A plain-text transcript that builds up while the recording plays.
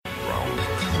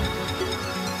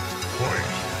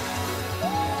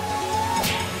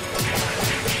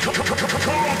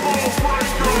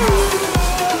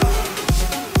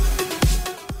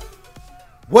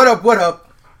What up? What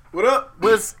up? What up?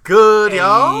 What's good,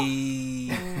 y'all?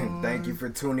 Thank you for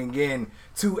tuning in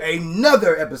to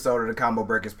another episode of the Combo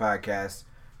Breakers Podcast,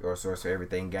 your source for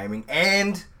everything gaming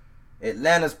and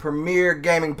Atlanta's premier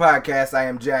gaming podcast. I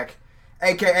am Jack,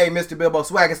 a.k.a. Mr. Bilbo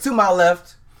Swaggins. To my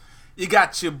left, You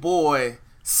got your boy,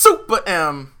 Super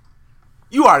M.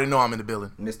 You already know I'm in the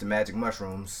building. Mr. Magic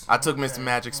Mushrooms. I took Mr.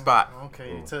 Magic's spot.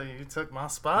 Okay, you took my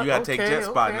spot. You gotta take Jet's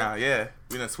spot now, yeah.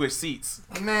 We done switch seats.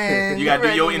 Man, You gotta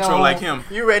do your intro like him.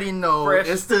 You already know. Fresh.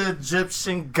 It's the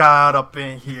Egyptian god up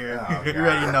in here. Oh, You God.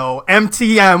 already know.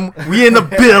 MTM, we in the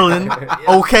building.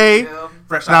 Okay?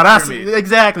 Fresh Now out that's the pyramid.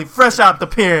 exactly fresh out the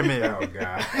pyramid. Oh,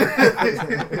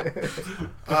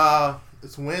 God.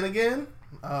 It's win again,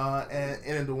 and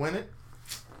in to win it.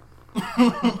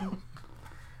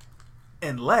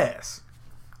 And last,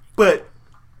 but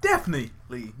definitely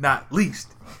not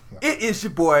least, it is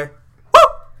your boy.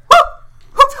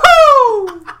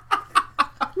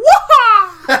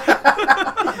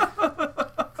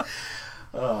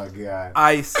 Oh, God.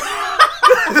 Ice.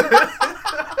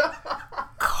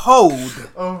 Cold.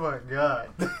 Oh my god.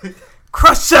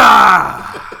 Crusher.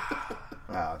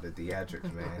 Wow, the theatrics,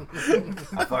 man.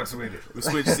 I fucks with it. We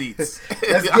switch seats.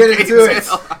 Let's get into it.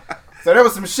 So there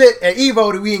was some shit at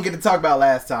EVO that we didn't get to talk about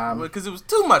last time. Because it was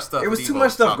too much stuff. It was at too Evo much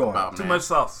to stuff talk going about, on. Too man. much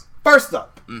sauce. First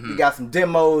up, we got some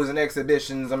demos and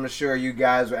exhibitions. I'm sure you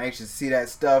guys were anxious to see that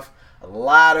stuff. A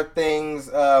lot of things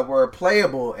were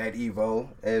playable at EVO.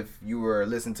 If you were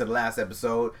listening to the last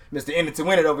episode, Mr. In It to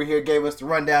Win It over here gave us the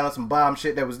rundown on some bomb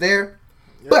shit that was there.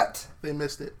 Yep. But They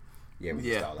missed it. yeah, we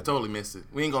Yeah, missed all of it. totally missed it.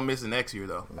 We ain't gonna miss it next year,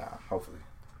 though. Nah, hopefully.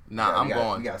 Nah, Yeah, I'm we gotta-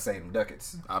 going. We gotta save them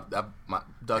ducats. My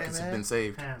ducats Hey, have man. been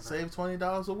saved. Save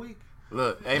 $20 a week.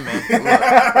 Look, hey, man. Look,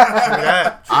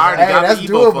 I already Hey, got that's the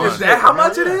Evo doable. fund. Is that how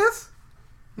much it is?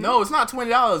 No, it's not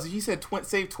 $20. He said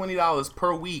save $20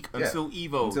 per week until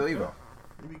Evo. Until EVO.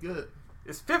 You'll be good.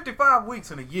 It's 55 weeks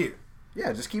in a year.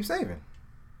 Yeah, just keep saving.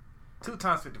 2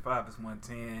 times 55 is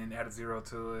 110. Add a zero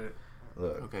to it.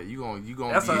 Look. Okay, you going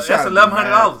That's be, trying to do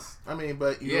 $1,100. I mean,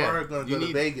 but you Yeah. are going to You go need-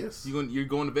 to Vegas. you're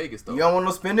going to Vegas though. You don't want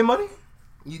no spending money?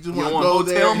 You just You want to don't go want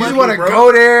there. hotel and You money? just be want to broke?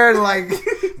 go there and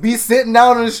like be sitting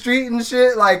out on the street and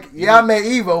shit. Like, yeah, I'm at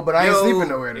Evo, but I ain't sleeping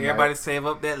nowhere tonight. Everybody save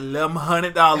up that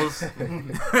 $1,100.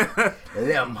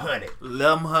 $1,100.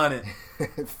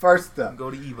 $1,100. First up,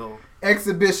 Go to Evo.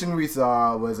 exhibition we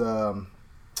saw was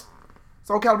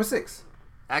Soul Calibur 6.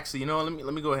 Actually, you know,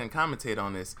 let me go ahead and commentate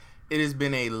on this. It has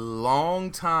been a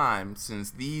long time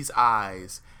since these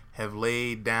eyes have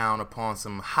laid down upon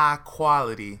some high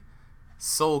quality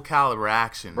Soul Calibur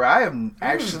action. Bro, I have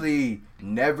actually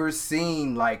never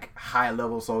seen like high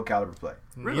level Soul Calibur play.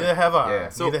 Really? Neither have I. Yeah.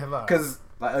 So- Neither have I. Because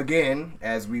like, again,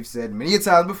 as we've said many a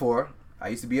times before, I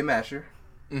used to be a masher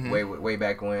way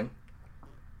back when.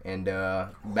 And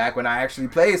back when I actually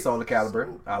played Soul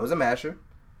Calibur, I was a masher.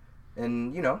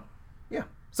 And, you know, yeah.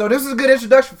 So this is a good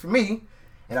introduction for me.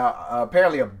 And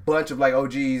apparently a bunch of like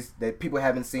OGs that people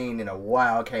haven't seen in a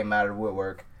while came out of the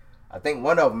woodwork. I think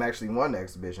one of them actually won the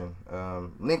exhibition.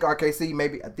 Link RKC,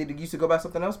 maybe. I think it used to go by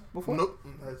something else before. Nope.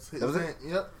 That's his That was it?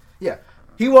 name. Yep. Yeah.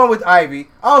 He won with Ivy.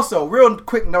 Also, real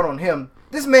quick note on him.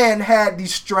 This man had the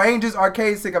strangest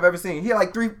arcade stick I've ever seen. He had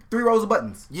like three rows of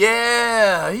buttons.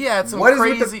 Yeah, he had some What is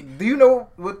crazy. do you know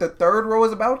what the third row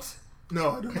is about?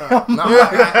 No, I do not. No,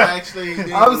 I actually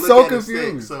didn't I'm even so look at his stick,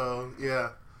 confused. so, yeah.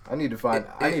 I need to find.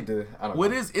 I don't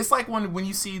What know. is? It's like when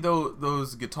you see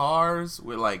those guitars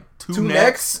with like two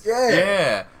necks? necks. Yeah.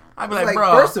 Yeah. I'd be like, Like,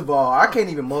 bro. first of all, I can't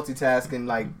even multitask and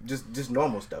like just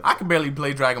normal stuff. I can barely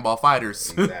play Dragon Ball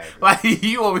Fighters. Exactly. Like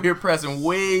you over here pressing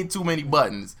way too many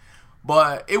buttons.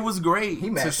 But it was great He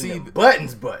to mashing see. the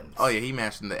buttons. Oh yeah, he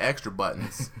mashing the extra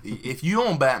buttons. If you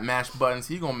don't mash buttons,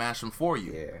 he gonna mash them for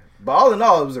you. Yeah. But all in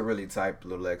all, it was a really tight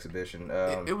little exhibition.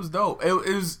 It was dope.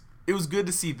 It was good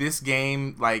to see this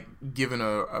game like given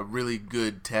a really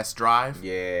good test drive.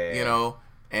 Yeah. You know,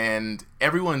 and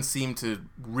everyone seemed to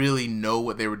really know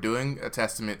what they were doing. A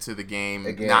testament to the game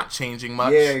Again. not changing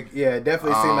much. Yeah, it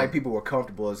definitely seemed like people were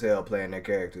comfortable as hell playing their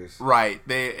characters. Right.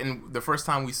 And the first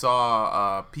time we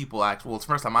saw people it's the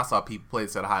first time I saw people play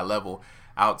this at a high level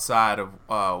outside of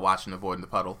watching Avoid in the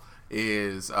Puddle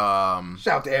is Shout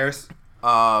out to Eris.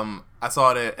 I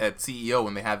saw it at CEO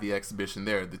when they had the exhibition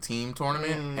there, the team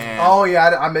tournament. And Oh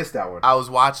yeah, I missed that one. I was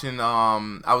watching.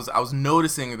 I was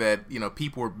noticing that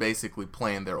people were basically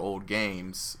playing their old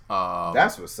games.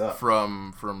 That's what's up.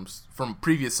 From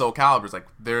previous Soul Caliburs. Like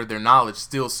their knowledge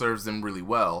still serves them really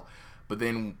well. But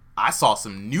then I saw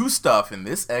some new stuff in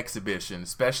this exhibition,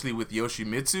 especially with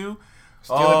Yoshimitsu.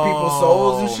 Stealing people's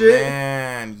souls and shit.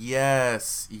 Man,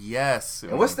 yes.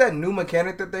 And what's that new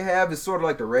mechanic that they have? It's sort of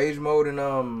like the rage mode in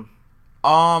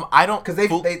I don't Because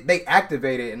they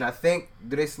activate it, and I think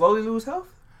do they slowly lose health?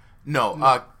 No,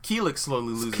 Keelik slowly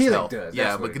loses Keelik health. does. Yeah,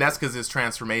 That's what but it that's because his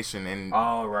transformation, and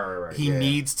Oh, right. he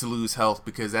needs to lose health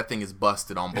because that thing is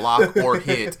busted on block or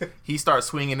hit. He starts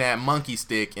swinging that monkey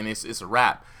stick, and it's a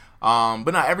wrap. But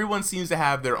now everyone seems to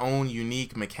have their own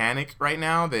unique mechanic right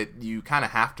now that you kind of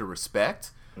have to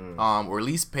respect, or at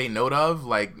least pay note of.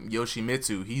 Like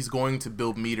Yoshimitsu, he's going to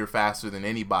build meter faster than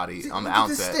anybody on the Look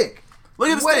outset. At this stick. Look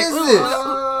at the What stick. is Look, this?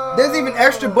 look. There's even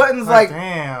extra buttons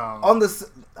Damn. on the.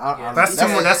 That's too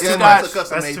much. That's Yeah, too that's much. a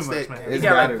custom That's made too much, stick. man. He It's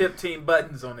got like gotta- 15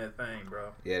 buttons on that thing, bro.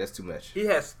 Yeah, that's too much. He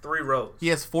has 3 rows. He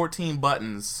has 14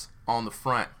 buttons on the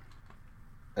front.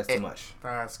 That's too much.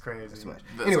 That's crazy. That's too much.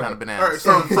 That's Anyway, kind of All bananas. right,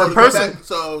 so For a to person- go back-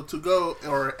 so to go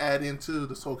or add into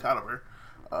the Soul Calibur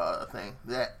thing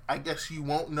that I guess you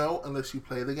won't know unless you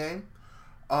play the game.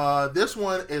 This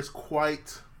one is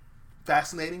quite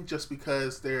fascinating just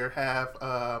because they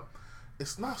have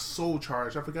it's not Soul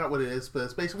Charge. I forgot what it is, but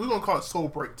it's basically we're gonna call it Soul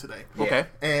Break today. Okay.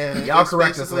 And Y'all it's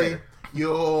correct us basically later.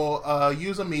 You'll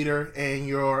use a meter and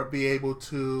you'll be able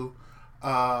to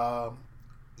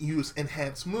use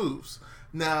enhanced moves.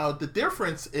 Now the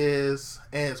difference is,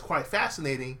 and it's quite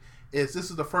fascinating, is this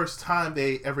is the first time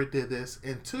they ever did this.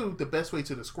 And two, the best way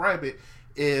to describe it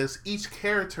is each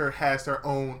character has their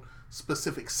own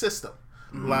specific system,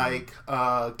 like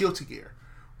Guilty Gear,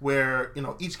 where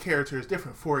each character is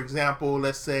different. For example,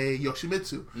 let's say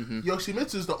Yoshimitsu.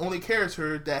 Yoshimitsu is the only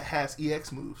character that has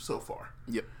EX moves so far.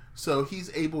 Yep. So he's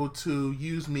able to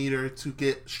use meter to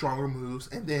get stronger moves,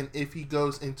 and then if he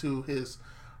goes into his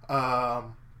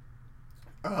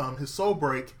soul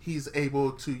break, he's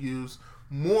able to use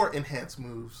more enhanced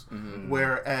moves.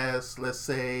 Whereas, let's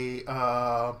say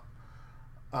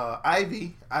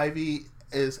Ivy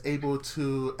is able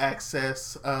to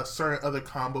access certain other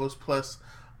combos plus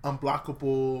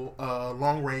unblockable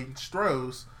long range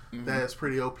throws. That's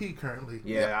pretty OP currently.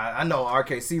 Yeah, I know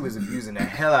RKC was abusing the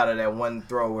hell out of that one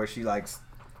throw where she like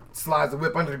slides the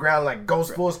whip under the ground, like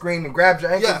goes full screen and grabs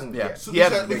your ankles. Yeah, and, yeah. So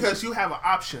Yeah. because you have an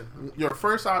option. Your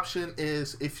first option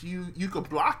is if you could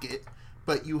block it,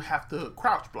 but you have to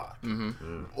crouch block.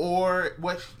 Or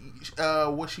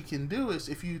what she can do is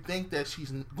if you think that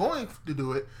she's going to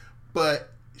do it,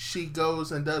 but she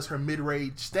goes and does her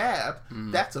mid-range stab,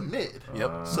 that's a mid.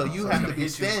 Yep. So you have to be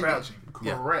standing. crouching.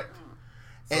 Yeah. Correct.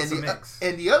 it's And a mix.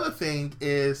 the other thing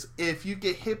is if you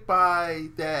get hit by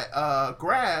that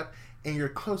grab and you're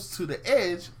close to the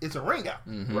edge, it's a ring out.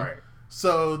 Right.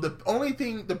 So the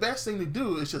best thing to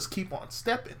do is just keep on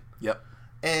stepping. Yep.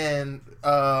 And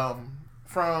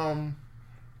from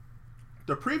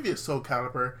the previous Soul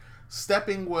Calibur,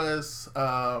 stepping was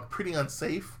pretty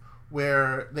unsafe,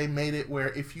 where they made it where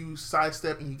if you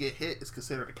sidestep and you get hit, it's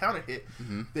considered a counter hit.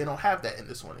 They don't have that in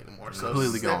this one anymore. So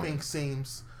Completely stepping gone.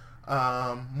 seems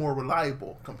more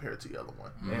reliable compared to the other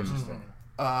one. Interesting.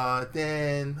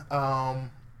 Then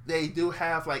they do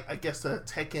have like I guess a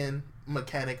Tekken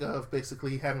mechanic of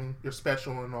basically having your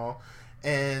special and all,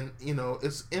 and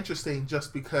it's interesting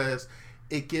just because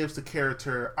it gives the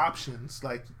character options.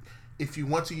 Like if you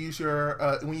want to use your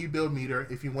when you build meter,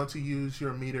 if you want to use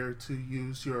your meter to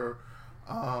use your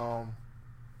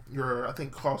I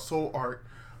think called Soul Art,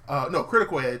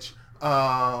 Critical Edge,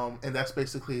 and that's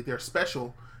basically their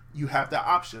special. You have that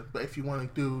option, but if you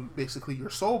want to do basically your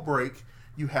Soul Break,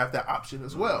 you have that option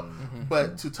as well.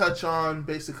 But to touch on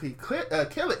basically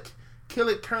Killick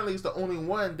currently is the only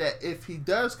one that if he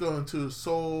does go into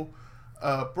Soul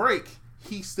Break,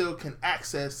 he still can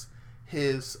access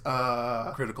his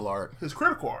Critical art.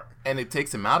 And it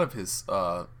takes him out of his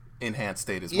enhanced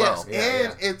state as well.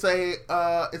 Yes, it's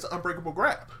an unbreakable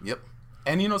grab. Yep.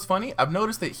 And what's funny? I've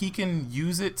noticed that he can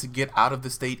use it to get out of the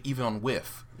state even on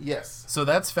whiff. Yes. So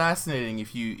that's fascinating.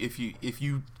 If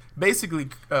you basically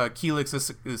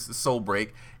Keelix's Soul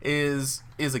Break is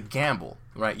a gamble,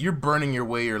 right? You're burning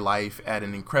your life at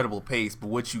an incredible pace, but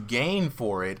what you gain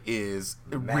for it is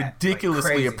ridiculously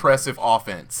like crazy. oppressive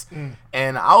offense.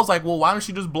 And I was like, well, why don't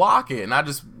you just block it? And I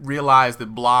just realized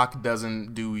that block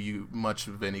doesn't do you much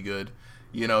of any good.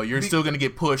 You're still going to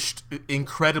get pushed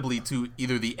incredibly to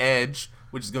either the edge,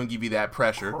 which is going to give you that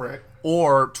pressure, Correct.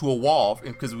 or to a wall,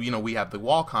 because we have the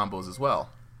wall combos as well.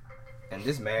 And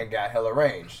this man got hella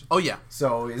range. Oh yeah.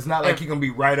 So it's not like he's gonna be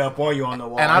right up on you on the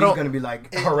wall. And He's gonna be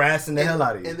like harassing the hell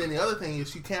out of you. And then the other thing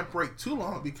is you can't break too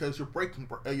long because you're breaking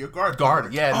your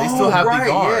guard. Yeah, they still have right.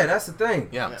 the guard. Yeah, that's the thing.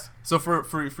 Yeah. So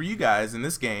for you guys in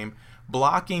this game,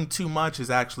 blocking too much is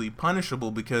actually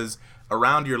punishable because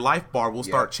around your life bar will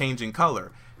start changing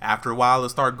color. After a while, it'll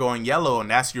start going yellow, and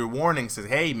that's your warning. Says,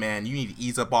 "Hey, man, you need to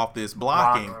ease up off this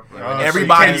blocking." And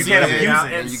everybody's you can't using it. abuse Now,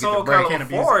 it. in You get Soul the break. Calibur Can't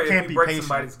abuse 4, it. if Can't you be break patient.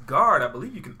 somebody's guard, I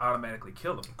believe you can automatically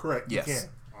kill them. Correct. Yes. You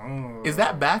can. Is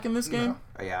that back in this game?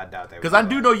 Oh, yeah, I doubt that. Because I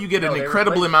do know you get No, an they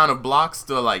incredible replaced- amount of blocks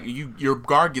to like your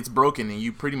guard gets broken and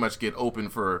you pretty much get open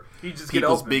for You just get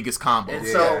people's open. biggest combos. And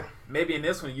Yeah. so maybe in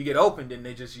this one you get open, then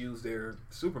they just use their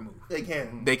super move. They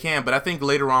can. They can, but I think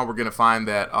later on we're gonna find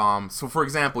that. So for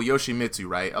example, Yoshimitsu,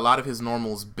 right? A lot of his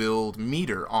normals build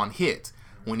meter on hit.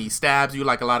 When he stabs you,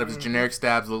 like a lot of his generic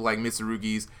stabs look like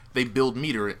Mitsurugi's, they build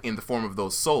meter in the form of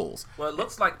those souls. Well, it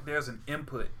looks like there's an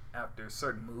input after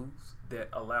certain moves that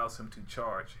allows him to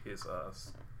charge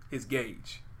his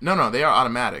gauge. No, they are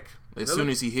automatic. As Really? soon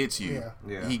as he hits you,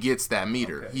 Yeah. he gets that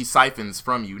meter. Okay. He siphons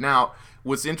from you. Now,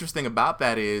 what's interesting about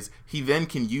that is he then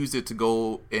can use it to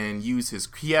go and use his.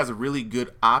 He has a really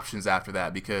good options after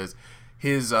that because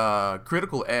his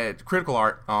critical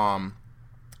art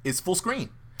is full screen.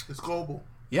 It's global.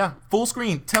 Yeah, full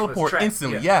screen, teleport tracked,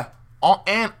 instantly. yeah.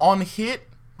 And on hit,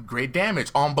 great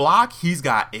damage. On block, he's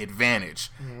got advantage.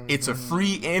 It's a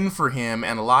free in for him,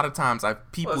 and a lot of times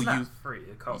people Well, it's not use. free.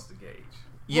 It costs the gauge.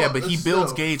 Yeah, Well, but he it's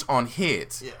builds still- gauge on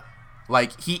hit. Yeah.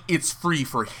 Like it's free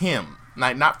for him,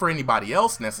 not for anybody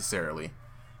else necessarily,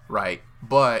 right?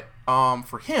 But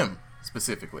for him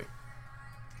specifically.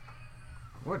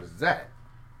 What is that?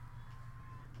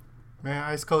 Man,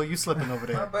 Ice Cold, you slipping over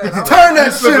there. Turn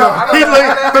that shit off. He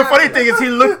looked, the funny thing is, he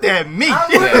looked at me. Yeah,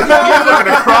 he's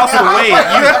looking across the way,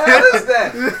 What is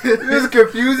that? He was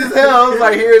confused as hell. I was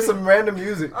like hearing some random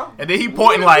music. and then he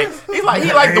pointing like he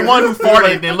like the one who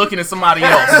farted and then looking at somebody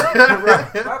else.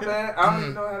 My bad. I don't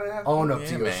even know how that happened. Own up Yeah,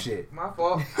 to your man. shit. My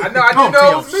fault. I didn't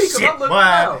know it was me because I'm looking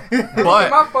now.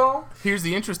 But My phone. here's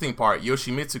the interesting part: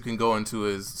 Yoshimitsu can go into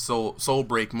his soul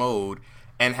break mode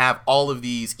and have all of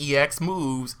these EX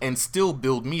moves and still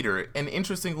build meter. And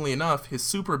interestingly enough, his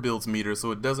super builds meter,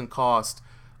 so it doesn't cost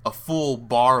a full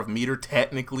bar of meter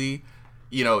technically.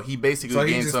 You know, he basically So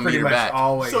he gains just some pretty meter much back.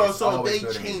 always. So always they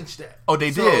building changed that. Oh,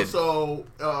 they did? So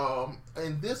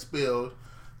in this build,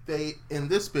 they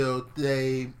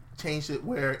changed it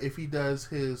where if he does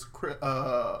his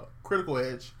critical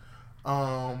edge,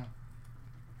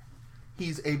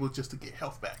 he's able just to get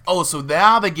health back. Oh, so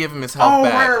now they give him his health Oh,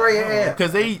 back. right, yeah.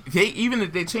 Because they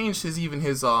changed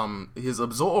his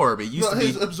absorb. It used No, to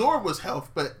his be absorb was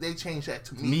health, but they changed that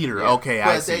to meter. meter. Yeah. Okay, But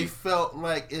I see. they felt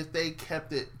like if they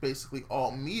kept it basically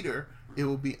all meter, it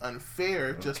would be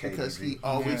unfair just KBP. because he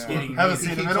always Yeah. he Haven't seen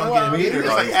him keeps in a on while. getting meter. It's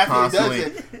Oh, like he's after constantly- he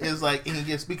does it, it's like and he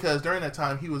gets because during that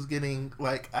time he was getting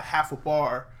like a half a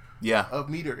bar Yeah. of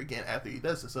meter again after he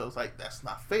does it. So it's like that's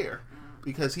not fair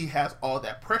because he has all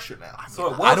that pressure now. So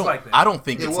it was I don't. like that. I don't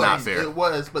think It it's was, not fair. It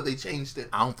was, but they changed it.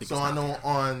 I don't think so. it's I not know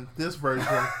on this version,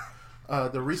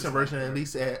 the recent version, at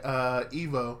least at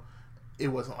Evo, it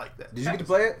wasn't like that. Did you get to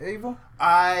play it, Evil?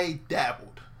 I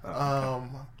dabbled.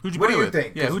 Who'd you What play do you with?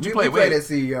 think? Yeah, who'd you we play played with? at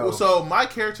CEO. So my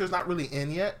character is not really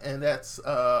in yet, and that's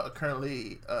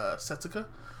currently Setsuka.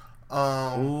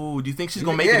 Ooh, do you think she's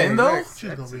gonna make Yeah, it in though? exactly.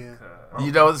 She's gonna be in.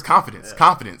 You know, it's confidence.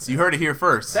 Confidence. You heard it here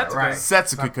first. That's Right.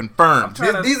 Setsuka confirmed.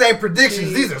 These ain't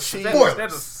predictions. These are She- spoilers.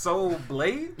 That's a Soul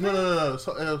Blade? No.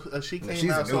 So she No, came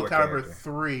she's a out Soul newer Calibur character.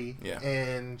 3, Yeah.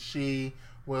 and she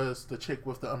was the chick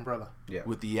with the umbrella. Yeah.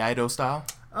 With the Ido style?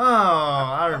 Oh,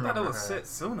 I I remember. thought it was her.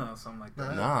 Setsuna or something like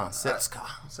that. Nah, Setsuka.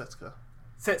 Setsuka.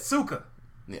 Setsuka.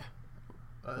 Yeah.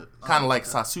 Uh, Kind of like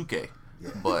Sasuke,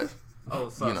 but Oh,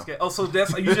 Sasuke. You know. Oh, so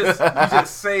that's you just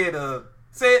say it.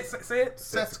 Say it.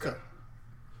 Setsuka.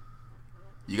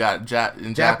 you got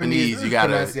in Japanese. You gotta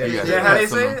pronunciation. Yeah, how they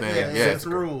some say of it? them Yeah, things. it's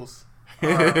rules.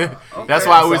 Okay. That's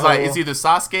why I was So- like, it's either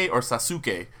Sasuke or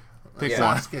Sasuke. Pick Yeah.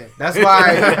 one. Sasuke. That's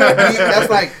why. That's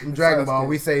like in Dragon Ball.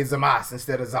 We say Zamasu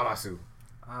instead of Zamasu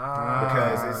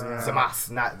because it's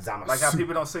Zamasu, not Zamasu. Like how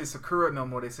people don't say Sakura no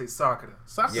more, they say Sakura.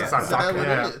 Sakura. Yeah, That's Sakura. what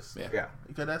Yeah. it is. Yeah.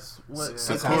 Because that's what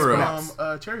Sakura. that's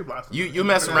from Cherry Blossom. You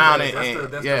mess around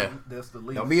and, That's the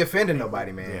lead. Don't be offending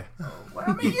nobody, man. Yeah. Well,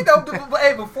 I mean,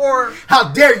 hey, before,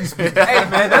 How dare you speak? hey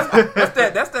man,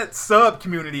 that's that sub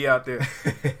community out there.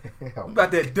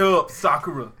 About that dub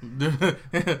Sakura.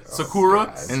 Sakura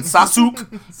God. and Sasuke.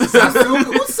 Sasuke?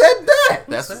 Who said that?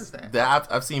 That's says that?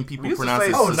 I've seen people We used to pronounce say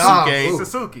it Oh, nah, Sasuke. ooh.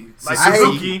 Suzuki. Like Suzuki.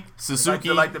 Suzuki. Suzuki.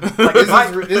 Like the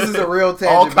This is a real All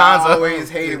tangent. But kinds I of- always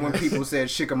hated when people said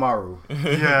Shikamaru.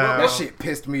 Yeah. That shit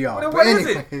pissed me off. What But is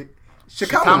anyway,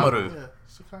 Shikamaru. Yeah,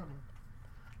 Sakura.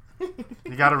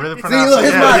 You gotta really See, pronounce look, it.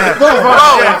 his Yeah, mind.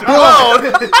 yeah.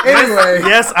 Boom, boom. Anyway.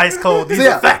 Yes, Ice Cold. These So are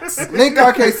yeah, facts. Link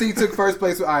RKC took first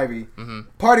place with Ivy.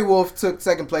 Party Wolf took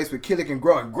second place with Killick and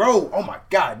Grow. And Grow, oh my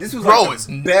god, this was Grow like is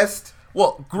the best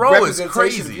Well, Grow is representation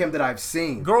crazy. of him that I've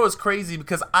seen. Grow is crazy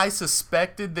because I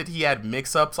suspected that he had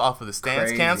mix-ups off of the stance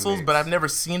Crazy cancels, mix. but I've never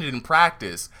seen it in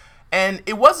practice. And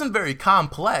it wasn't very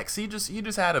complex. He just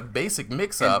had a basic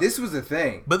mix-up. And this was the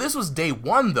thing. But this was day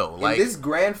one, though. Like in this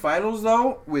grand finals,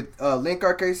 though, with Link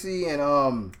RKC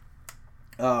and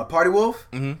Party Wolf,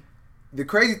 the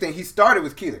crazy thing, he started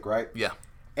with Keelik, right? Yeah.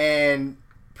 And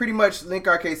pretty much Link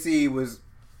RKC was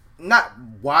not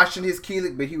washing his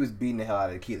Keelik, but he was beating the hell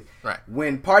out of the Keelik. Right.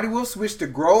 When Party Wolf switched to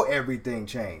Grow, everything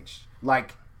changed.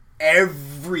 Like,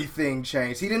 everything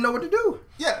changed. He didn't know what to do.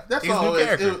 Yeah, that's He's a all. new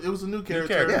character. It was a new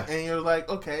character, character. and you're like,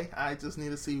 okay, I just need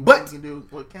to see But- what he can do,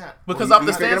 what can't. Because Well, off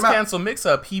the he figured stance him out. cancel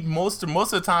mix-up, he most of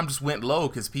the time just went low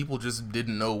because people just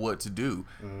didn't know what to do.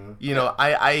 You know,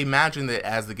 I imagine that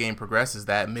as the game progresses,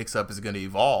 that mix-up is going to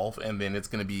evolve, and then it's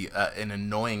going to be an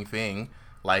annoying thing.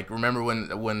 Like, remember when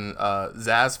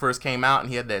Zaz first came out and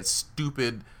he had that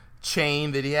stupid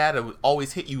chain that he had? It would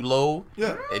always hit you low.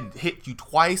 Yeah. It hit you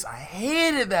twice. I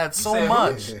hated that so said who?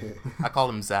 much. I call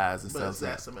him Zaz instead But of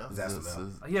Zasamel.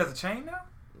 Zasamel. He has a chain now?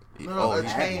 No, a he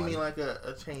had chain one. mean like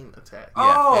a chain attack.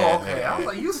 Oh, yeah, okay. yeah. I was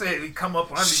like, you said he come up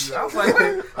under you. I was like,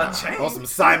 a chain? On some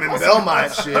Simon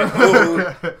Belmont shit.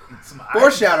 Ooh. Some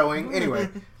Foreshadowing. Anyway.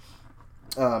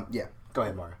 Yeah. Go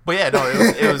ahead, Mario. But yeah, no,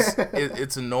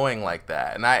 it's annoying like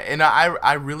that, and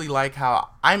I really like how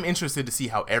I'm interested to see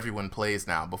how everyone plays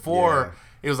now. Before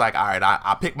it was like, all right,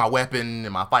 I pick my weapon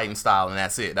and my fighting style, and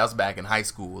that's it. That was back in high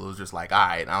school. It was just like, all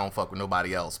right, I don't fuck with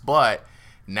nobody else. But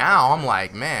now I'm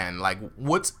like, man, like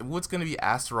what's gonna be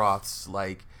Astaroth's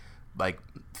like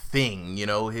thing? You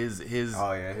know, his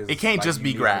Oh, yeah, his, it can't like, just be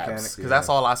unique grabs mechanics, because yeah. that's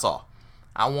all I saw.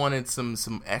 I wanted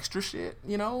some extra shit,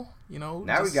 you know. Now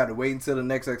just- we got to wait until the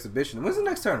next exhibition. When's the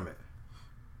next tournament?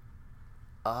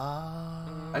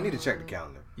 I need to check the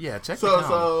calendar. Yeah, check the calendar.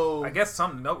 So I guess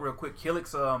something to note real quick.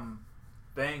 Killick's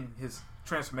thing, his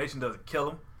transformation doesn't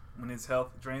kill him when his health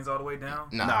drains all the way down.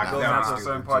 Nah, It goes that down was to a stupid.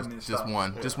 certain part and then Just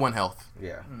stops. just one health.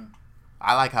 Yeah.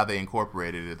 I like how they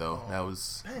incorporated it though. That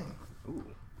was dang, Ooh.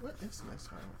 what is the next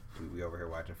tournament? We over here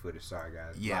watching footage. Sorry,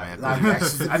 guys. Yeah, man. Live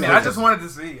reactions. I mean, I just wanted to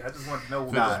see. I just wanted to know It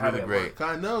was how really that great. worked.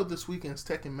 'Cause I know this weekend's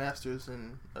Tekken Masters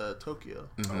in Tokyo.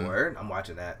 A word? I'm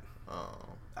watching that. Um,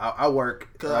 I work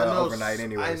 'cause I know overnight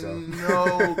anyway, I so.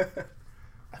 know.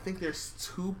 I think there's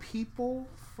 2 people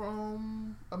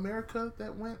from America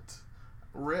that went.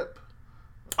 Rip.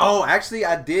 Oh, actually,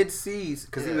 I did see,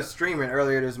 because he Yeah. was streaming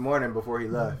earlier this morning before he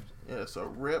left. Yeah, so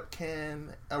Rip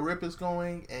is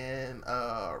going, and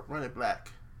Run It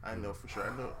Black. I know for sure.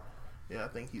 I know. Yeah, I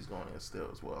think he's going in still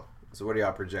as well. So what are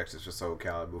y'all projections for Soul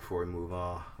Calibur before we move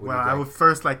on? What do Well, you I think? would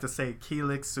first like to say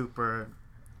Keelik Super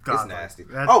godly. nasty.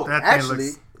 That, Oh, that actually,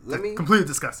 thing looks let me completely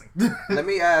disgusting. let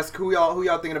me ask who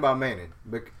y'all thinking about maining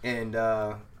in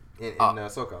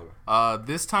Soul Calibur?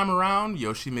 this time around,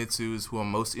 Yoshimitsu is who I'm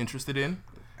most interested in.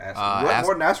 What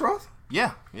more than Astaroth?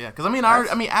 Yeah. Because I mean,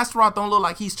 Astaroth don't look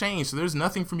like he's changed, so there's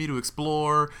nothing for me to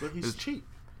explore. But he's cheap.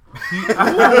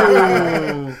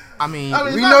 I mean,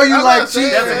 We know you like cheap.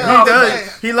 He Yeah.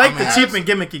 does. He liked the Ash- cheap and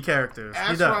gimmicky characters.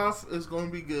 He does. Astroth is going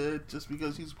to be good just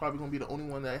because he's probably going to be the only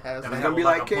one that has. And It's they gonna have be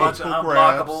like a bunch of King.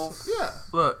 unblockables. Yeah.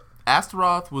 look,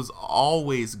 Astaroth was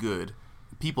always good.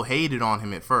 People hated on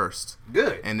him at first.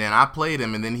 Good. And then I played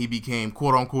him, and then he became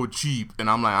quote unquote cheap. And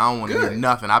I'm like, I don't want to hear Good.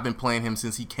 nothing. I've been playing him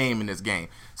since he came in this game.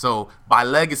 So by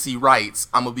legacy rights,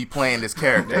 I'm gonna be playing this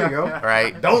character. There you go.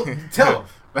 Right? Don't tell him.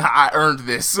 I earned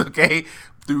this, okay?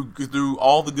 Through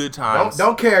all the good times.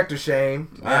 Don't character shame.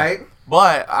 All right.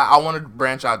 But I want to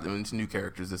branch out into new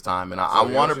characters this time, and I So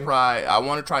want to Yoshi? try. I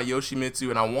want to try Yoshimitsu,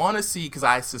 and I want to see because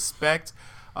I suspect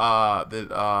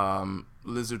that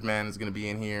Lizard Man is going to be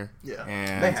in here. Yeah.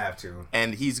 and They have to.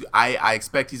 And I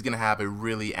expect he's going to have a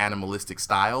really animalistic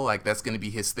style. Like that's going to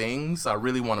be his thing. So I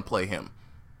really want to play him.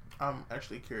 I'm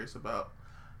actually curious about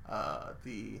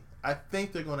I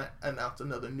think they're going to announce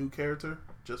another new character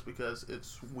just because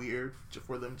it's weird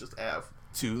for them just to have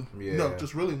Too. Yeah. no,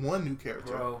 just really one new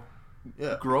character. Bro,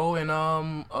 Yeah, Grow and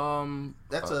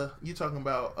that's you talking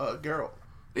about Geralt.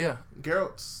 yeah.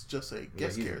 Geralt's just a Yeah,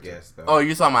 guest he's a character. guest, though. Oh,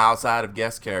 you're talking about outside of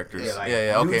guest characters. Yeah, like,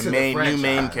 yeah. new Okay, to the new main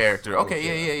franchise. character. Okay,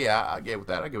 Okay. yeah. I get with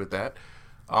that.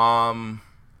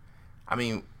 I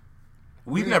mean,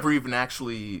 we've never even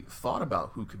actually thought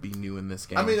about who could be new in this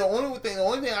game. I mean, the only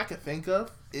thing I can think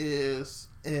of is,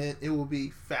 and it will be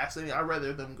fascinating. I'd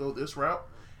rather them go this route.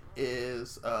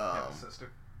 Is you have a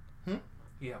sister.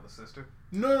 You have a sister.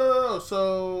 no.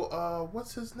 So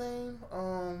what's his name?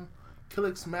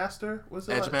 Killick's master. What's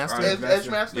it? Edgemaster? Like? Edgemaster.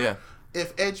 Edgemaster. yeah.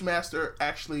 If Edgemaster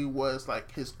actually was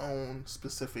like his own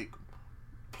specific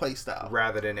play style.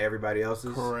 Rather than everybody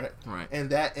else's. Correct. Right. And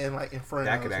that and like Inferno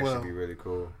That could as actually well. be really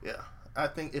cool. Yeah. I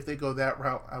think if they go that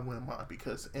route, I wouldn't mind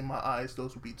because in my eyes,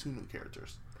 those would be 2 new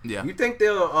characters. Yeah. You think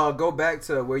they'll go back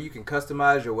to where you can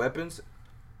customize your weapons?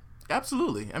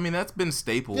 Absolutely. I mean, that's been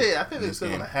staple. Yeah, I think in they're this still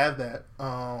game. going to have that.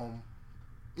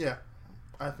 Yeah,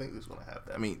 I think they're going to have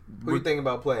that. I mean, What do you think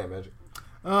about playing, Magic?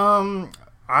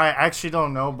 I actually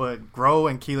don't know, but Grow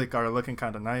and Keelik are looking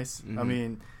kind of nice. I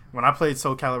mean, when I played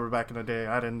Soul Calibur back in the day,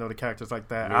 I didn't know the characters like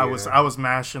that. Yeah. I was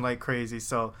mashing like crazy,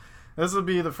 so this will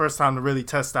be the first time to really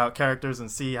test out characters and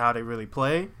see how they really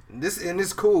play.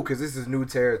 It's cool because this is new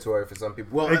territory for some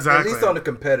people. Well, Exactly. at least on the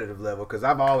competitive level, because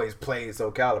I've always played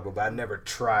Soul Calibur, but I never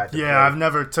tried to play. I've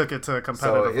never took it to a So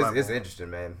competitive level. it's interesting,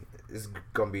 man. It's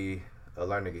gonna be a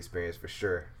learning experience for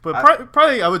sure. But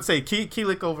probably I would say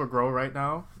Keelik over Grow right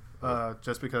now,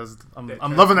 just because I'm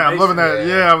loving that. I'm loving that.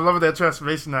 Yeah. I'm loving that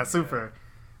transformation. That super.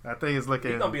 That thing is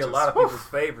looking. He's gonna be a lot of people's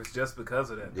favorites just because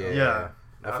of that. Yeah.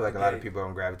 I feel like a lot of people are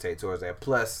gonna gravitate towards that.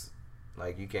 Plus,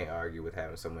 like you can't argue with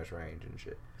having so much range and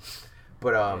shit.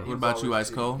 But what about you, Ice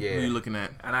Cold? Yeah. Who are you looking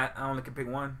at? And I only can pick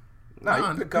one. no, you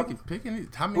can pick a couple. Pick any.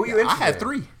 How many? Who you I interested had in?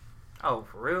 3. Oh,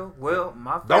 for real? Well,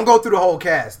 my favorite, Don't go through the whole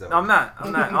cast though. No, I'm not.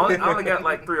 I only got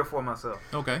like 3 or 4 myself.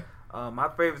 Okay. My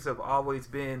favorites have always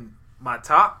been my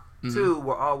top 2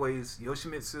 were always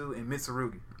Yoshimitsu and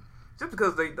Mitsurugi, just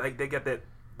because they got that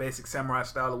basic samurai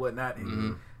style or whatnot.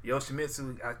 And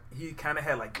Yoshimitsu, he kind of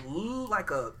had like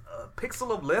a pixel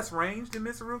of less range than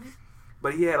Mitsurugi,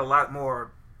 but he had a lot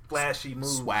more flashy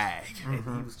moves. Swag. And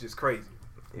he was just crazy.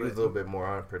 He was a little bit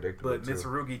more unpredictable. But too.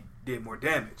 Mitsurugi did more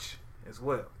damage as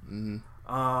well. Mm-hmm.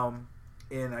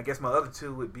 And I guess my other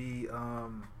 2 would be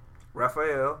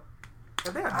Raphael.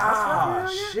 Have they announced Ah,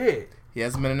 Raphael yet? shit. He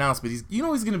hasn't been announced, but he's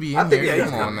gonna be in I think there. yeah,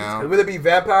 Come on now. Will it be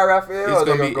Vampire Raphael? It's or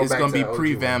they gonna be go back to be the OG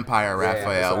pre-Vampire one? Yeah, that's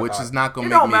Raphael, what I which thought. is not gonna It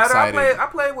make don't me matter. excited. I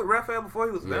played with Raphael before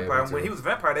he was Yeah, Vampire. me When too. he was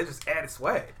Vampire, they just added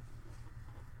swag.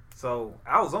 So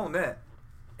I was on that.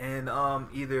 And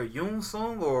either Yoon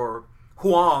Sung or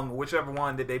Huang, whichever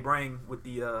one that they bring with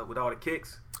the with all the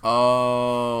kicks.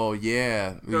 Oh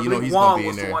yeah, you know he's Huang gonna be in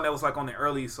was the there. one that was like on the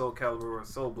early Soul Calibur or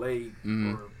Soul Blade,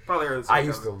 or probably early Soul I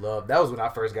used to Calibur. love. That was when I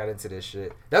first got into this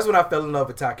shit. That's when I fell in love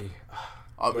with Taki.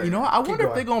 You know what? I Keep wonder if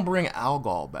going. they're gonna bring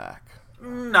Algol back.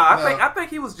 No, I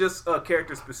think he was just a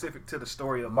character specific to the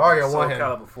story of Mario Soul won him.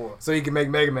 Calibur 4. So you can make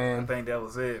Mega I Man. think that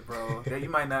was it, bro. That you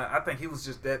might not. I think he was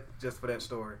just for that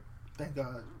story. Thank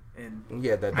God. And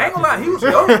Yeah, that. I ain't gonna lie, he was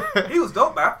dope. He was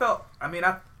dope, but I felt. I mean,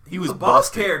 he was a boss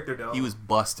busted. character though. He was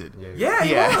busted. Yeah,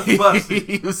 he was busted.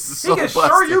 he was He so can busted.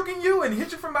 Shoryuken you and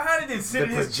hit you from behind and then sit in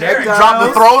The his chair and projectile- Drop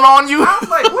the throne on you. I was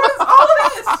like, what is all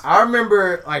of this? I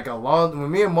remember like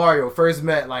when me and Mario first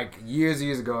met like years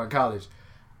ago in college.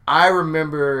 I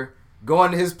remember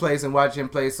going to his place and watching him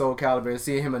play Soul Calibur and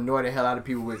seeing him annoy the hell out of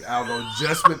people with Algo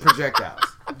just with projectiles.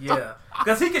 Yeah,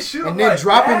 because he can shoot. And him then like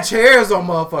dropping that. chairs on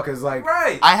motherfuckers like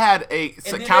Right. I had then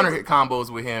counter they- hit combos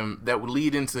with him that would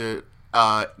lead into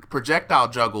projectile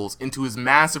juggles into his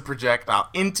massive projectile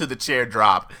into the chair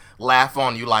drop. Laugh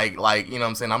on you like you know what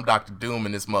I'm saying. I'm Dr. Doom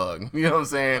in this mug. You know what I'm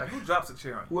saying? Like, who drops a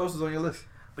chair on you? who else is on your list?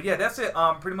 But yeah, that's it.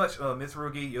 Pretty much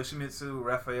Mitsurugi, Yoshimitsu,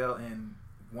 Raphael, and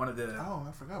one of the Oh,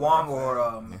 I forgot. Huang about or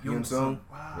Raphael. Yoon Sung.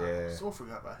 Wow. Yeah. So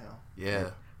forgot about him. Yeah.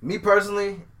 Me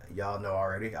personally, y'all know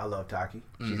already. I love Taki.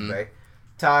 She's bae.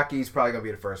 Taki's probably gonna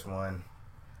be the first one.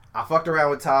 I fucked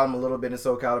around with Talon a little bit in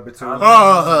Soul Calibur 2.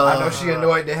 I know she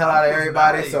annoyed the hell out of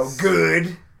everybody, Nice. so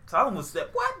good. Talon was that.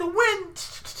 What the wind?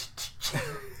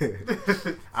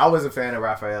 I was a fan of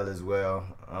Raphael as well.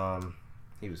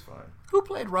 He was fun. Who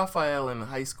played Raphael in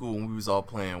high school when we was all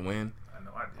playing Win? I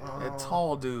know I did. That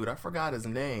tall dude. I forgot his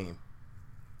name.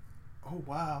 Oh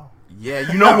wow. Yeah,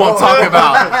 you know what I'm talking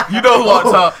about. You know what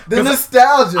I'm talking. The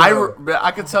nostalgia.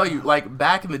 I could tell you, like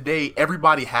back in the day,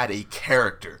 everybody had a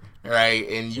character, right?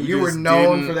 And you were just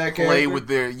known didn't for that play character? with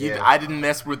their. Yeah. I didn't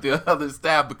mess with the other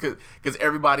staff because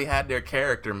everybody had their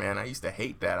character. Man, I used to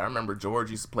hate that. I remember George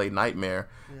used to play Nightmare,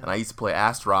 and I used to play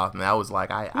Astaroth, and that was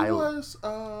like Who was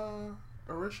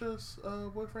Arisha's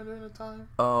boyfriend during the time?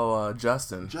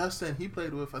 Justin. Justin. He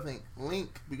played with I think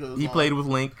Link because He played with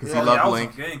Link because Yeah. he loved I was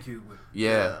Link. on GameCube with it.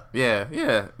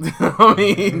 Yeah. I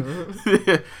mean,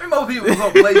 Most people was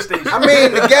on PlayStation. I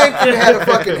mean, the GameCube had a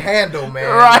fucking handle, man.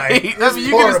 right? Like, I mean,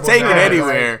 you can just portable take it now,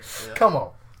 anywhere. like, come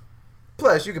on.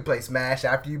 Plus, you can play Smash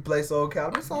after you play Soul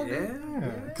Calibur. It's all good. Yeah.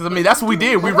 Because I mean, that's what we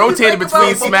did. We But what you rotated think between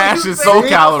about- but Smash what you and think Soul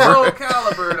about Soul Calibur.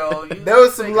 Calibur, though. You There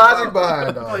was some think logic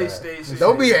about behind all that. PlayStation.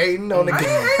 Don't be hating on the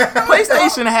game.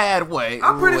 PlayStation had what?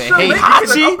 I'm pretty sure Link-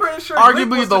 Heihachi, I'm pretty sure Link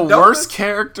arguably was the the worst dopest.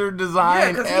 character Yeah,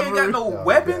 design because he ain't got ever. no Oh,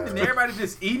 weapon, God. and everybody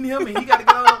just eating him, and he got to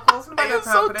get all up close. Nobody got It's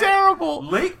time so for that. terrible.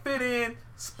 Link fit in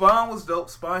Spawn was dope.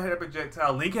 Spawn had a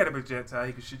projectile. Link had a projectile.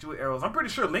 He could shoot you with arrows. I'm pretty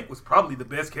sure Link was probably the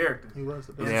best character. He was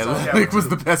the best. Yeah, Soul Link Calibur was 2.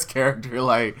 the best character.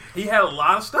 Like, He had a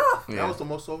lot of stuff. yeah. That was the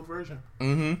most sold version.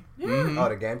 Mm-hmm. Yeah. Oh,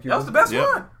 the GameCube. That was the best Yep.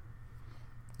 one.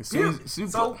 Yeah. Super.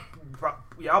 So,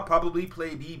 y'all probably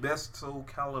played the best Soul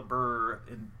Calibur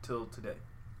until today.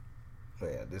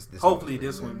 Yeah, this Hopefully, one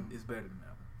was this really one is better than that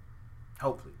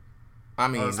one. Hopefully. I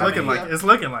mean, It's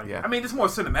looking like yeah. I mean, it's more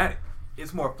cinematic.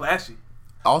 It's more flashy.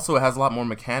 Also, it has a lot more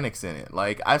mechanics in it.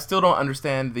 Like, I still don't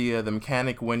understand the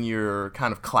mechanic when you're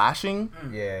kind of clashing.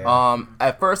 good. Yeah.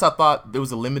 At first, I thought there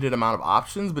was a limited amount of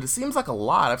options, but it seems like a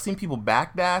lot. I've seen people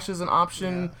backdash as an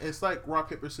option. Yeah. It's like rock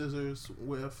paper scissors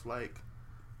with like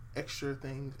extra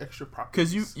things, extra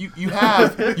Because properties.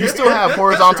 you still have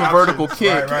horizontal, Extra vertical options.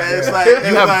 kick. Right, And it's yeah. like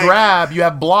You have grab, you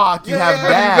have block, you have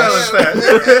dash.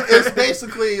 It's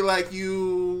basically like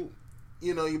you're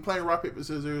playing rock paper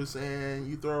scissors and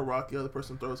you throw a rock, the other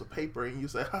person throws a paper, and you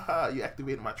say, "Haha, you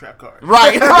activated my trap card."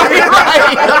 Right.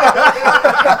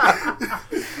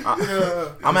 I'm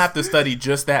gonna have to study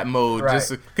just that mode, Right.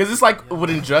 just because it's like what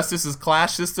Injustice's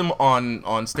clash system on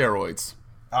steroids.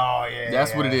 Oh yeah.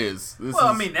 That's what it yeah. is. This Well,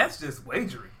 I is- mean, that's just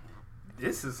wagering.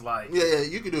 This is like... Yeah,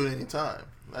 you can do it anytime.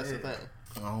 That's the Yeah. thing.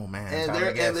 oh man, And Time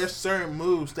to guess. there's certain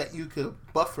moves that you could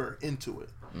buffer into it,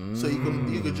 so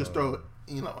you could just throw it,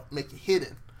 make it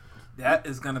hidden. That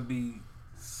is going to be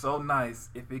so nice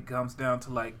if it comes down to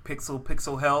like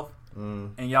pixel health.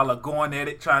 And y'all are going at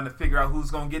it trying to figure out who's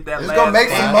going to get that It's last gonna make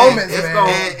one. some moments, It's man.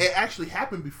 gonna- And it actually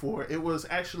happened before. It was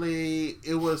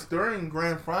during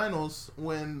grand finals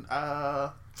when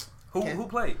Who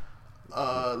played?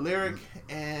 Lyric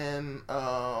and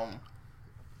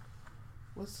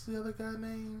what's the other guy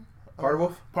name? Party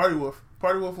Wolf? Party Wolf.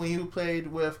 When you played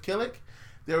with Killick,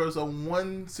 there was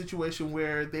one situation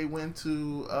where he went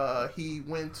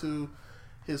to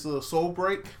his little soul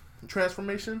break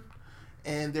transformation,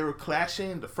 and they were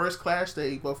clashing. The first clash,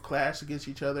 they both clashed against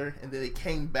each other, and then they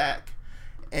came back,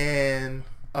 and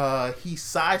he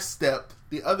sidestepped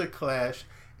the other clash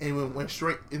and went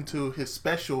straight into his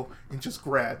special and just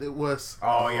grabbed. It was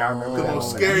Oh yeah, I remember the that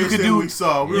most one. scariest thing we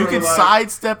saw. We you were could like,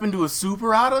 sidestep into a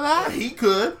super out of that. He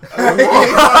could.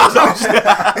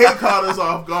 He caught us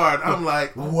off guard. I'm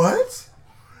like, What?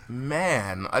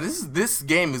 Man, this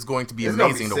game is going to be It's gonna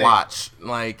be amazing to sick. watch.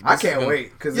 Like, I this is can't gonna-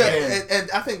 wait because yeah,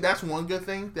 and I think that's one good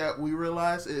thing that we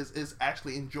realized is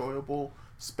actually enjoyable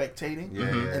spectating. Yeah,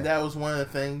 Mm-hmm. yeah. And that was one of the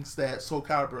things that Soul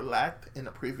Calibur lacked in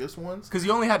the previous ones. Because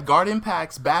you only had guard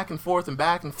impacts back and forth, and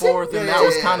that Yeah,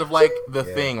 was yeah, kind yeah. of like the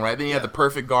Yeah. thing, right? Then you had the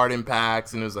perfect guard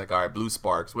impacts, and it was like, all right, blue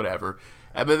sparks, whatever.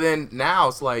 But then now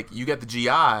it's like you get the GI,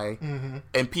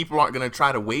 and people aren't going to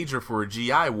try to wager for a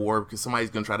GI war because somebody's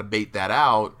going to try to bait that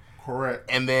out. Correct.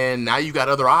 And then now you got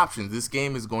other options. This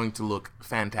game is going to look it's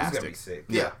fantastic. gonna be sick.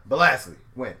 Yeah. But lastly,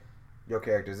 win your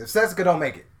characters. If Setsuka don't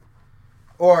make it,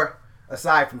 or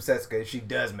aside from Setsuka, if she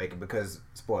does make it, because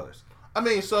spoilers. I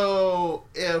mean, so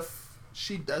if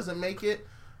she doesn't make it,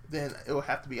 then it will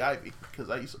have to be Ivy, because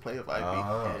I used to play with Ivy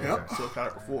Oh, in okay. Soul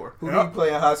Calibur 4. Who did you play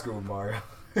in high school, Mario?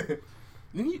 Didn't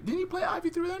you play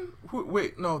Ivy through then?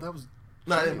 Wait, no, that was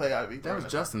No, I didn't play Ivy. that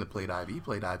was Justin that played Ivy. He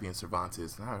played Ivy in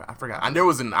Cervantes. I forgot. And there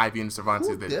was an Ivy in Cervantes.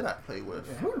 Who that, did I play with?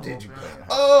 Who did you play in high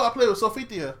Oh, I played with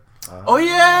Sophia. Oh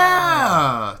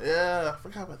yeah. Yeah, I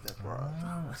forgot about that,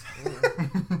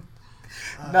 bro.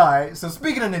 No, alright. So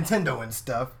speaking of Nintendo and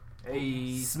stuff,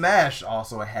 Hey, Smash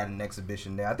also had an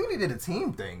exhibition there. I think they did a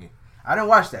team thing. I didn't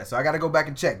watch that, so I got to go back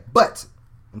and check. But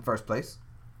in first place,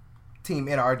 Team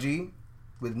NRG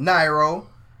with Nairo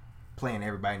playing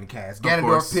everybody in the cast. course.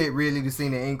 Ganondorf, Pit, Ridley,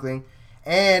 Lucina, Inkling,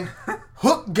 and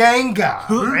Hook Gang God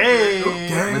Hey.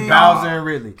 with Bowser and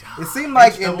Ridley. It seemed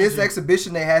like in this HWG.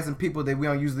 exhibition they had some people that we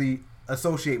don't usually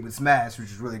associate with Smash,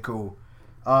 which is really cool.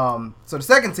 So the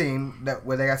second team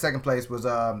where they got second place was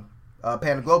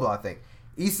Panda Global, I think.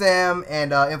 ESAM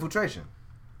and Infiltration.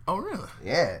 Oh really?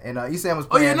 Yeah, and ESAM was Oh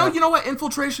playing. yeah, you know what?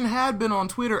 Infiltration had been on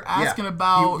Twitter asking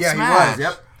about He Smash. was,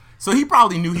 yep. So he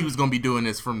probably knew he was going to be doing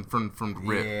this from the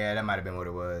rip. Yeah, that might have been what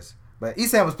it was. But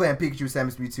ESAM was playing Pikachu,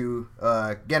 Samus Mewtwo,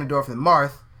 Ganondorf, and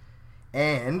Marth.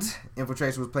 And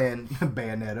Infiltration was playing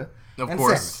Bayonetta. Of and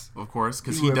course, Samus.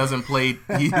 because You he would- doesn't play.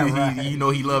 Right. He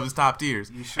know he loves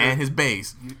tiers sure? and his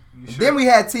base. you And sure? then we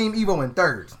had Team Evo in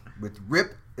third with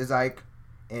Rip as Ike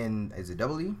and is it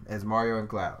Double E as Mario and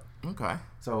Cloud. Okay.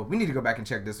 So we need to go back and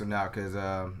check this one out because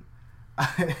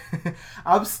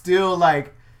I'm still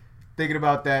like thinking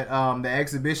about that the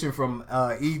exhibition from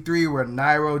E3 where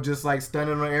Nairo just like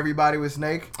stunning on everybody with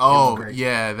Snake. It was Oh great.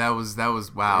 yeah, that was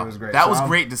wow. It was great. That So was I'm-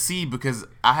 great to see because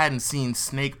I hadn't seen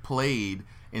Snake played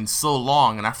in so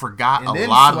long, and I forgot And a then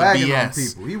lot of the swagging on BS.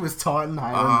 people. He was taunting. Oh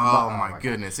my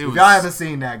goodness! If y'all haven't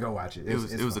seen that, go watch it.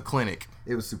 It was a clinic.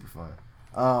 It was super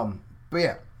fun. But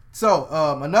yeah. So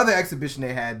another exhibition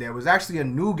they had there was actually a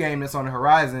new game that's on the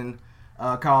horizon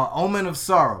called Omen of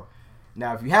Sorrow.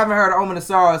 Now, if you haven't heard of Omen of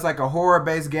Sorrow, it's like a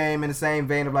horror-based game in the same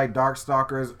vein of like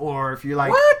Darkstalkers, or if you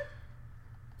like. What?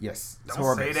 Yes, it's Don't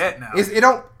horror-based. say that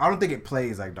now. I don't think it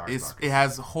plays like Darkstalkers. It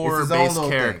has horror-based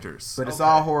characters, but it's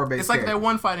all horror-based. It's like characters. that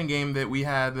one fighting game that we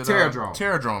had.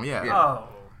 Terradrome, yeah. Oh.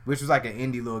 Which was like an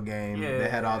indie little game Yeah.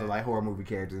 that had all the like horror movie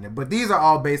characters in it. But these are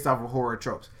all based off of horror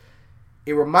tropes.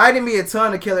 It reminded me a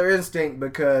ton of Killer Instinct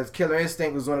because Killer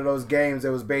Instinct was one of those games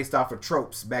that was based off of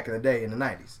tropes back in the day in the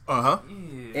 90s. Uh-huh.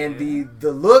 Yeah. And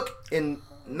the look and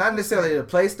not necessarily the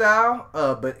play style,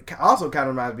 but also kind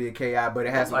of reminds me of KI, but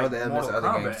it has some Like other elements of Mortal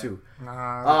other Kombat. games too.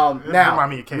 Nah, it Now, remind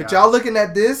me of KI. with y'all looking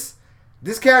at this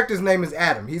character's name is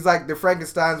Adam. He's like the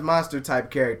Frankenstein's monster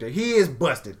type character. He is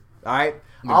busted. All right,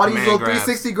 all these little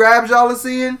 360 grabs y'all are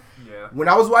seeing. Yeah. When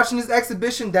I was watching this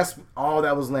exhibition, that's all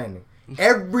that was landing.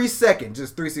 Every second,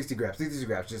 just 360 grabs,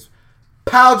 just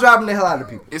pile driving the hell out of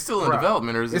people. It's still in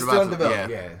development, or is It's it still about in to?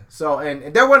 development, yeah. So,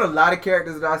 and there weren't a lot of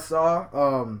characters that I saw.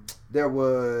 There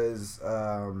was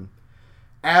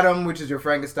Adam, which is your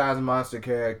Frankenstein's monster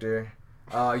character.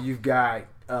 You've got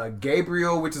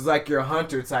Gabriel, which is like your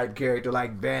hunter type character,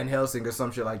 like Van Helsing or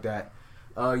some shit like that.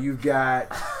 You've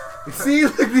got... See,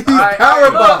 look at these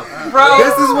power bombs. Bro,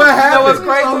 This is what happens. You know what's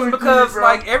crazy Oh, is because bro.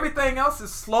 like everything else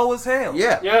is slow as hell.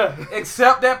 Yeah.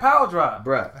 Except that power drive.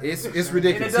 Bruh, it's And it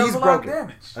ridiculous. does He's a lot of broken.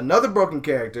 damage. Another broken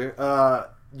character,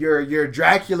 your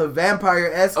Dracula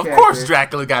vampire-esque Of character. course,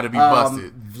 Dracula got to be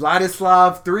busted.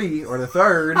 Vladislav III, or the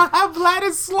third.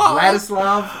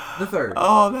 Vladislav the third.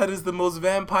 Oh, that is the most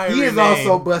vampire. He is name.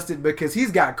 also busted because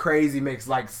he's got crazy mix,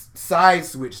 like side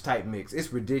switch type mix.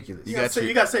 It's ridiculous. You got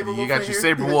you got Saberwolf You got in your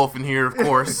here? Saberwolf in here, of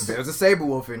course. There's a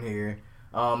Saberwolf in here.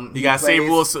 You got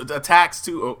Saberwolf's attacks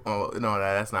too. Oh no,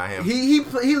 that's not him. He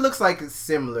looks like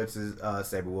similar to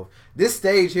Saberwolf. This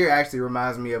stage here actually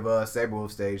reminds me of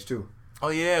Saberwolf stage too. Oh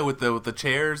yeah, with the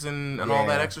chairs and all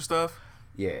that Yeah. extra stuff.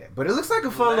 Yeah, but it looks like a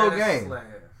fun little game. Slash.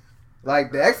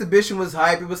 Like the exhibition was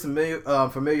hype. It was some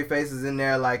familiar faces in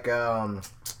there, like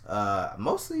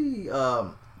mostly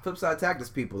Flipside Tactics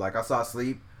people. Like I saw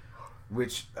Sleep,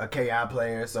 which a KI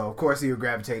player, so of course he would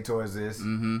gravitate towards this.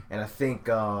 Mm-hmm. And I think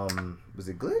was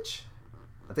it Glitch?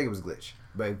 I think it was Glitch,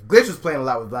 but Glitch was playing a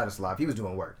lot with Vladislav. He was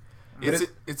doing work. But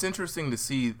It's interesting to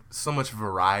see so much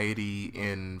variety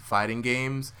in fighting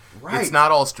games. Right. It's not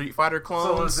all Street Fighter So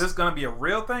clones. is this gonna be a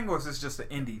real thing or is this just an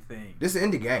indie thing? This is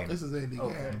an indie game, This is an indie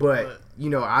game. but you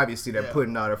know, obviously they're Yeah.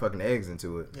 putting all their fucking eggs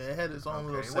into it. Yeah, it had its own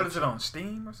little Okay. section. What is it on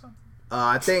Steam or something?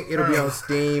 I think it'll be on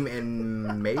Steam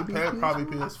and maybe Probably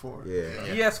PS4.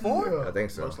 Yeah. PS4? I think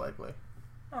so. Most likely.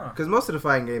 Because most of the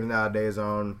fighting games nowadays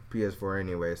are on PS4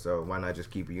 anyway, so why not just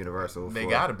keep it universal? They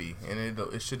gotta be, and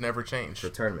it should never change. for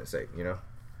tournament sake, you know.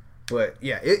 But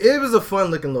yeah, it was a fun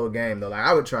looking little game though. Like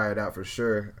I would try it out for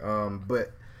sure.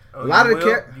 But a lot of the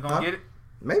You gonna get it?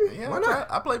 maybe Yeah, why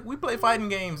not? We play fighting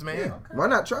games, man. Yeah, why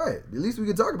not try it? At least we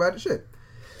can talk about it. Shit.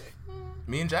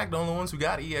 Me and Jack the only ones who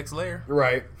got EX Layer.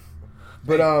 Right.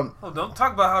 But Oh, don't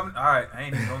talk about how. All right, I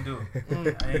ain't even gonna do it.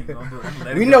 I ain't gonna do it. I'm gonna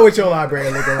let we it know go. what your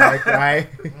library looking like, right?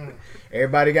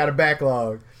 Everybody got a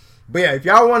backlog. But yeah, if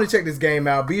y'all want to check this game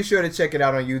out, be sure to check it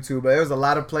out on YouTube. There's a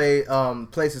lot of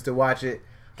places to watch it.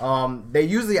 They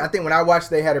usually, I think when I watched,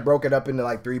 they had it broken up into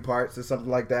like 3 parts or something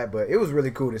like that. But it was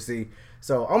really cool to see.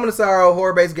 So, Omen of Sorrow,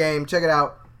 horror-based game. Check it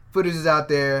out. Footage is out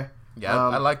there. Yeah,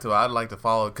 I'd like to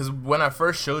follow because when I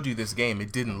first showed you this game,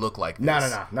 it didn't look like this. No,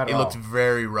 not at It all. looked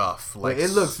very rough. Like it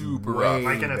looks super way rough.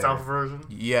 Like in its better. alpha version.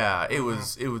 Yeah, it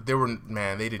was. They were,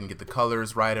 man. They didn't get the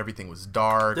colors right. Everything was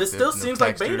dark. This There's still no seems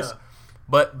like textures. beta.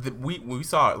 But we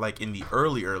saw it like in the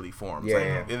early forms. Yeah.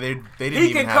 Like, they didn't He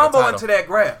even can have a combo title. into that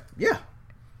grab. Yeah.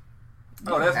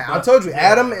 Oh, that's. I told you,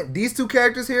 Adam, these 2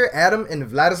 characters here, Adam and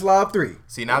Vladislav 3.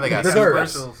 See, now they got The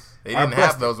supers. specials. They Are didn't have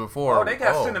busted. those before. Oh, they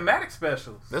got cinematic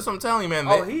specials. That's what I'm telling you, man.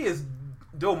 Oh, he is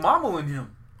Dormammu in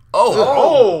him.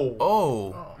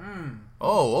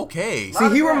 Okay. See,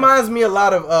 he reminds me a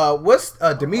lot of, what's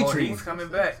Oh, Dimitri? he's coming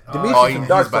back. Dimitri Oh, from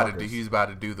he's about to Darkstalkers. do. He's about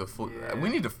to do the full. Yeah. We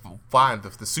need to find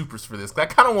the supers for this. 'Cause I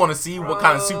kind of want to see what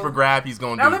kind of super grab he's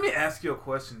gonna Now do. let me ask you a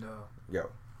question though. Yo.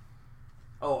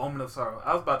 Oh, Omen of Sorrow.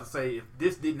 I was about to say if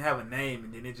this didn't have a name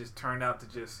and then it just turned out to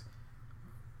just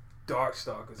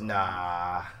Darkstalkers.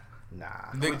 Nah. Nah.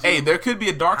 There could be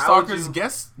a Darkstalkers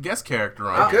guest character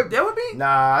on it. That would be.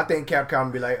 Nah, I think Capcom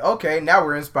would be like, okay, now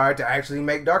we're inspired to actually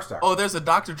make Darkstalkers. Oh, there's a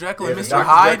Dr. Jekyll and There's Mr. a Dr.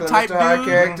 Hyde Jekyll and type Mr. Hyde dude.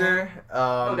 character.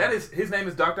 That is his name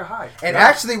is Dr. Hyde. And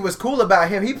actually, what's cool about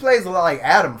him, he plays a lot like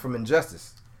Adam from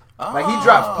Injustice. Like he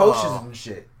drops potions and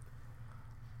shit.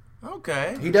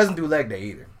 Okay. He doesn't do leg day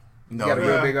either. He got a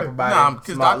real big upper body,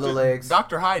 because smart little legs.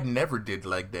 Dr. Hyde never did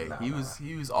leg day. He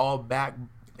was all back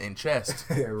and chest.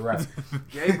 Right.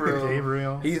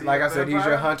 Gabriel. He's like I said, he's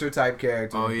your hunter type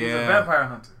character. Oh yeah. He's a vampire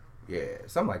hunter. Yeah,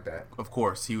 something like that. Of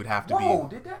course, he would have to Whoa,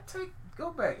 be. did that go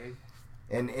back?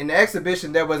 And in the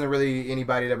exhibition, there wasn't really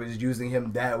anybody that was using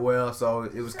him that well, so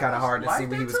it was kind of hard to see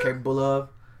what he was capable of.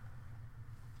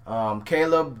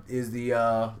 Caleb is the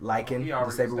Lycan,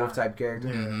 the Saberwolf type character.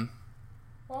 Mm-hmm.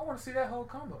 Well, I want to see that whole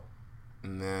combo.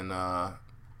 And then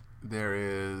there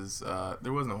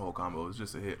was no whole combo. It was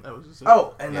just a hit. That was just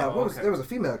And there was a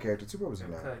female character too. What was her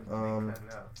name?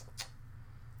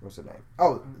 What's her name?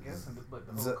 Oh, I'm guessing, but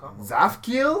the whole combo.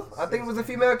 Zafkiel, I think was a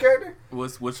female character.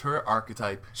 What's her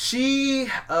archetype? She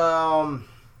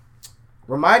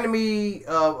reminded me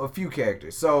of a few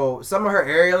characters. So some of her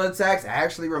aerial attacks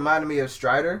actually reminded me of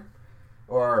Strider,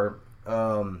 or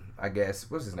I guess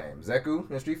what's his name, Zeku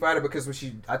in Street Fighter, because when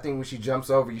she jumps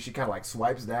over you, she kind of like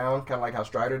swipes down, kind of like how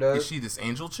Strider does. Is she this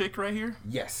angel chick right here?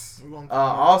 Yes.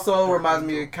 Also reminds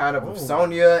me kind of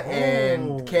Sonya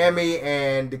and Cammy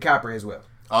and DeCaprio as well.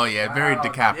 Oh yeah, very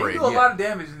DiCaprio. They do a lot of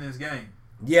damage in this game.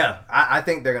 Yeah, I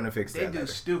think they're gonna fix They that. do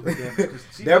stupid damage.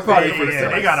 They're probably fixing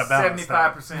they got to balance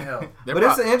 75% health. But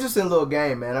it's an interesting little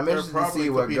game, man. I'm interested to see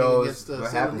what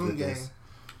happens with this.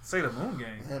 Sailor Moon game.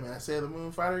 Yeah, man, Sailor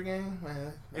Moon Fighter game,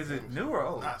 man. Is it new or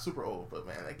old? Not super old, but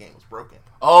man, that game was broken.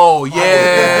 Oh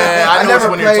yeah, I know which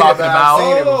one you're talking about.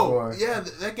 Oh, yeah,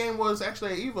 that game was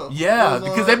actually at Evo. Yeah,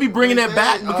 because they be bringing it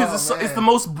back because it's the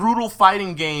most brutal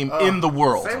fighting game in the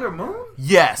world. Sailor Moon?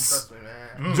 Yes. Trust me,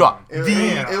 man.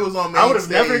 It It was on main I would have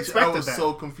stage. never expected I was that.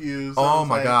 so confused. Oh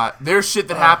my god, there's shit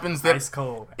that happens that ice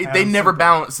cold. they never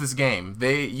balance this game.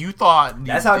 You thought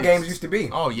That's how games used to be.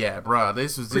 Oh yeah, bro,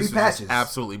 this was Pre-patches. just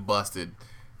absolutely busted.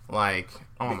 Like,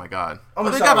 oh my god,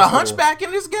 Almost they got a always hunchback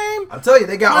in this game. I'll tell you,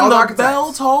 they got all the the archetypes.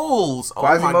 bell tolls. Oh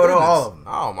my Quasimodo, goodness. all of them.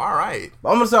 Oh, all right.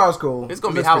 Almost was cool. It's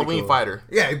gonna be Looks pretty Halloween cool. Fighter.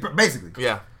 Yeah, basically.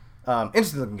 Yeah.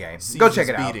 Interesting looking game. Go check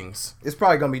it out. Beatings. It's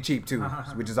probably gonna be cheap too,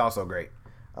 which is also great.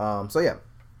 So yeah.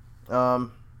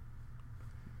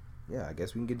 Yeah, I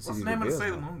guess we can get to see What's the the name of the reveals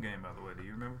Sailor now. Moon game, by the way? Do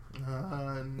you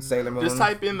remember? Sailor Moon. Just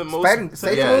type in the most.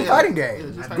 Sailor Moon fighting game.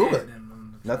 Yeah, just Google it.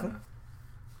 I'm Nothing?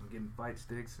 getting fight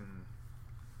sticks and...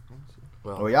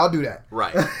 Well, y'all do that.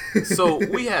 Right. So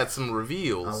we had some A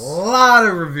reveals. lot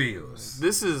of reveals.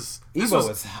 This was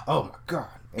Oh my god.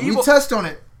 And Evo- we touched on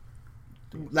it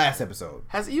last episode.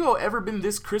 Has Evo ever been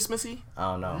this Christmassy? I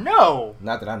don't know. No.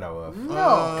 Not that I know of.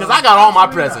 No. Because I got all my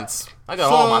presents. I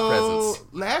got all my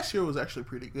presents. Last year was actually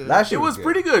pretty good. Last It year was good.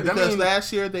 pretty good. Because I mean,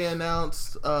 last year they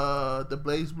announced the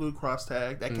Blaze Blue cross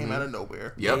tag that came out of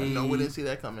nowhere. Yep. No one didn't see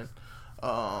that coming.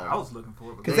 I was looking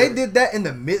for it. Because they did that in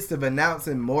the midst of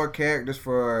announcing more characters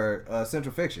for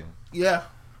Central Fiction. Yeah.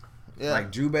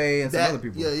 Like Jubei and some other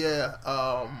people.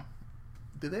 Yeah.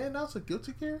 Did they announce a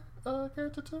Guilty Gear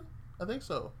character too? I think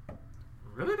so.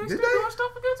 Really? They Did still they? doing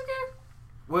stuff for Guilty Gear?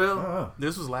 Well,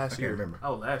 this was I last can't year. remember.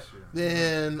 oh, last year.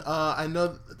 Then I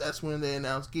know that's when they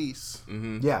announced Geese.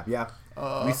 Mm-hmm. Yeah.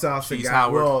 We saw She's Sagat.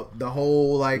 Howard. Well, the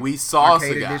whole We saw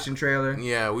arcade Sagat. edition trailer.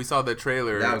 Yeah, we saw the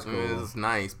trailer. That was It cool. was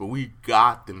nice, but we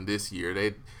got them this year.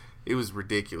 It was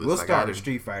ridiculous. We'll Like, start I with didn't-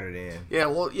 Street Fighter then. Yeah,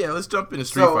 let's jump into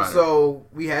Street Fighter. So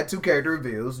we had two character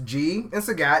reveals, G and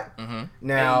Sagat. Mhm.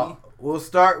 Now we'll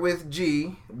start with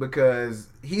G because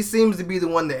he seems to be the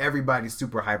one that everybody's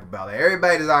super hype about. Like,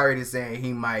 everybody's already saying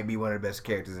he might be one of the best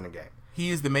characters in the game. He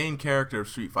is the main character of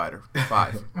Street Fighter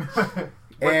 5.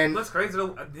 And What's crazy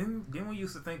though, didn't we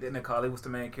used to think that Necali was the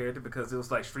main character because it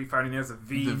was like Street Fighter and there's a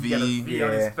V, The he got a V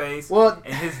on yeah. his face, Well-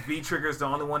 and his V trigger is the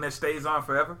only one that stays on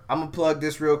forever. I'm gonna plug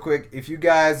this real quick. If you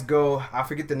guys go, I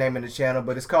forget the name of the channel,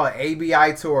 but it's called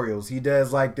ABI Tutorials. He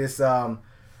does like this.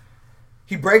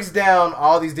 He breaks down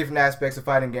all these different aspects of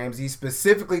fighting games. He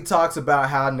specifically talks about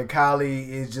how Necali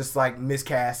is just like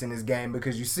miscast in his game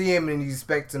because you see him and you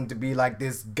expect him to be like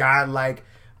this godlike,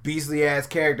 beastly ass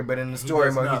character, but in the story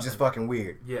does mode he's nothing. just fucking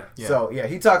weird. Yeah. So yeah,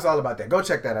 he talks all about that. Go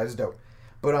check that out. It's dope.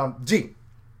 But G,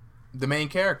 The main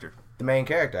character. the main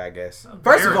character, I guess.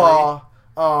 First of all,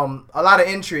 a lot of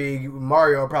intrigue.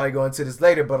 Mario will probably go into this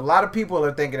later, but a lot of people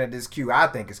are thinking that this Q. I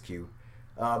think it's Q.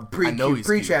 I know he's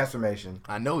Pre-transformation.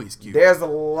 I know he's cute. There's a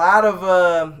lot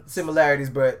of similarities,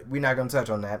 but we're not gonna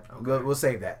touch on that. We'll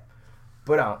save that.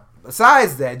 But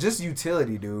besides that, just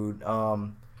utility, dude.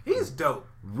 He's dope.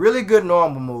 Really good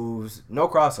normal moves. No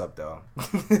cross up though.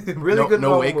 Really good. No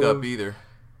normal wake moves. up either.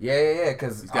 Yeah.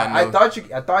 Because I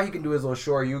thought he can do his little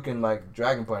Shoryuken like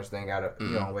Dragon Punch thing out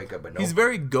of wake up, but no. He's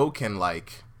very Goken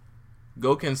like.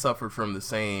 Goken suffered from the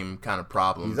same kind of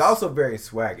problems. He's also very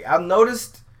swaggy. I've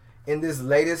noticed in this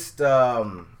latest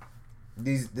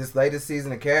this latest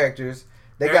season of characters,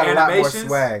 they got a lot more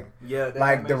swag. Yeah,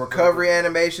 like the recovery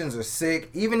animations are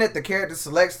sick. Even at the character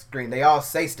select screen, they all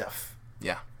say stuff.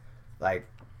 Yeah. Like,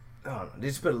 I don't know. They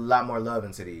just put a lot more love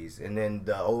into these, and then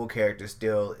the old characters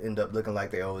still end up looking like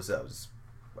they old selves.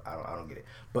 I don't get it,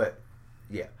 but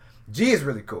yeah, G is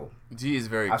really cool. G is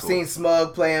very. I've cool. seen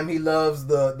Smug play him. He loves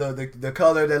the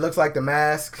color that looks like the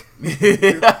mask, with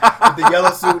the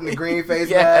yellow suit and the green face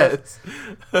mask.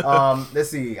 Let's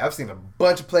see. I've seen a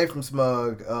bunch of play from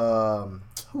Smug.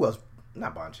 Who else?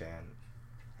 Not Bonchan.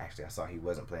 Actually, I saw he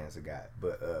wasn't playing Sagat,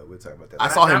 but we'll talk about that. I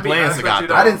saw him playing Sagat.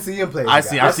 I didn't see him playing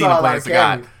Sagat. I've seen him playing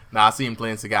Sagat. No, I see him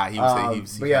playing Sagat. He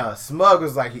was. But yeah, Smug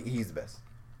was like he's the best.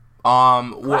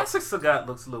 Classic Sagat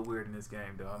looks a little weird in this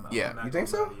game, though. You think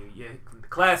so? Yeah,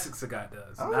 classic Sagat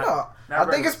does. I don't know. I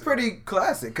think it's pretty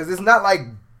classic because it's not like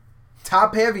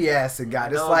top heavy ass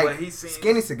Sagat. It's like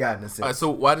skinny Sagat in a sense.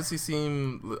 So why does he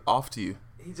seem off to you?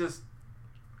 He just.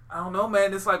 I don't know,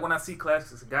 man. It's like when I see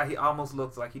classic Sagat, he almost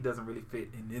looks like he doesn't really fit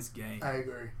in this game. I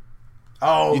agree.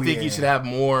 Oh, you think he should have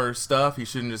more stuff? He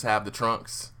shouldn't just have the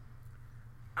trunks.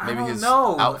 Maybe his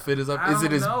know. outfit is up. Is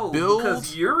it his build?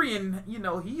 Because Urien,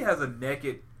 he has a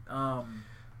naked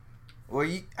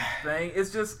thing.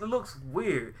 It's just, it looks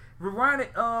weird. Rewind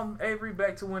it, Avery,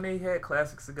 back to when they had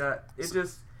classic Sagat. It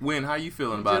just. Win, how you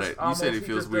feeling about it? You said it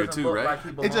feels weird too, right?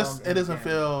 Like it doesn't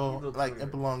feel like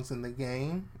it belongs in the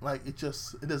game. Like it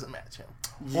doesn't match him.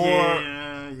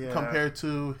 Yeah. Compared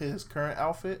to his current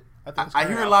outfit. I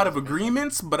hear a lot of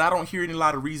agreements, but I don't hear any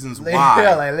lot of reasons why.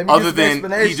 Yeah, like, other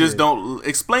than he just don't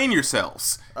explain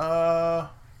yourselves.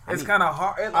 It's kind of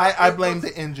hard. I blame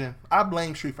the engine. I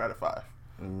blame Street Fighter V.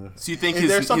 So you think if his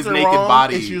there's something naked wrong,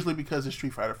 body? It's usually because it's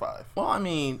Street Fighter V. Well, I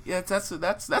mean, yeah, that's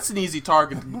an easy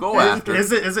target to go after.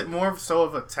 Is it more so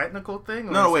of a technical thing?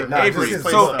 Or No, wait, Avery.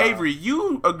 Avery,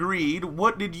 you agreed.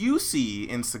 What did you see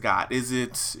in Sagat? Is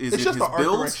it It's his just the art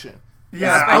build? direction.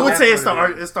 Yeah, I would say it's the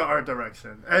art. It's the art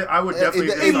direction. I would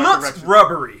definitely. It looks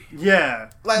rubbery. Yeah,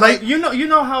 like you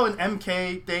know how in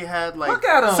MK they had like look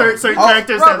at certain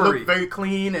characters that look very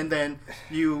clean, and then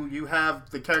you have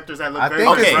the characters that look very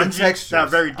grungy, that are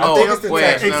very detailed.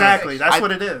 Exactly, that's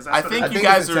what it is. I think you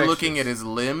guys are looking at his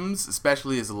limbs,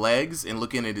 especially his legs, and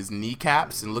looking at his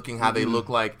kneecaps, and looking how they look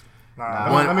like.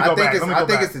 Let me go back. I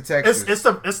think it's the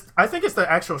textures. I think it's the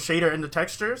actual shader in the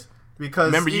textures. Because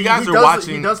remember, you guys are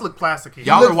watching. He does look plasticky.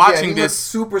 Y'all are watching this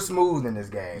super smooth in this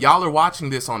game. Y'all are watching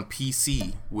this on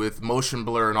PC with motion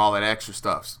blur and all that extra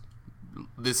stuff.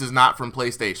 This is not from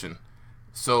PlayStation,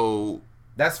 so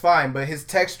that's fine. But his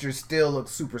texture still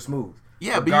looks super smooth.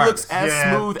 Yeah, but he looks as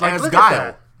smooth as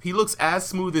Guile. He looks as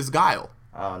smooth as Guile.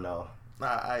 Oh no. Nah,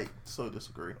 I so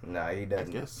disagree. Nah, he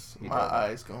doesn't. I guess my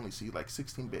eyes can only see like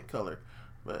 16-bit color,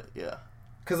 but yeah.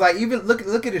 Cause like even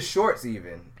look at his shorts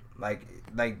even like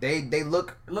they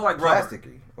look like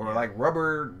plasticky or like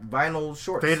rubber vinyl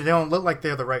shorts. They don't look like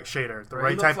they're the right shader, the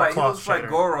right type of cloth shader. He looks like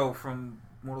Goro from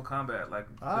Mortal Kombat, like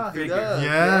the figure. He does.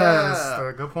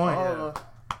 Yes, good point.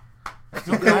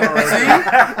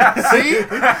 See?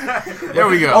 There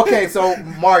we go. Okay, so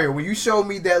Mario, when you showed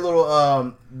me that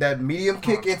little that medium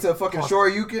kick into a fucking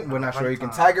Shoryuken, well not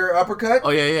Shoryuken, Tiger uppercut.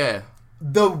 Oh yeah.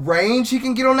 The range he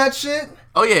can get on that shit.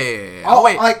 Oh yeah. Oh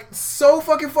wait, like so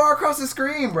fucking far across the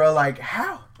screen, bro. Like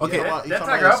how? Okay, that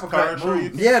Tiger uppercut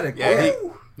move. Yeah,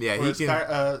 he can.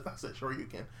 I said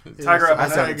Shoryuken. Tiger uppercut. I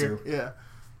said it too. Yeah.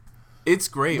 It's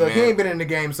great, Look, man. he ain't been in the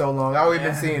game so long. All we've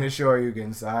been seeing is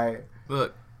Shoryukens. Alright.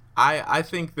 Look, I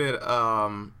think that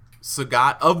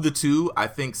Sagat of the two, I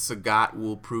think Sagat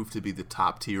will prove to be the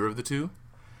top tier of the two.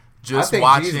 Just I think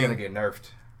watching, G's gonna get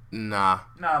nerfed. Nah,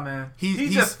 man.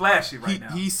 He's just flashy right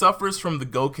now. He suffers from the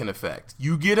Goken effect.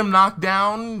 You get him knocked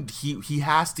down, he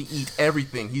has to eat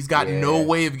everything. He's got no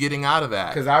way of getting out of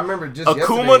that. Because I remember just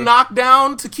Akuma knocked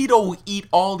down, Takedo will eat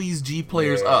all these G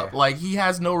players up. Like, he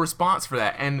has no response for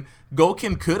that. And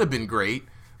Goken could have been great,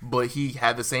 but he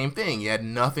had the same thing. He had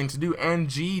nothing to do. And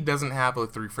G doesn't have a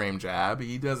 3-frame jab.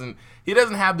 He doesn't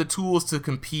have the tools to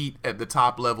compete at the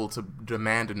top level to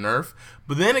demand a nerf.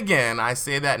 But then again, I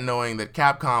say that knowing that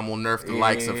Capcom will nerf the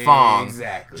likes of Fong.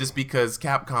 Exactly. Just because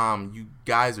Capcom, you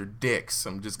guys are dicks.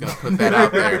 I'm just going to put that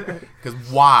out there. Because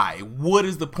why? What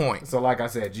is the point? So like I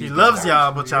said, G's he loves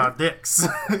y'all, but y'all dicks.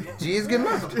 G is getting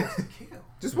nerfed.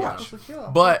 Just watch.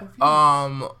 But,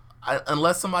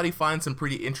 unless somebody finds some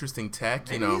pretty interesting tech,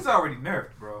 Maybe he's already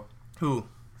nerfed, bro. Who?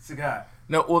 Sagat.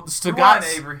 No, well,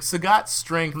 Sagat's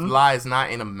strength lies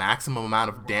not in a maximum amount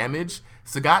of damage.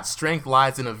 Sagat's strength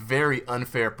lies in a very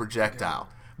unfair projectile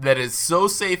that is so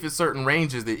safe at certain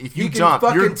ranges that if you jump,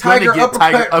 you're going to get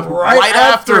Tiger up right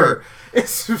after.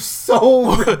 It's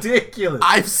so ridiculous.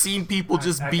 I've seen people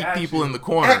just beat people in the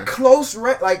corner. At close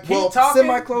range, like,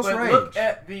 semi-close range. Look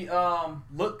at the,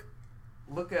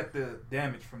 Look at the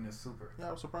damage from this super. Yeah,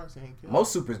 I was surprised he ain't killed.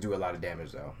 Most supers do a lot of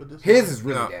damage though. His is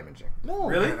really damaging. No,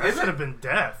 really? That should have been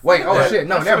death. Wait, shit,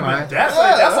 no, never mind. That's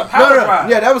a power drive.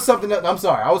 Yeah, that was something else. I'm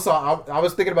sorry, I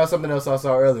was thinking about something else I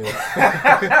saw earlier.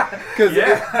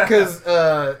 Because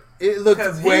it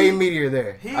looked way meatier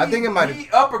there. I think it might have. He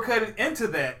uppercutted into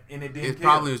that and it didn't. It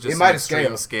probably was just some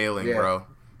extreme scaling, bro.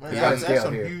 Man, that's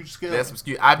some huge scale. That's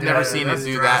some I've never seen it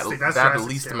do that the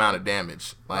least amount of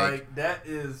damage. Like that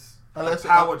is. A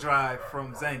power drive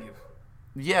from Zangief.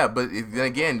 Yeah, but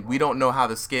again, we don't know how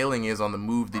the scaling is on the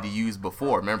move that he used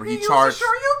before. Remember, he charged.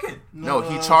 Shoryuken. No,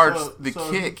 he charged the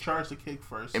kick. He charged the kick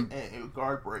first and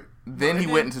guard break. Then he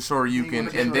went into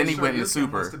Shoryuken, and then he went into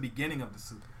super. Was the beginning of the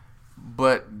super.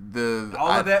 But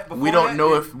we don't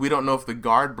know if the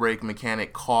guard break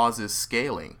mechanic causes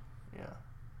scaling. Yeah.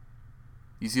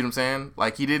 You see what I'm saying?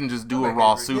 Like he didn't just do a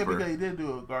raw super. Yeah, because he did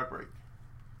do a guard break.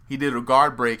 He did a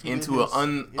guard break into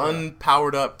an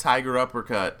unpowered up Tiger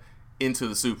uppercut into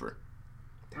the super.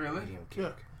 Really?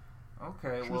 Yeah.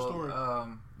 Okay,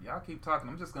 y'all keep talking.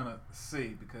 I'm just gonna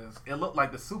see because it looked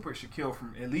like the super should kill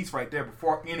from at least right there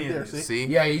before any of this. See?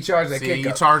 Yeah, he charged that kick.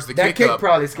 He charged the kick up. That kick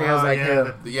probably scales like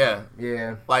hell. Yeah.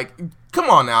 Yeah. Like, come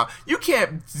on now. You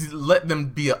can't let them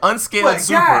be an unscaled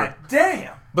super. God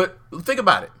damn. But think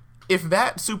about it. If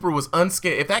that super was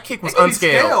unscaled, if that kick was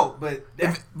unscaled,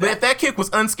 if that kick was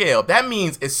unscaled, that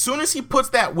means as soon as he puts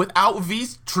that without V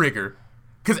trigger,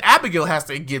 because Abigail has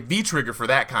to get V trigger for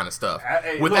that kind of stuff.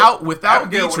 Without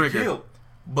V trigger,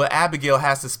 but Abigail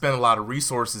has to spend a lot of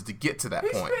resources to get to that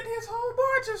point. He spent his whole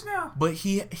bar just now. But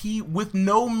he with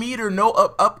no meter, no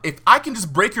up. If I can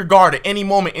just break your guard at any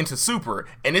moment into super,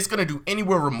 and it's gonna do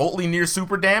anywhere remotely near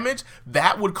super damage,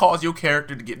 that would cause your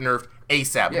character to get nerfed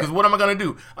ASAP. Because what am I gonna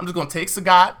do? I'm just gonna take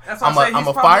Sagat. I'm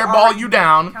gonna fireball you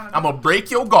down. I'm gonna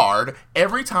break your guard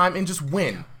every time and just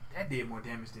win. That did more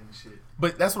damage than the shit.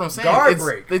 But that's what I'm saying. Guard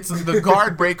break. It's the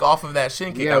guard break off of that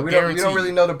shin kick. Yeah, we don't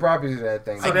really know the properties of that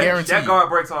thing. I guarantee that guard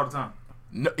breaks all the time.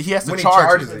 No, he has to when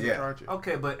charge it. Yeah.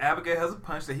 Okay, but Abigail has a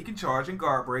punch that he can charge and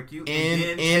guard break you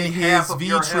in his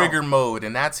V trigger mode,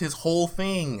 and that's his whole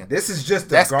thing. This is just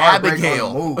a guard break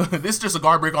on a move. This is just a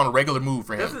guard break on a regular move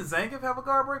for him. Doesn't Zangief have a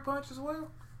guard break punch as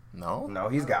well? No,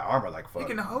 he's got armor like fuck. He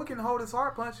can hold his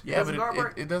hard punch. Yeah,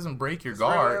 but it doesn't break your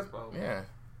guard. Yeah.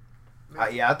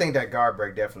 I think that guard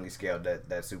break definitely scaled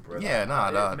that super. Yeah,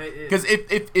 nah. Because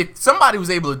if somebody was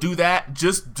able to do that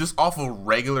just off a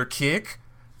regular kick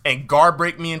and guard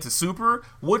break me into super,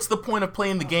 what's the point of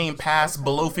playing the game past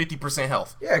below 50%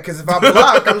 health? Yeah, because if I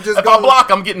block, I'm just if I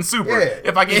block, I'm getting super. Yeah.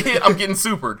 If I get hit, I'm getting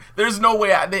supered. There's no way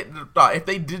if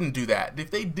they didn't do that. If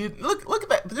they did, look at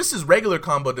that. This is regular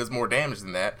combo does more damage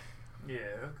than that. Yeah.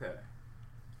 Okay.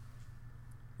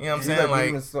 You know what I'm saying? Like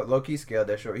even low key scaled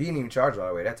that short. He didn't even charge all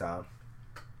the way that time.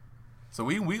 So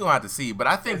we gonna have to see, but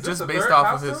I think just based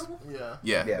off of his,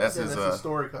 that's his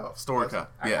story cup. Story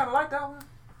cup. I kind of like that one.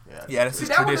 Yeah, that's his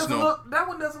traditional. That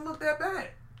one doesn't look that bad.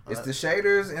 It's the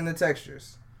shaders and the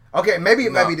textures. Okay, maybe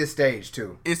it might be the stage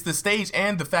too. It's the stage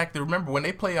and the fact that remember when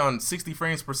they play on 60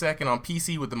 frames per second on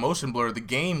PC with the motion blur, the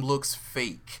game looks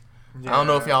fake. Yeah. I don't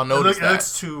know if y'all noticed that. It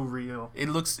looks too real. It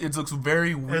looks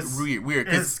very weird.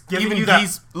 It's even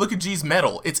look at G's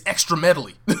metal. It's extra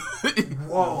metally.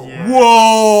 Whoa. Yeah.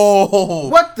 Whoa.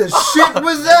 What the shit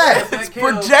was that? It's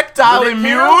projectile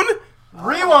immune.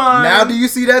 Rewind. Now do you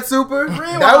see that super?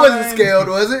 Rewind. That wasn't scaled,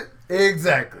 was it?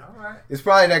 Exactly. All right. It's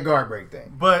probably that guard break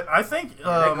thing. But I think that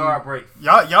guard break.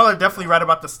 Y'all are definitely right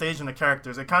about the stage and the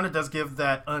characters. It kind of does give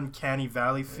that uncanny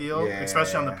valley feel,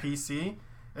 especially on the PC.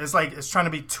 It's like it's trying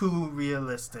to be too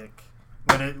realistic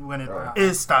when it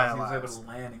is stylized. He was able to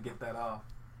land and get that off.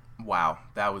 Wow,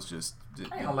 that was just. I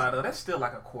ain't gonna lie though, that's still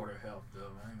like a quarter health though.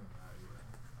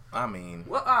 I mean,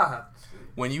 well,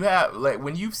 when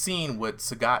you've seen what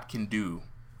Sagat can do,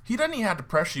 he doesn't even have to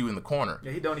pressure you in the corner.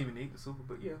 Yeah, he don't even need the super,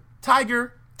 but yeah.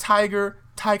 Tiger,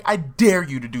 I dare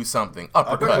you to do something.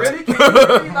 Uppercut. Really? Can you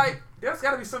really, like? There's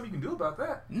got to be something you can do about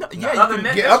that. No, yeah, you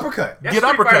can get uppercut. Get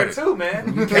uppercut too,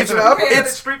 man. You can't up.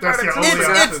 It's Street Fighter 2.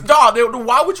 It's dog.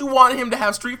 Why would you want him to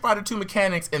have Street Fighter 2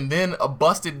 mechanics and then a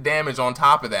busted damage on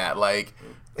top of that? Like,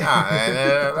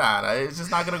 Nah, it's just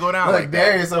not gonna go down Look, like that.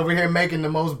 Darius over here making the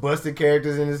most busted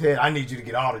characters in his head. I need you to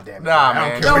get all the damage. Nah, I don't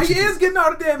man. care No, what he you is getting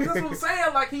all the damage. That's what I'm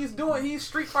saying. Like he's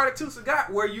Street Fighter 2 Sagat,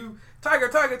 where you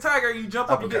tiger, you jump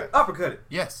up and get uppercutted.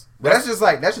 Yes, But that's just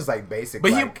like basic.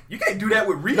 But like, You can't do that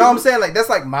with Ryu. no, I'm saying like that's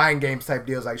like mind games type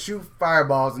deals. Like shoot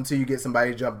fireballs until you get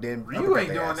somebody jumped in. Ryu uppercut ain't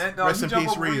their doing ass. that. Dog. Rest You in jump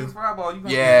peace, over Ryu. Ryu's fireball. You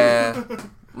gonna yeah.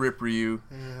 Rip Ryu.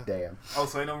 Damn. Oh,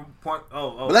 so ain't no point.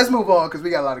 Oh. But let's move on because we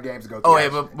got a lot of games to go through. Oh yeah,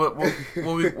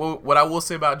 actually. but what I will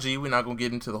say about G, we're not gonna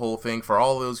get into the whole thing. For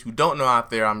all those who don't know out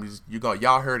there,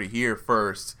 y'all heard it here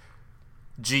first.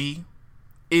 G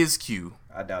is Q.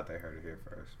 I doubt they heard it here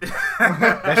first.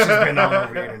 That's just been all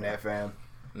over the internet, fam.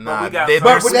 Nah, we got there's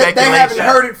But they haven't speculation.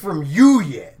 heard it from you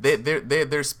yet.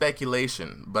 There's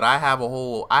speculation, but I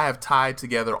have tied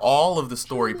together all of the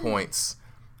story points.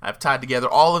 I've tied together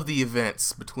all of the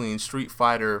events between Street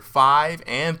Fighter 5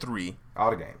 and 3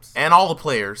 All the games. and all the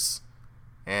players,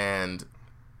 and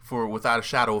for without a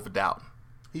shadow of a doubt,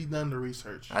 He done the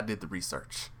research. I did the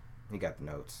research. He got the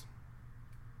notes.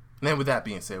 And then with that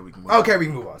being said, we can move on. Okay, we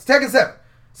can move on. Tekken 7.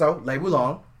 So, Lei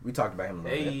Wulong. We talked about him a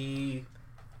little bit. Hey.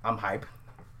 I'm hype.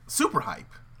 Super hype.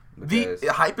 Because- The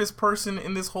hypest person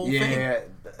in this whole thing. Yeah,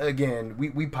 again,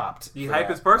 we popped. The for hypest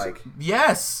that. person? Like,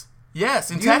 Yes.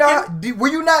 In you Tekken. were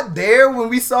you not there when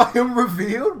we saw him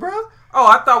revealed, bro? Oh,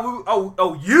 I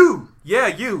thought you. Yeah,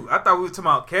 you. I thought we were talking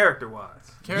about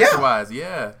character-wise. Character-wise,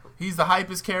 yeah. He's the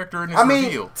hypest character in this I mean,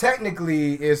 reveal.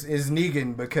 technically, is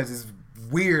Negan because it's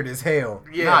weird as hell.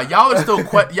 Yeah. Nah, y'all are still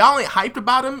y'all ain't hyped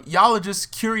about him. Y'all are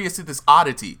just curious at this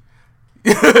oddity.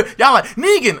 Y'all like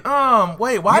Negan.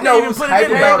 Wait, why You did know they even who's put hyped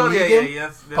it in about there? Negan?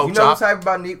 Yes. Poke You know chop. what's hype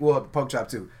about Negan? Well, Poke Chop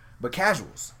too. But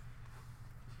casuals.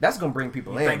 That's gonna bring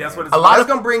people in. think that's man. what it's That's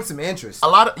gonna bring some interest. A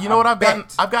lot of what I've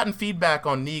bet. gotten feedback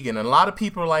on Negan, and a lot of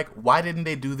people are like, why didn't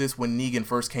they do this when Negan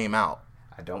first came out?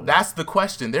 I don't know. That's the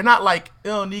question. They're not like,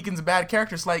 oh, Negan's a bad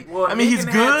character. It's like, Well, I mean, he's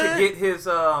Negan good. had to get his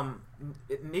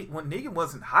when Negan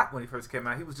wasn't hot when he first came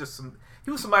out. He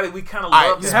was somebody we kind of All right,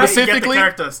 loved. You have to get the Specifically-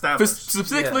 character established.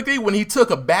 Specifically, when he took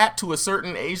a bat to a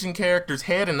certain Asian character's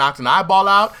head and knocked an eyeball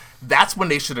out, that's when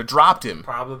they should have dropped him.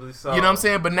 Probably so. You know what I'm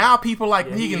saying? But now people like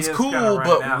Yeah, he Negan's is cool, kinda right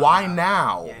but now. why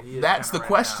now? Yeah, he is That's the kinda right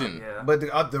question. now, yeah. But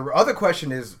the other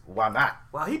question is, why not?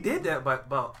 Well, he did that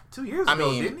about 2 years I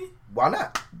ago, mean, didn't he? Why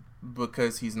not?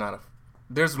 Because he's not a.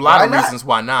 There's a lot Why of not? reasons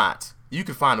why not. You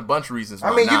can find a bunch of reasons why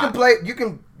I mean, not. you can play. You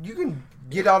can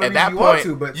get all the At reasons that you want point,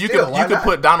 to, but you still, could why not?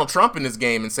 put Donald Trump in this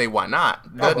game and say why not?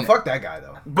 Oh, but fuck that guy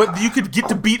though. But you could get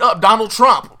to beat up Donald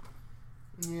Trump.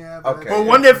 Yeah. Okay. But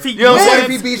one if he, You know what I'm What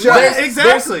saying? if he beat you up? There's-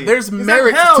 exactly. There's He's like,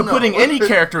 merit hell to no. putting any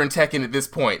character in Tekken at this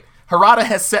point. Harada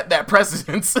has set that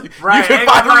precedence. Right. You can ain't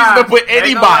find a gonna reason lie. to put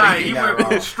Ain't gonna lie. anybody. He Not went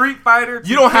wrong. from Street Fighter.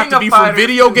 You don't have King to of be from Fighters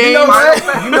video to- games. You know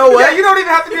what? You know what? Yeah, you don't even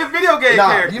have to be a video game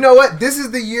Nah, character. you know what? This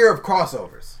is the year of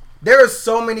crossovers. There are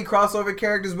so many crossover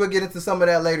characters. We'll get into some of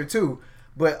that later too.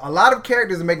 But a lot of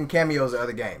characters are making cameos in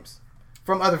other games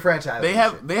from other franchises. They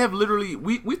have literally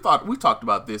we talked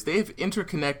about this. They have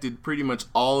interconnected pretty much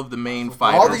all of the main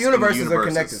fighters. all the in universes are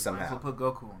connected So somehow. put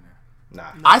Goku on there.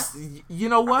 Nah. You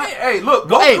know what? Hey, look,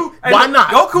 Goku. Hey, why look, not?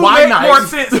 Goku Why makes not? more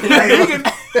sense than Negan.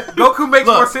 Goku makes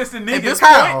Look, more sense than at Negan. this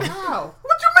How? point- How?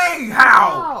 What you mean?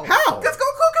 How? How? Because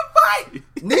Goku can fight.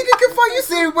 Nigga can fight. You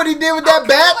see what he did with that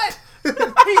bat?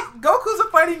 Goku's a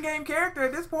fighting game character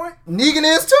at this point. Negan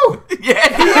is too. Yeah,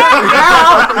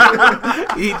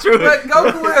 he true. But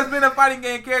Goku has been a fighting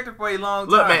game character for a long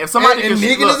time. Look, man, if somebody And can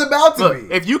Negan look, is about to look,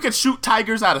 be. if you can shoot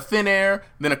tigers out of thin air,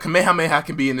 then a Kamehameha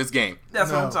can be in this game.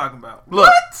 That's what No. I'm talking about.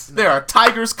 Look, there are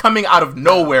tigers coming out of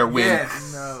nowhere, Win.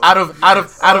 Yes. No. Out of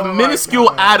Oh my minuscule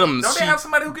God. atoms. Don't they have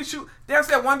somebody who can shoot? There's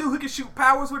that one dude who can shoot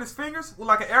powers with his fingers, with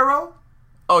like an arrow.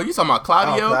 Oh, you talking about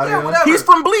Claudio? Oh, Claudio. Yeah, whatever. He's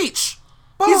from Bleach.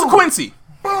 He's a Boom. Quincy.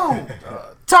 Boom.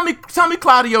 Tell me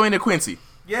Claudio ain't a Quincy.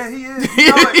 Yeah, he is. You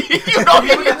know it. You know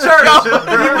He went to church. Yo,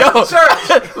 He went to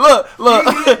church. Look,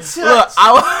 He in church. look.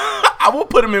 I will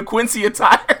put him in Quincy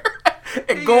attire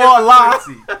and He go is on live.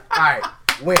 Quincy. All right,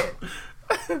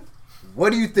 Win.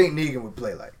 What do you think Negan would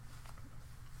play like?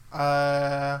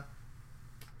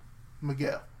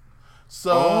 Miguel.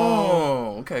 So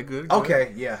Oh, okay, good.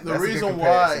 Okay, yeah. the that's a good reason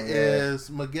why comparison, yeah. is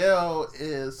Miguel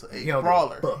is a He don't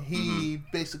brawler. give a fuck. He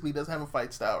basically doesn't have a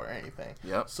fight style or anything.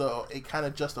 Yep. So it kind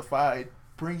of justified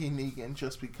bringing Negan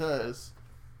just because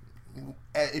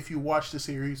if you watch the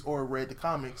series or read the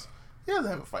comics, he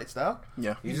doesn't have a fight style.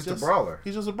 Yeah. He's just a brawler.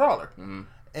 He's just a brawler. Mhm.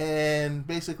 And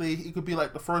basically, he could be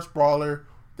like the first brawler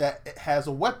that has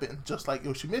a weapon, just like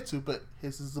Yoshimitsu, but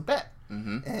his is a bat.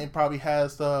 Mm-hmm. And probably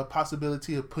has the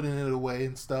possibility of putting it away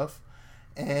and stuff.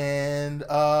 And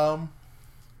I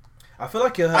feel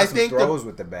like he'll have I some think throws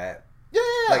with the bat. yeah,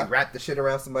 like wrap the shit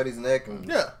around somebody's neck. And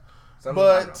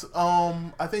but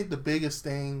I think the biggest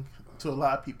thing to a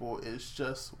lot of people is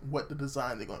just what the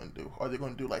design they're going to do. Are they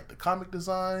going to do like the comic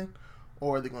design,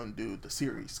 or are they going to do the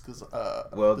series? Because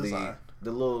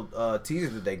the little teaser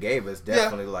that they gave us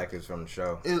definitely like it's from the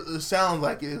show. It sounds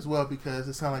like it as well, because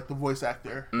it sounds like the voice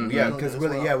actor. Yeah, because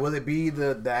will it be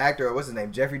the actor, or what's his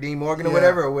name, Jeffrey Dean Morgan or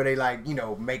whatever, or will they like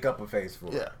make up a face for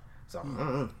it? Yeah.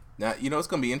 So now it's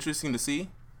gonna be interesting to see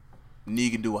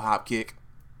Negan do a hop kick.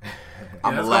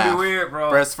 I'm that's gonna laugh. Gonna be weird,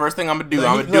 bro. First thing I'm gonna do,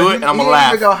 I'm gonna do it, and I'm gonna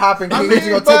laugh. He's gonna hop and he's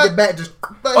gonna take it back.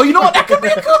 Oh, you know what? That could be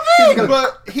a good thing.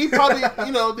 But he probably,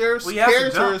 there's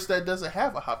characters that doesn't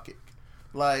have a hop kick.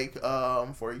 Like,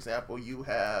 for example, you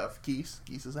have Geese.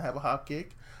 Geese doesn't have a hop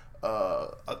kick.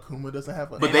 Akuma doesn't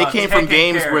have a. But they came from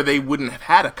games where they wouldn't have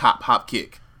had a hop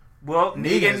kick. Well,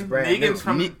 Negan's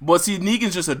from.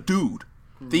 Negan's just a dude.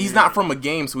 He's not from a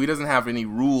game, so he doesn't have any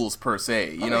rules per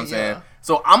se. You know what I'm saying?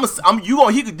 So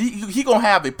he gonna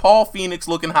have a Paul Phoenix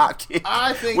looking hot kick.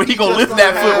 I think where he gonna lift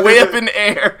that foot way up in the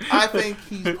air. I think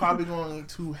he's probably going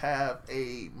to have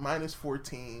a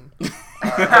 -14.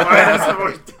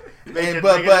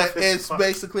 But it's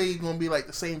basically going to be like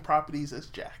the same properties as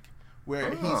Jack,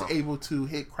 where he's able to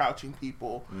hit crouching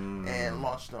people and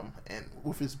launch them and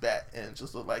with his bat, and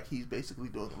just look like he's basically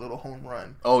doing a little home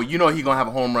run. Oh, he's gonna have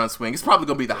a home run swing. It's probably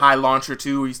gonna be the high launcher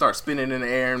too, where you start spinning in the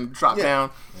air and drop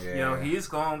down. Yeah. He's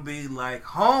gonna be like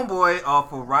homeboy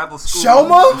off of Rival School.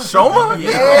 Shoma?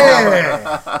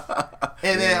 Yeah.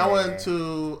 And then I wanted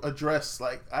to address,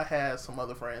 like, I had some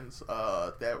other friends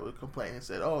that were complaining and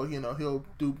said, oh, he'll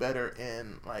do better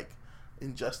in like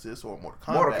Injustice or Mortal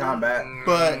Kombat.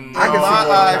 But in my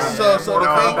eyes,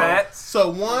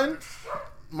 so one,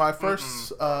 my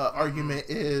first argument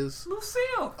is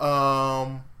Lucille.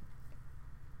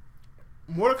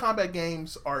 Mortal Kombat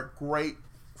games are great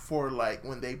for like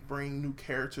when they bring new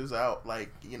characters out,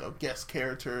 like guest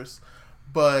characters,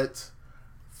 but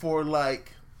for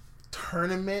like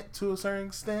tournament to a certain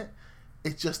extent,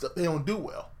 it's just they don't do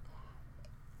well.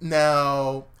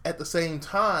 Now, at the same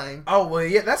time... Oh, well,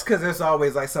 yeah, that's because there's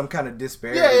always, like, some kind of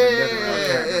disparity.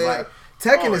 Yeah. Like,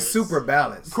 Tekken is super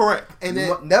balanced. Correct. And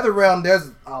then... NetherRealm, there's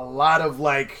a lot of,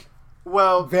 like,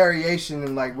 variation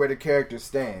in, like, where the characters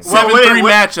stand. 7-3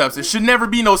 matchups. It should never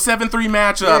be no 7-3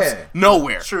 matchups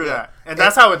nowhere. True that. And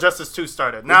that's how Injustice 2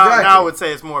 started. Now I would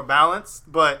say it's more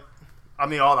balanced, but... I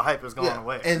mean, all the hype is going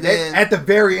away. And then... At the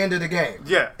very end of the game.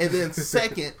 Yeah. And then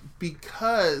second,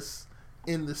 because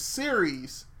in the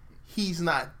series... he's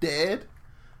not dead.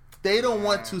 They don't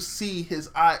want to see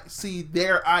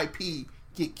their IP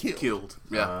get killed.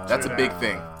 Yeah, that's a big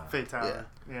thing. Fatality.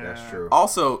 Yeah, that's true.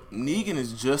 Also, Negan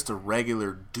is just a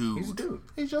regular dude. He's a dude.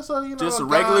 He's just a a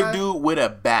regular dude with a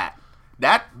bat.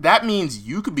 That means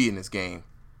you could be in this game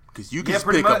because you can just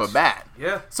pick up a bat.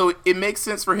 Yeah. So it makes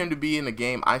sense for him to be in the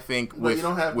game. I think. But you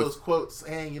don't have those quotes,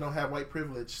 and you don't have white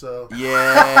privilege. So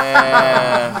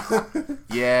yeah,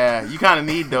 yeah, you kind of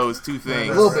need those two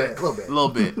things. A little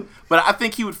bit. But I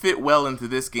think he would fit well into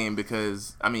this game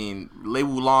because Lei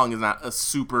Wulong is not a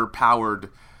super powered.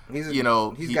 He's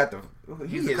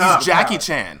Jackie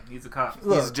Chan. He's a cop.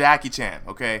 He's Jackie Chan.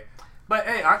 Okay. But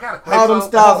hey, I got a question. All them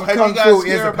styles of have kung you guys fu is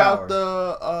hear a power.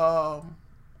 about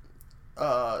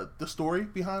the story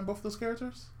behind both those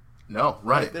characters? No,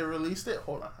 run it. They released it.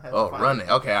 Hold on. Run it.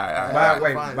 Okay, all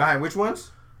right. Behind which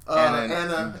ones?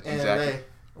 Anna and Lei.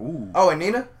 Ooh. Oh, and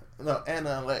Nina? No,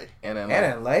 Anna and Lei. Anna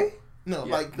and Lei? No,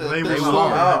 like the Lei story.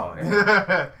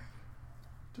 Oh,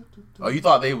 Oh, you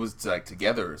thought they was like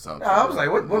together or something? I was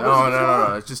like, what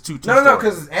No. It's just two. No,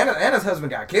 because Anna's husband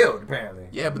got killed apparently.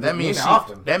 Yeah, but that means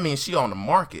she on the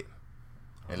market,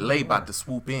 and Lei about to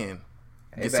swoop in,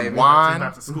 get some wine.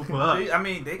 About to scoop her up. I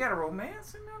mean, they got a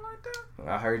romance in there like that.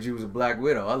 I heard you was a Black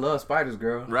Widow. I love spiders,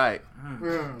 girl. Right.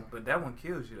 But that one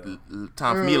kills you though.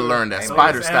 Time for me to learn that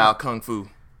spider style kung fu.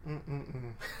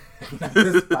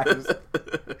 Spiders.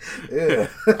 Yeah.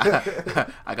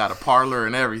 I got a parlor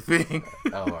and everything.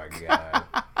 Oh my god.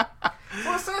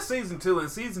 Well, it says season 2, and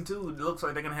season 2 looks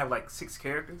like they're gonna have like 6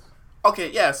 characters.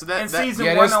 Okay, yeah. So that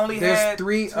season 1 only there's had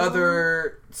 3 2?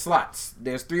 other slots.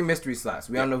 There's 3 mystery slots.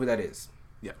 We all know who that is.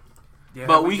 Yeah,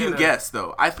 but we can guess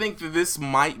though. I think that this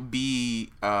might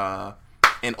be an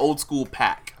old school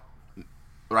pack,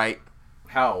 right?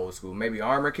 How old school? Maybe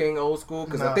Armor King old school?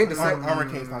 Because I think the same Armor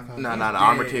King's not coming back. No,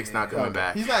 Armor King's not coming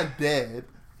back. He's not dead.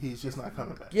 He's just not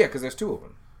coming back. Yeah, because there's 2 of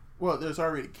them. Well, there's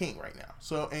already King right now.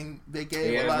 So, and they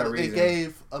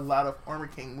gave a lot of Armor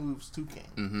King moves to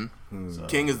King. So,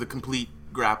 King is the complete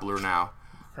grappler now.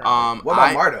 What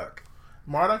about Marduk?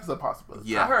 Marduk's a possibility.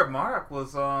 Yeah, I heard Marduk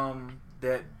was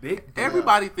that big.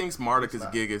 Everybody thinks Marduk is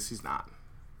Gigas. He's not.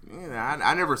 Yeah,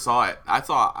 I never saw it. I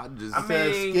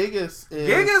mean,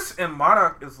 Gigas and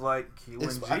Mardock is like Q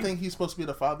and G. I think he's supposed to be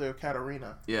the father of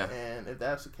Katarina. Yeah. And if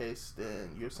that's the case, then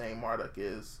you're saying Mardock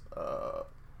is a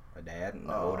dad, an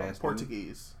old ass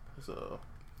Portuguese, so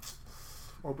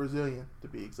or Brazilian to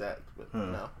be exact. But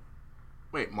no.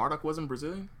 Wait, Mardock wasn't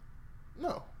Brazilian?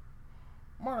 No.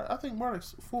 I think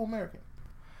Mardock's full American.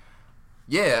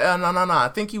 Yeah, no. I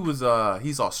think he was.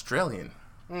 He's Australian.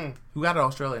 Who got an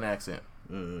Australian accent?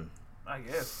 I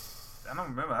guess. I don't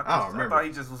remember. I don't remember. I thought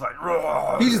he just was like.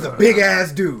 Rawr. He's just a big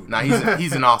ass dude. Nah,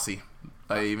 he's an Aussie,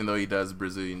 even though he does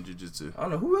Brazilian jiu-jitsu. I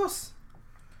don't know who else.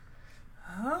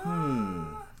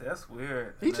 That's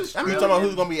weird. He just. You talking about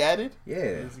who's gonna be added? Yeah,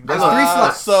 there's 3 Look,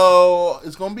 slots. So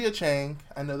it's gonna be a Chang.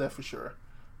 I know that for sure.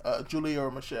 Julia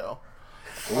or Michelle.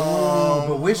 Ooh,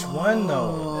 but which one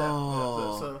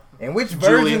though? So And which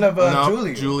version of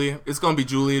Julia? Julia. It's gonna be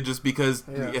Julia just because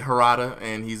Harada,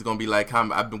 and he's gonna be like,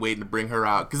 I've been waiting to bring her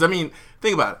out. Because I mean,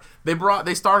 think about it.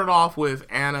 They started off with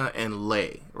Anna and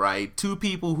Lei, right? 2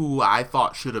 people who I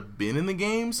thought should have been in the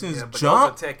game since Jump. Those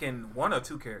are Tekken 1 or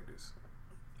 2 characters.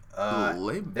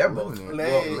 They're both.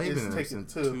 Lei Lei's is in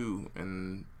Tekken 2.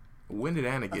 And when did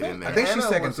Anna get in there? I think she's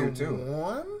Anna Tekken was 2 too.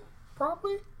 1,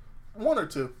 probably 1 or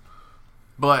 2.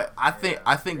 But I think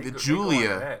that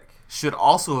Julia should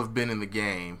also have been in the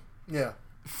game. Yeah.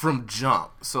 From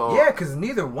Jump. So Yeah, because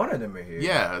neither one of them are here.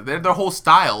 yeah, their whole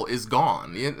style is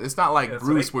gone. It's not like Yeah, so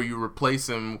Bruce where you replace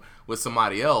him with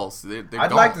somebody else. They're I'd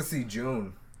gone. like to see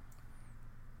June.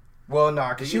 Well, no,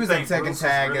 because Do she you was in think Tekken Bruce was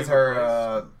Tag really as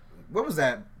her. What was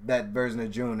that version of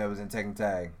June that was in Tekken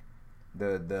Tag?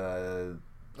 The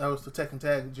That was the Tekken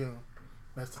Tag June.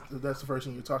 That's the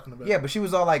version you're talking about. yeah, but she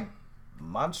was all like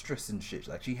monstrous and shit.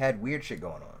 Like she had weird shit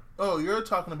going on. Oh, you're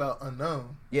talking about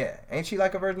Unknown. Yeah, ain't she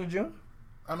like a version of June?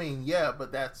 I mean, yeah,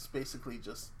 but that's basically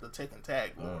just the Tekken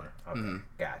Tag lore. Okay,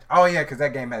 gotcha. Oh yeah, because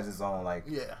that game has its own like.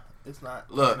 Yeah, it's not.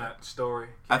 Look, Not story.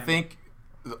 I think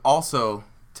also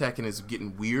Tekken is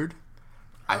getting weird.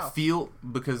 I feel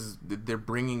because they're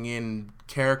bringing in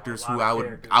characters who I would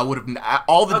have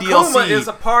all the Akuma DLC is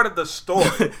a part of the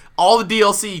story. all the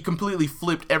DLC completely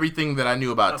flipped everything that I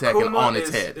knew about Tekken on its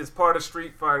head. It's part of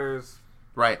Street Fighter's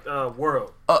Right.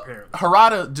 world. Apparently.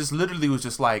 Harada just literally was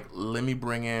just like, let me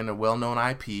bring in a well-known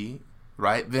IP,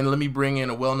 right? Then let me bring in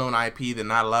a well-known IP that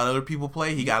not a lot of other people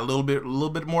play. He got a little bit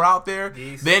more out there.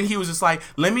 Yes. Then he was just like,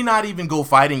 let me not even go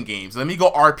fighting games. Let me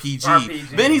go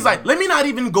RPG. Then he's like, let me not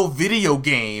even go video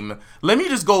game. Let me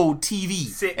just go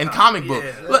TV and comic book.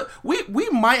 Yeah. Look, we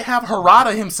might have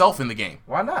Harada himself in the game.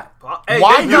 Why not? Hey,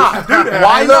 Why not?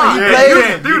 Why not? He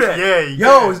played. do that. Yeah, you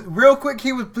Yo, can. real quick,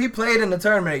 he played in the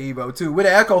tournament at Evo too with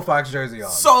an Echo Fox jersey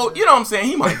on. So, you know what I'm saying?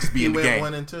 He might just be in the went game.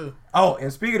 1 and 2. Oh,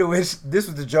 and speaking of which, this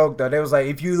was the joke though. They was like,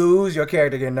 if you lose, your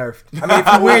character get nerfed. I mean, if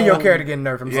you win, your character get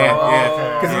nerfed. I'm sorry.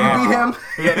 Because if you beat him,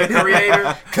 Yeah, the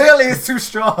creator. clearly it's too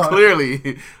strong.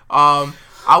 Clearly, I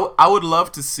would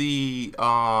love to see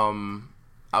Wang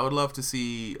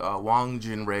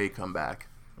Jinrei come back,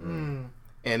 and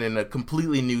in a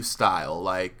completely new style,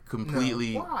 like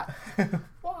completely Why?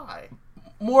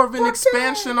 more of an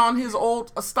expansion on his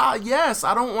old style. Yes,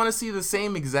 I don't want to see the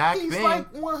same exact He's thing. like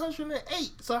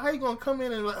 108. So how you gonna come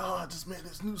in and like, oh, I just made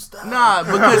this new style? Nah,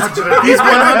 because he's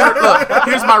 100. Look,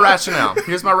 here's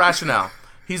my rationale.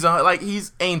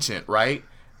 He's ancient, right?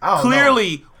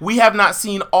 Clearly, we have not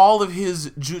seen all of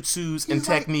his jutsus and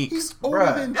techniques. He's older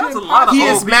than That's a Jim lot of He old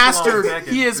has people on mastered. Tekken,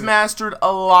 He has too. mastered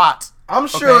a lot. I'm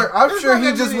sure. Okay. I'm There's sure not he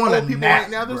that just many want old to people nap.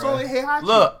 right now. There's bruh. only Heihachi.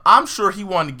 Look, I'm sure he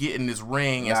wanted to get in this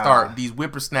ring and Nah. start these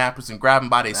whippersnappers and grab them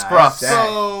by their scruffs. that's sad.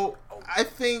 So I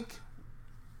think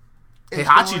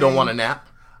Heihachi don't want to nap.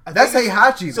 That's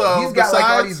Heihachi though. So He's got like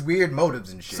all besides- these weird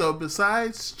motives and shit. So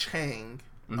besides Chang,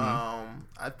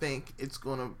 I think it's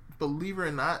gonna. Believe it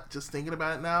or not, just thinking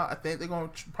about it now, I think they're gonna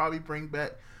probably bring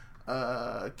back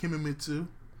Kimimitsu.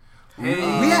 Hey,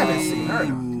 we haven't seen her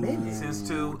in a minute. Since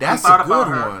 2. That's I thought a about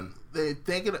good her. one. They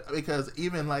thinking because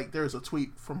even like there's a tweet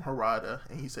from Harada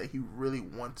and he said he really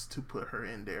wants to put her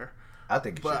in there, I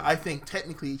think. It but should. I think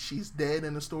technically she's dead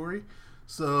in the story,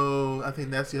 so I think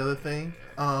that's the other thing.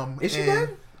 Is she and-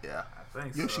 dead? Yeah, I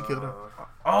think Yoshi so. killed her.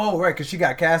 Oh right, because she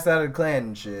got cast out of the clan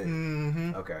and shit.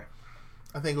 Mm-hmm. Okay.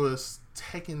 I think it was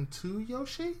Tekken 2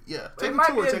 Yoshi. Yeah, It Tekken might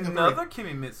 2 or be Tekken 3. another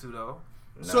Kimimitsu though.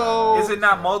 So Is it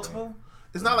not multiple?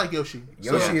 it's not like Yoshi.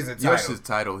 Yoshi So- is a title. Yoshi's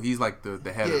title. He's like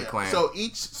the head of the clan. So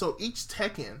each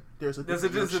Tekken there's a There's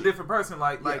different just a Yoshi. different person,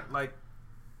 like Yeah.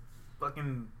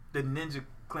 fucking the ninja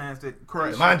clans that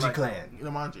Correct. The Manji like, clan. The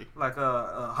Manji. like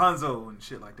Hanzo and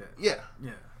shit like that. Yeah.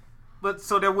 Yeah, but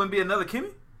so there wouldn't be another Kimi?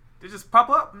 They just pop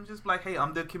up and just like, hey,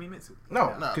 I'm the Kimimitsu.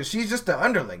 No, because she's just the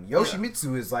underling.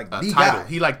 Yoshimitsu is like the title. guy.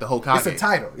 He like the Hokage. It's a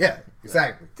title. Yeah,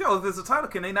 exactly. Yo, if it's a title,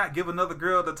 can they not give another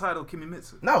girl the title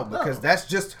Kimimitsu? No, because that's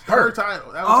just Her her.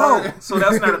 title. That was her. So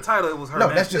that's not a title. It was her. No,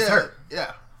 name. that's just her.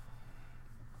 Yeah.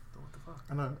 What the fuck?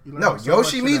 I know. No,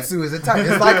 Yoshimitsu is a title.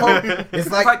 It's like it's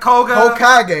like Koga,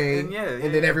 Hokage,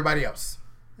 and then everybody else.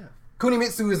 Yeah.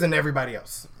 Kunimitsu is in everybody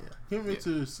else. Yeah.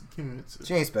 Kimimitsu is Kimimitsu.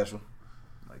 She ain't special.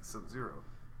 Like Sub-Zero.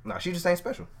 No, she just ain't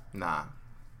special. Nah.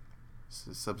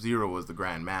 Sub-Zero was the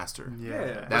Grand Master.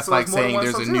 Yeah. That's So like it's more than saying one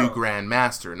there's a Sub-Zero. new Grand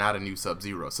Master, not a new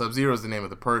Sub-Zero. Sub-Zero is the name of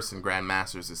the person. Grand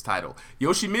Master is his title.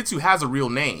 Yoshimitsu has a real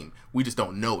name. We just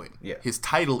don't know it. Yeah. His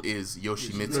title is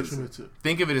Yoshimitsu.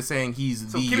 Think of it as saying he's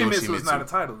So the Kimimitsu Yoshimitsu. is not a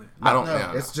title then. I don't No,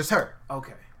 know. It's just her.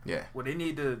 Okay. Yeah. Well, they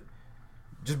need to.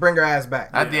 Just bring her ass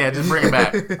back. Yeah, just bring it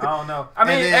back. I don't know. I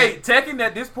mean, hey, Tekken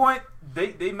at this point,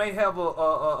 they may have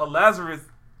a Lazarus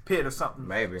pit or something.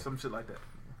 Maybe. Some shit like that.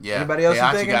 Yeah. Anybody else you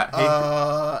Heihachi thinking?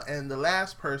 got And the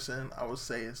last person I would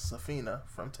say is Safina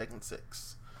from Tekken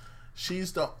 6.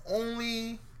 She's the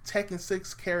only Tekken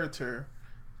 6 character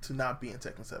to not be in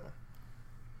Tekken 7.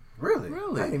 Really?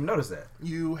 Really? I didn't even notice that.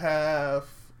 You have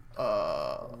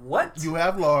What? you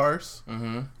have Lars.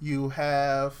 Mm-hmm. You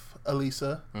have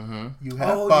Elisa. Mm-hmm. You have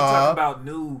Oh, you're talking Bob, about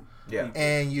new. Yeah. people.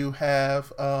 and you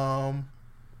have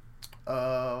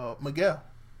Miguel.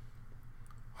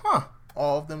 Huh.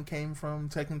 All of them came from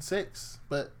Tekken 6,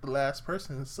 but the last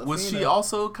person is Safina. Was she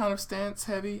also kind of stance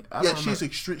heavy? Yeah, she's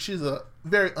extreme. She's a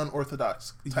very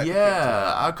unorthodox type of character.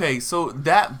 Yeah. Okay. So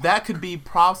that could be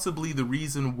possibly the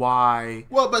reason why.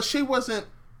 Well, but she wasn't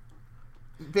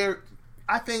very.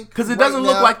 I think Because it right doesn't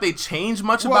look now- like they changed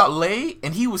much Well- about Lei,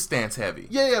 and he was stance heavy.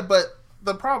 Yeah, but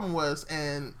the problem was,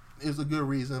 and it was a good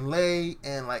reason. Lei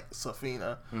and like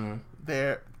Safina,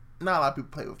 they're not a lot of people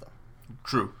play with them,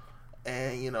 True.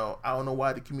 and I don't know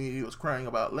why the community was crying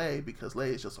about Lei because Lei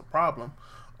is just a problem.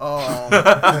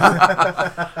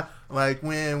 Like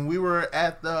when we were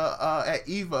at the at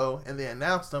Evo and they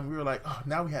announced them, we were like, oh,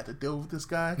 now we have to deal with this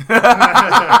guy.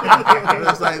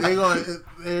 It's like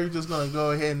they're just gonna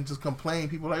go ahead and just complain.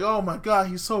 People are like, oh my god,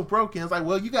 he's so broken. It's like,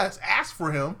 well, you guys asked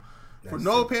for him for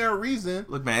no apparent reason.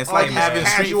 Look, man, it's All like these having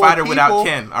Street casual Fighter without people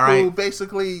Ken. All right. who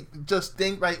basically just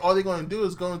think like all they're going to do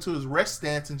is go into his rest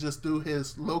stance and just do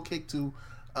his low kick to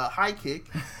high kick.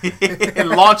 And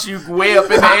launch you way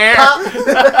up in the air.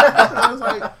 I was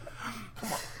like,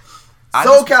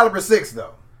 Soul Calibur 6,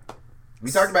 though.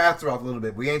 We talked about Astaroth a little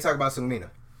bit. We ain't talking about Sungmina.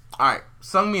 All right,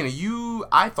 Sungmina,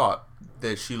 I thought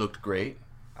that she looked great.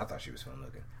 I thought she was fun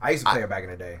looking. I used to play her back in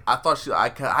the day. I thought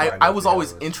I know was who always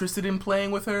that was. interested in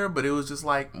playing with her, but it was just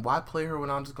like, why play her when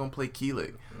I'm just gonna play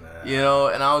Keelik? Nah.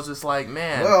 And I was just like,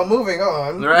 man. Well, moving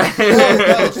on. Right?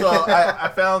 so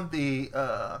I found the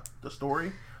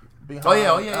story behind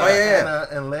Oh, yeah. Anna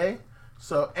and Lei.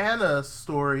 So Anna's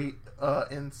story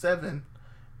in 7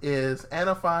 is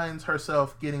Anna finds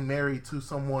herself getting married to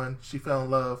someone she fell in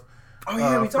love Oh,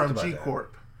 yeah, we talked from about G that.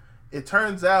 Corp. It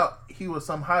turns out he was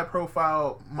some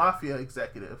high-profile mafia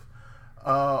executive.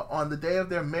 On the day of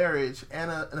their marriage,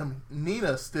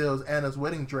 Nina steals Anna's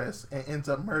wedding dress and ends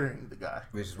up murdering the guy.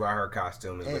 Which is why her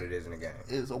costume is what it is in the game.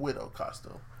 Is a widow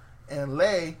costume. And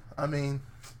Lei, I mean,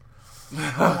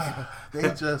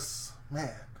 they just,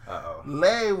 man. Uh-oh.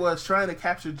 Lei was trying to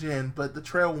capture Jin, but the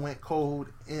trail went cold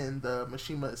in the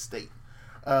Mishima estate.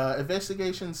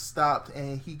 Investigation stopped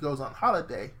and he goes on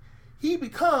holiday. He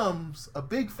becomes a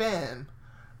big fan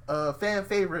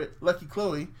favorite Lucky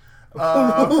Chloe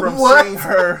from What? seeing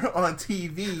her on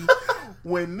TV.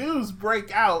 When news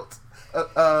break out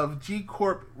of G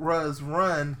Corp's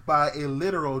run by a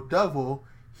literal devil,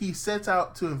 he sets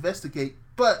out to investigate,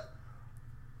 but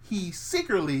he's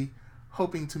secretly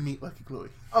hoping to meet Lucky Chloe.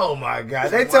 Oh, my God.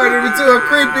 They turned him into a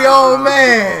creepy old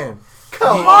man.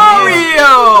 Come on.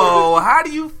 Mario, how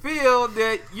do you feel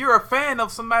that you're a fan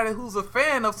of somebody who's a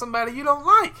fan of somebody you don't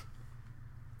like?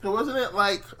 So wasn't it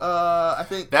like, I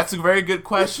think... That's a very good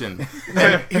question.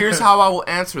 And here's how I will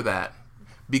answer that.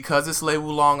 Because it's Lei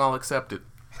Wulong, I'll accept it.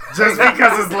 Just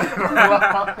because it's like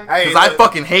Because I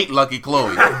fucking hate Lucky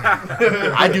Chloe.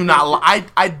 I do not.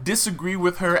 I disagree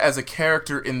with her as a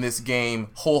character in this game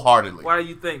wholeheartedly. Why do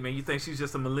you think, man? You think she's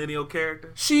just a millennial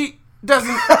character? She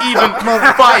doesn't even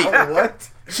fight. What?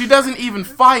 She doesn't even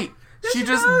fight. She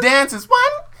just dances. 1,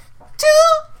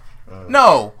 2.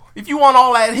 No. If you want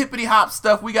all that hippity hop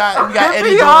stuff, we got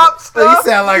Eddie. Hop stuff.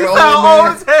 You sound like an old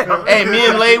old as man. hell. Hey, me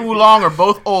and Lei Wulong are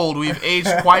both old. We've aged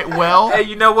quite well. Hey,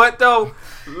 you know what though?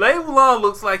 Lei Wulong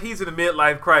looks like he's in a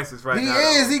midlife crisis right He now.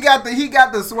 is. He got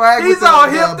the swag. He's with the, all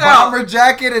the hipped out. bomber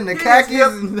jacket and the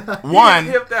khakis. One,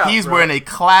 hipped out, he's bro. wearing a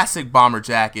classic bomber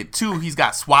jacket. Two, he's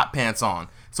got SWAT pants on.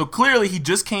 So clearly he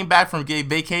just came back from a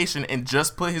vacation and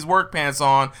just put his work pants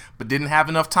on, but didn't have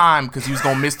enough time because he was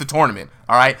going to miss the tournament.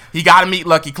 All right? He got to meet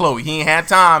Lucky Chloe. He ain't had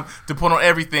time to put on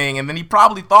everything. And then he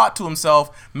probably thought to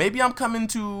himself, maybe I'm coming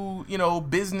to,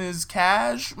 business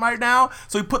cash right now.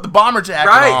 So he put the bomber jacket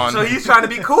on. So he's trying to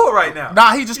be cool right now.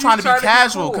 Nah, he's just trying to be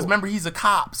casual cool. because remember, he's a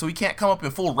cop. So he can't come up in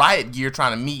full riot gear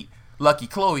trying to meet Lucky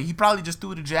Chloe. He probably just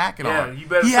threw the jacket on. Yeah, you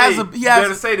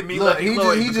better say to me, Look, Lucky he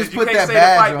Chloe, just because you put can't that say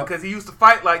badge to fight on. because he used to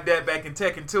fight like that back in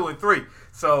Tekken 2 and 3.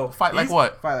 So Fight like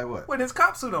what? Fight like what? with his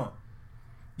cop suit on.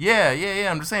 Yeah.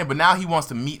 I'm just saying. But now he wants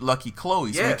to meet Lucky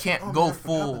Chloe, so Yeah. he can't go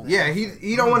full. Yeah,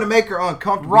 he don't want to make her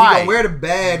uncomfortable. Right. He gonna wear the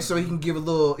badge so he can get a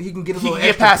little can extra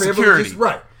get past privileges. security.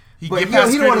 Right. He But get he don't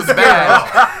past wanna security with the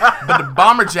badge. But the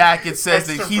bomber jacket says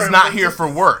that Extra he's not here for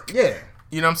work. Yeah.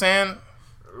 You know what I'm saying?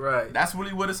 Right. That's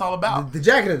really what it's all about. The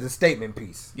jacket is a statement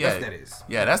piece. Yeah, That's what that is.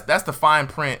 Yeah, that's the fine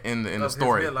print in the Of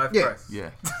story. his midlife Yeah. crisis. Yeah.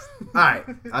 All right.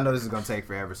 I know this is gonna take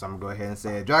forever, so I'm gonna go ahead and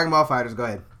say it. Dragon Ball Fighters, go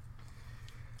ahead.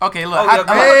 Okay, look. Oh, yeah,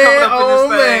 coming up in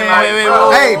this thing. Like, wait,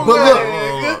 bro, Hey, but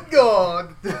look. Good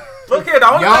God. Look here, the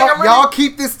only thing I'm Y'all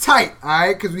keep this tight, all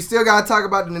right? Because we still gotta talk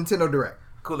about the Nintendo Direct.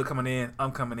 Cooler coming in,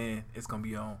 I'm coming in. It's gonna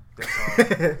be on. That's all.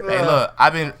 Hey, look.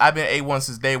 I've been A1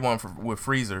 since day one with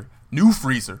Freezer. New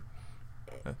Freezer.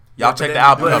 Y'all check the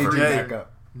album but cover. yeah. Back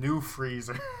up. New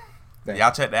freezer.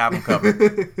 Y'all check the album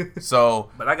cover. So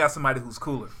But I got somebody who's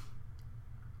cooler.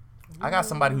 I got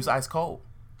somebody who's ice cold.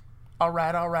 All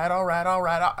right.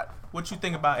 What you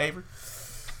think about Avery?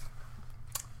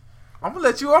 I'm gonna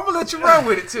let you run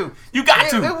with it too. You got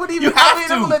to. That would even- You I have mean,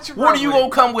 to. I'm gonna let you What run are you with gonna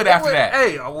it. come with after that?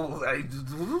 Hey,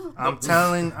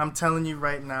 I'm telling you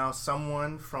right now,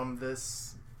 someone from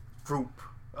this group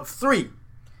of 3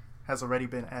 has already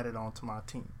been added onto my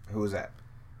team. Who is that?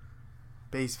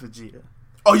 Base Vegeta.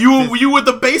 Oh, you with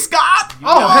the base god?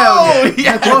 Oh, hell yeah.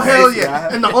 yeah. Oh, hell Base yeah.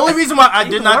 God. And the only reason why I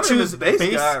did Either not one of them choose is base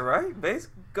base guy, right? Base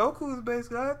Goku's base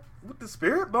guy with the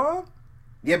spirit bomb.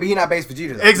 Yeah, but he not base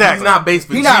Vegeta though. Exactly. He's not base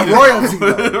Vegeta. He not royalty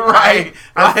though. right.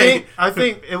 I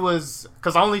think it was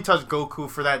because I only touched Goku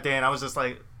for that day, and I was just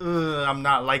like, ugh, I'm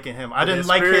not liking him. I didn't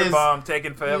like spirit his. bomb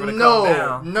taking forever to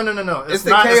No. come down. It's the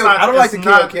KO. I don't like the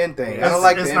Kaioken thing. I don't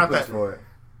like the it's not inputs that. for it.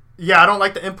 Yeah, I don't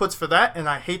like the inputs for that, and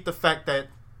I hate the fact that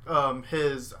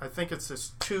I think it's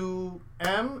his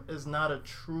 2M is not a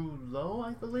true low,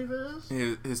 I believe it is.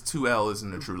 His 2L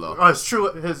isn't a true low. Oh, it's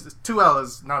true. His 2L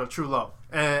is not a true low,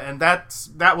 and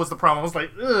that was the problem. I was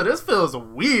like, ugh, this feels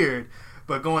weird.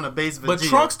 But going to base Vegeta, But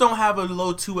Trunks don't have a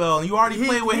low 2L, and you already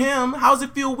played with him. How does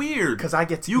it feel weird? because I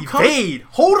get to You evade.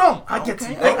 Hold on, I get to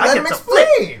Okay. evade. I Let get him to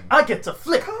explain. flip. I get to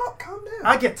flip. Calm down.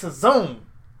 I get to zone.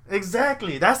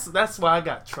 Exactly. That's why I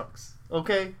got Trunks.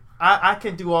 Okay. I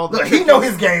can do all the. Look, he know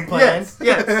his game plan.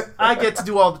 Yes. I get to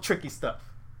do all the tricky stuff.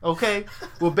 Okay.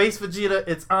 With base Vegeta,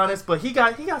 it's honest, but he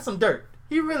got some dirt.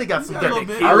 He really got some got a dirt. little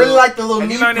bit. I really like the little Have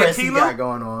you knee learned that press he kilo? got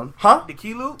going on. Huh? The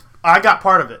key loop. I got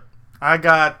part of it. I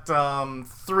got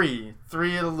three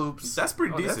of the loops. That's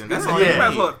pretty decent. That's good. all Yeah. you You might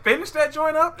as need. well finish that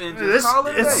joint up and just It's call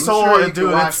it a day. so sure you can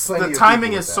dude. watch It's plenty the of timing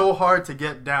people is with so hard to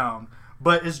get down,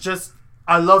 but it's just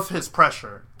I love his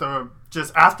pressure.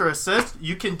 Just after assist,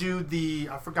 you can do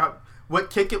I forgot what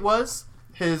kick it was.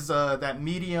 His that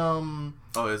medium.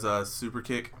 Oh, his super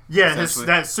kick. Yeah, essentially.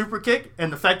 that super kick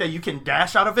and the fact that you can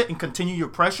dash out of it and continue your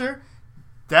pressure.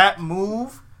 That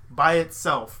move by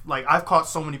itself, like I've caught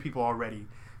so many people already.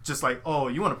 Just like, oh,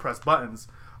 you want to press buttons.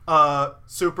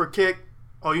 Super kick.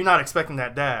 Oh, you're not expecting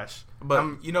that dash. But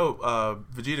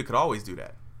Vegeta could always do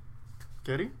that.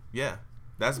 Could he? Yeah,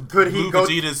 that's Could he Blue go-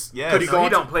 Vegeta's. Yeah, Could he No, go? he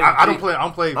into- don't play I Vegeta.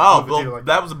 don't play. Oh, Blue Vegeta well, like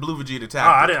that was a Blue Vegeta tactic.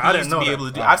 I didn't He used know to be that. able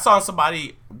to do. I saw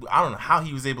somebody. I don't know how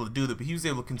he was able to do that, but he was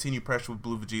able to continue pressure with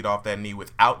Blue Vegeta off that knee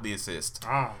without the assist.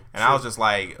 Oh, And I was just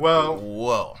like, Well-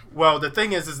 whoa. Well, the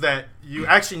thing is that you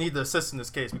actually need the assist in this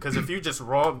case because if you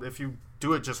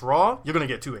do it just raw, you're gonna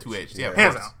get 2H. 2H, yeah, of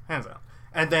hands course. down, hands down.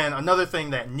 And then another thing,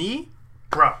 that knee,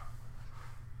 bruh.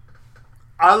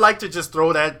 I like to just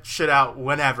throw that shit out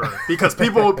whenever because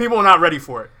people are not ready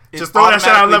for it. It Just throw that shit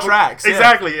out automatically level. tracks, yeah.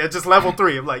 Exactly, it's just level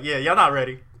 3. I'm like, yeah, y'all not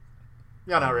ready.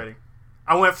 Y'all not ready.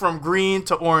 I went from green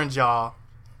to orange, y'all.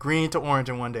 Green to orange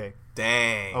in one day.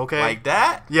 Dang. Okay. Like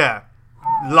that? Yeah,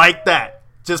 like that.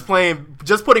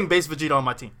 just putting base Vegeta on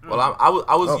my team. Well, I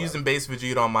was using base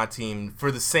Vegeta on my team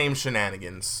for the same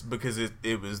shenanigans because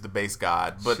it was the base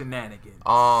god. But Shenanigans.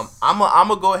 I'm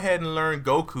gonna go ahead and learn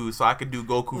Goku so I could do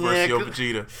Goku versus Yo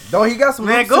Vegeta. Don't he got some?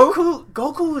 Man, loops too?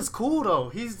 Goku is cool though.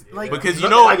 He's like Because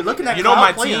looking at my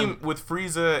Cloud play team him. with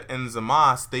Frieza and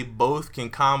Zamasu, they both can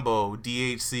combo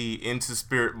DHC into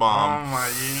Spirit Oh Bomb. my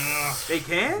god. They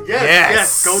can?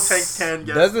 Yes. Gotenks can.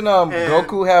 Yes. Doesn't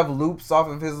Goku have loops off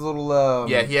of his little?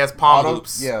 Yeah, he has palm auto,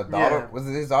 loops. Yeah, was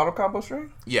it his auto combo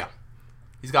string? Yeah,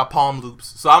 he's got palm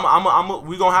loops. So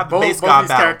we gonna have the both base god these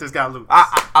battle. characters got loops.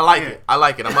 I like it. I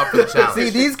like it. I'm up for the challenge. See,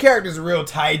 these characters are real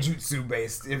taijutsu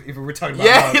based. If we're talking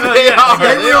about they are.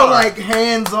 they're They real are. like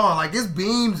hands on, like it's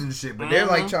beams and shit, but they're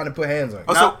like trying to put hands on.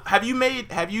 Oh, so have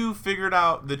you figured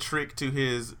out the trick to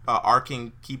his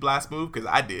arcing Ki Blast move? Because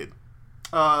I did.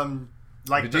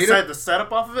 Like Vegeta? the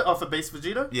setup off of base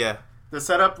Vegeta. Yeah. The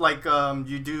setup, like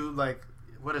you do, like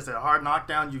what is it? A hard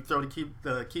knockdown. You throw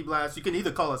the key blast. You can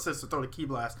either call assist or throw the key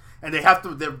blast, and they have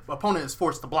to. Their opponent is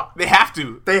forced to block. They have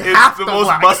to. They it's have the to most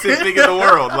block. busted thing in the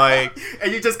world. Like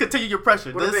And you just continue your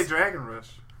pressure. What if they Dragon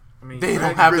Rush? I mean, they don't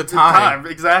Dragon have the time.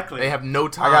 Exactly. They have no I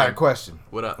time. got a question.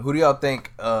 What up? Who do y'all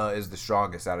think is the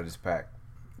strongest out of this pack?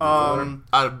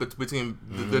 Between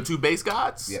the two base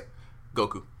gods. Yep.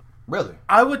 Goku. Really?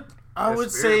 I would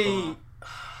That's say Spirit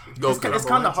Goku. it's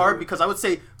kind of hard because I would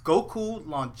say Goku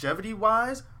longevity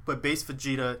wise, but base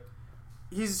Vegeta,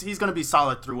 he's gonna be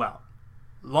solid throughout.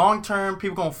 Long term,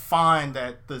 people gonna find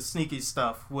that the sneaky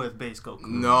stuff with base Goku.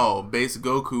 No, base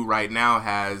Goku right now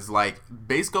has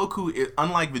base Goku.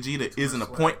 Unlike Vegeta, isn't a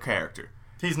point character.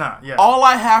 He's not. Yeah. All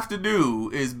I have to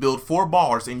do is build 4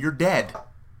 bars and you're dead.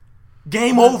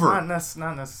 Game over.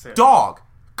 Not necessarily. Dog.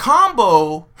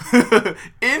 Combo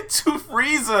into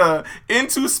Frieza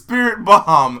into Spirit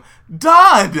Bomb.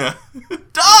 Done.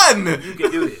 Done. You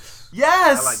can do this.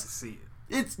 Yes. I like to see it.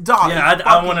 It's dog. Yeah, it's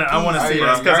I want to see easy.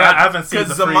 this because I haven't seen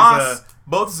the Frieza,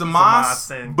 both Zamasu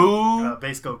Zamasu, and Boo,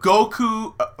 base Goku.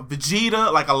 Goku,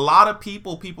 Vegeta, like a lot of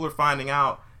people are finding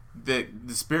out that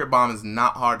the Spirit Bomb is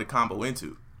not hard to combo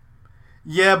into.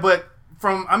 Yeah, but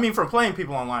from playing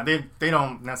people online, they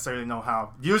don't necessarily know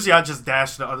how. Usually, I just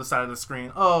dash to the other side of the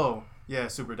screen. Oh, yeah,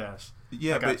 super dash.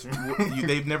 Yeah, but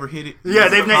they've never hit it. Yeah,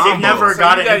 they've never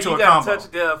got it into a combo.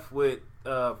 Touch death with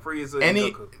Frieza and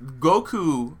Goku.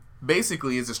 Goku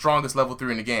basically is the strongest level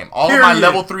 3 in the game. All of my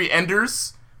level 3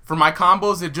 enders for my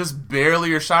combos, it just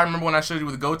barely are shy. I remember when I showed you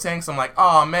with Gotenks, I'm like,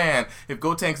 oh man, if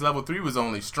Gotenks level 3 was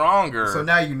only stronger. So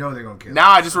now you know they're gonna kill.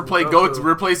 Now I just replace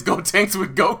Gotenks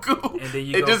with Goku. And then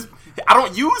I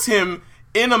don't use him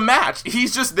in a match.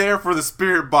 He's just there for the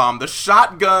Spirit Bomb, the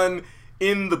shotgun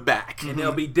in the back. And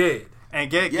they'll be dead. And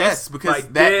because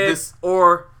like dead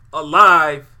or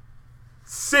alive.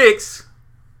 6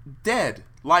 dead.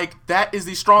 Like, that is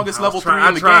the strongest level 3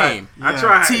 in the game. I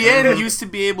tried. Tien used to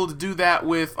be able to do that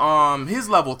with his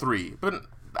level 3, but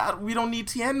we don't need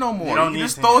Tien no more. You can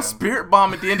just throw a Spirit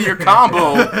Bomb at the end of your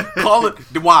combo, call it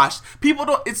the wash. People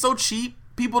don't. It's so cheap.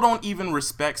 People don't even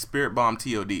respect Spirit Bomb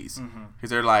TODs because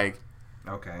they're like,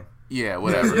 okay, yeah,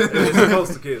 whatever. It's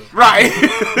supposed to kill, right?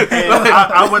 And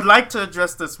I would like to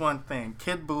address this one thing.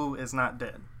 Kid Buu is not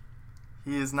dead.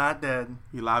 He is not dead.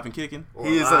 He alive and kicking?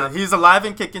 He's alive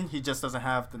and kicking. He just doesn't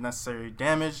have the necessary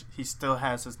damage. He still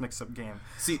has his mix-up game.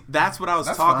 See, that's what I was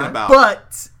talking about.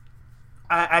 But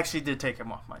I actually did take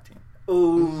him off my team.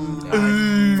 Ooh.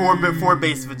 For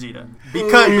base Vegeta.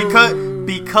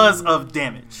 Because of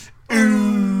damage. I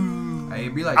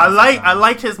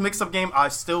like his mix-up game. I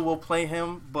still will play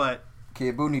him, but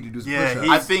Kid Buu need to do some push-ups.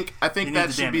 I think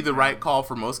that should be the right call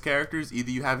for most characters.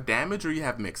 Either you have damage or you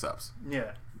have mix-ups.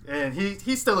 Yeah. And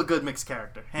he's still a good mixed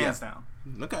character, hands down.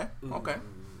 Okay. But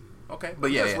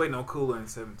I'm just waiting on Cooler in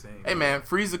 17. Hey man,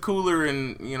 Frieza, Cooler,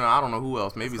 and I don't know who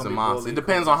else. Maybe it's Zamasu. It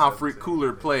depends on how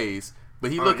Cooler plays.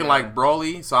 But he looking like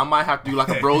Broly, so I might have to do like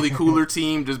a Broly Cooler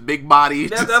team, just big body.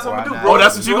 That's what I'm gonna do. Oh,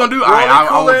 that's what you're gonna do? Alright,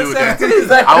 I won't do it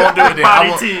then. I won't do it then.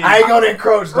 I ain't gonna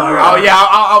encroach, dog. Oh yeah,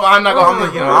 I'm not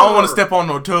gonna. I don't want to step on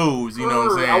no toes. You know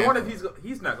what I'm saying? I wonder if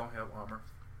he's not gonna have armor.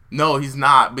 No, he's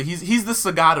not. But he's the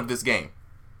Sagat of this game.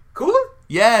 Cooler?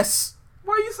 Yes.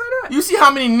 Why you say that? You see how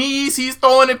many knees he's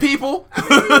throwing at people?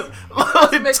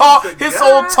 Tall,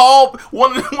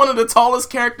 one of the tallest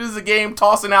characters in the game,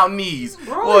 tossing out knees.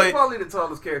 Broly's probably the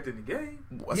tallest character in the game.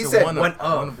 He said one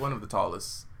of the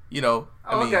tallest. You know.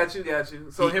 I got you.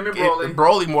 So him and Broly.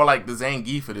 Broly more like the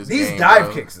Zangief of this game. These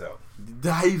dive kicks though.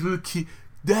 Dive kick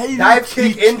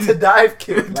into dive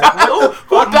kick.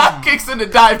 Who dive kicks into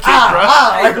dive kick, bro?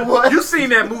 Like what? You seen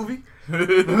that movie?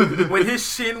 When his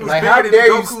shin was like, bigger how than dare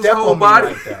you Goku's step whole on body.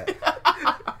 me like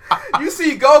that? You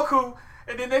see Goku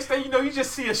And then next thing you know, you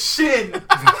just see a shin.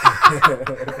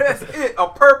 That's it, a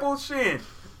purple shin.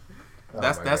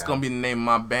 That's gonna be the name of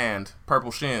my band,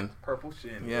 Purple Shin. Purple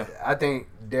shin. Yeah. I think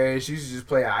Darius, you should just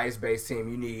play an ice-based team.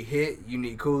 You need hit, you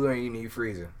need cooler, and you need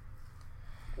freezer.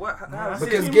 What? How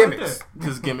Because like gimmicks. that.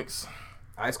 Because gimmicks.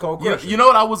 Ice cold You, crusher. you know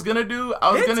what I was gonna do?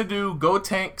 I was Hit? gonna do Go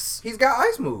Tanks. He's got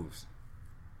ice moves.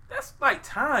 That's like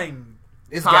time.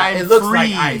 It looks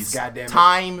like ice. Goddamn it.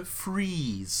 Time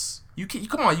freeze. You can,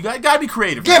 come on. You gotta be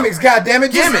creative. Gimmicks. Goddamn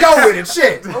it. Just Gimmicks. go with it.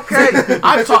 Shit. Okay.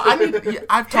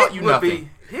 I've taught you Would nothing.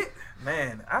 be hit.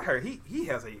 Man, I heard he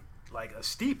has a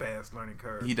steep ass learning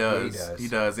curve. He does. Yeah, he does. He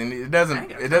does, and it I doesn't. ain't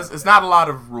got It time does. for It's that. not a lot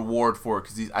of reward for it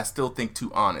because I still think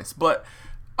too honest. But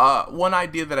one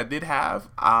idea that I did have,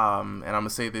 and I'm gonna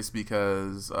say this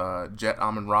because Jet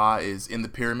Amon Ra is in the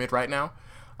pyramid right now.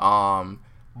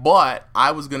 But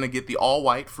I was gonna get the all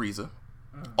white Frieza,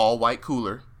 all white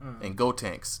cooler, and Go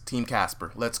Tanks Team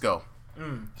Casper. Let's go.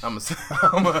 Then I'm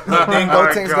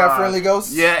Gotenks got friendly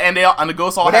ghosts. yeah, and the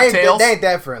ghosts all But have tails. they ain't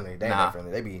that friendly. They ain't Nah. that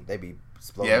friendly. They be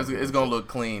exploding. Yeah, it's gonna look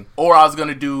clean. Or I was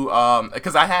gonna do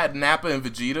because I had Nappa and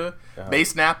Vegeta,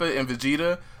 base Nappa and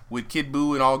Vegeta with Kid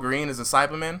Buu and All Green as a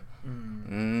Cyberman.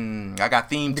 I got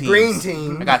theme teams. green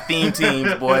team. I got theme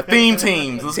teams, boy. Theme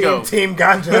teams. Let's go. Team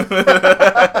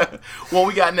Ganja. What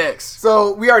we got next?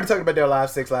 So we already talked about their live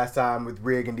six last time with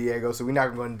Rig and Diego, so we're not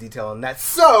going to go into detail on that.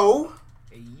 So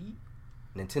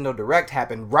Nintendo Direct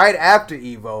happened right after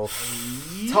Evo,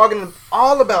 talking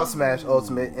all about Smash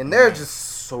Ultimate, and there's just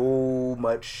so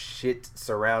much shit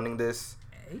surrounding this.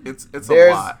 It's a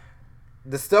There's lot.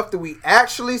 the stuff that we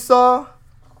actually saw,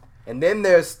 and then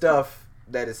there's stuff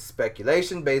that is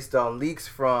speculation based on leaks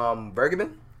from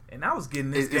Bergman. And I was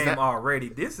getting this Is game that- already.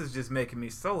 This is just making me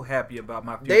so happy about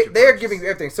my future. They're purchase. giving you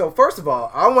everything. So first of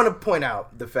all, I want to point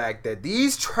out the fact that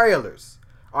these trailers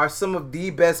are some of the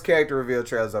best character reveal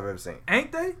trailers I've ever seen.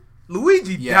 Ain't they?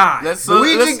 Luigi Yeah. died. Let's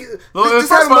Luigi, let's just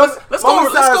have go. moment Let's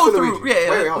go silence for through. Luigi. Yeah.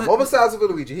 Wait, hold on. Moment silence for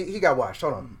Luigi. He got washed.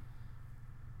 Hold on.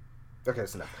 Okay,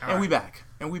 that's enough. And we back.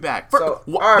 So,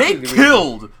 They R.I.P.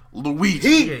 killed Luigi.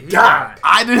 He Yeah, he died. died.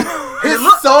 I didn't.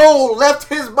 His soul left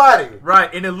his body.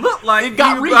 Right, and it looked like It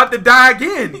got he was reaped. about to die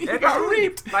again. He got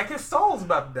reaped. Like his soul's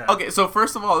about to die. Okay, so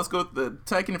first of all, let's go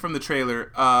taking it from the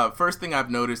trailer. First thing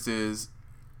I've noticed is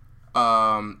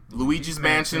Luigi's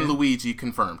Mansion Luigi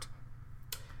confirmed.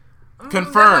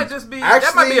 Confirmed. That might just be.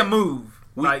 that might be Actually, a move.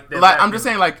 Like, that's I'm just happening.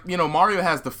 saying, like, you know, Mario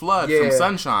has the flood Yeah. from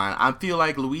Sunshine. I feel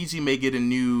like Luigi may get a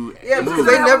new Yeah, move. because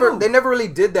they never really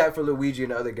did that for Luigi in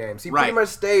the other games. He Right. pretty much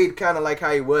stayed kind of like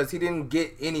how he was. He didn't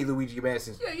get any Luigi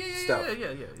Mansion stuff.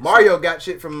 Yeah. Mario got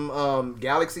shit from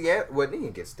Galaxy. Well, he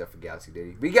didn't get stuff from Galaxy, did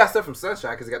he? But he got stuff from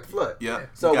Sunshine because he got the flood. Yeah.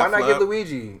 So He why got not flood. give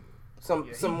Luigi some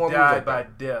He more moves died like by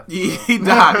that? death. He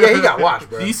died. Yeah, he got washed,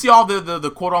 bro. Do you see all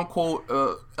the quote unquote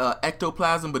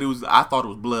ectoplasm? But I thought it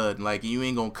was blood. Like, you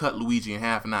ain't gonna cut Luigi in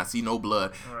half and not see no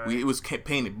blood. Right. It was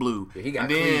painted blue. Yeah, he got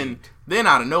and then cleaved. then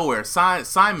out of nowhere,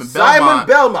 Simon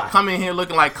Belmont come in here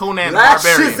looking like Conan the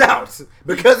Lashes Barbarian. out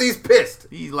because he's pissed.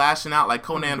 He's lashing out like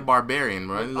Conan the Barbarian,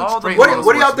 bro. He looks All the- straight What Arnold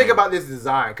do y'all think Schwarzenegger. about this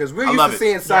design? Because we're I used love to it.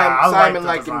 seeing Yeah, I like Simon the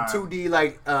like in design. 2D,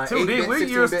 like 2D, 8-bit, we 16-bit.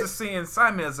 used to seeing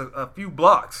Simon as a few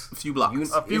blocks. A few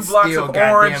blocks. A few It's blocks still of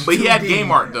goddamn orange. But he had 2D.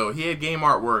 game art though. He had game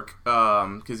artwork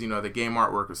because you know the game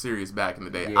artwork was serious back in the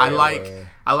day. Yeah.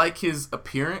 I like his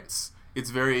appearance. It's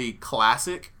very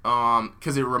classic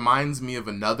because it reminds me of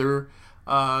another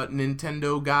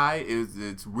Nintendo guy.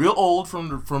 It's real old from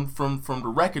the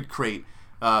record crate.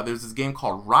 There's this game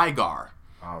called Rygar,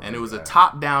 and it was a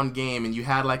top-down game, and you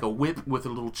had like a whip with a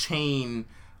little chain.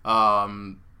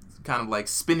 Kind of like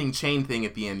spinning chain thing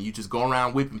at the end. You just go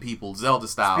around whipping people, Zelda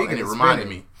style, Speaking and it of reminded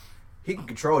spinning, me. He can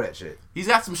control that shit. He's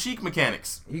got some chic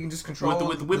mechanics. He can just control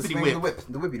With the whippity swing of whip.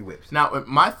 the whippity whips. Now,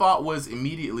 my thought was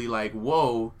immediately like,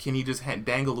 whoa, can he just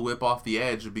dangle the whip off the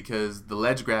edge? Because the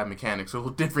ledge grab mechanics are a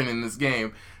little different in this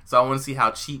game. So I want to see how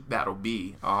cheap that'll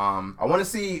be. I want to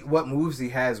see what moves he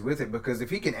has with it, because if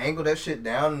he can angle that shit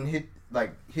down and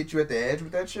hit you at the edge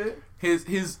with that shit.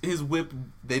 His whip,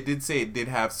 they did say it did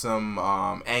have some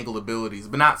angle abilities,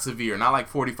 but not severe. Not like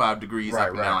 45 degrees up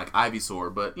and down like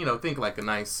Ivysaur. But, you know, think like a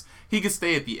nice... He could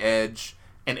stay at the edge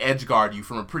and edge guard you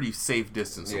from a pretty safe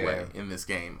distance away in this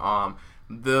game.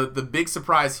 The big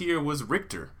surprise here was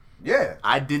Richter. Yeah.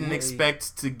 I didn't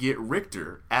expect to get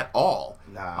Richter at all.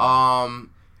 Nah.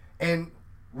 And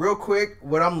real quick,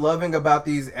 what I'm loving about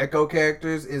these Echo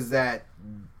characters is that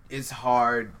it's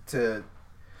hard to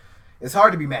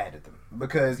be mad at them,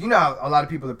 because you know how a lot of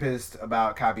people are pissed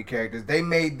about copy characters. They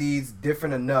made these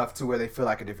different enough to where they feel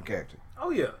like a different character. Oh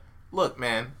yeah. look,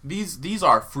 man, these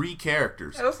are free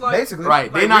characters. Yeah, it's like, Basically.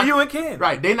 Right, like they not Ryu and Ken.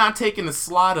 right. They're not taking the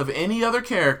slot of any other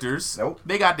characters. Nope.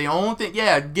 They got their own thing.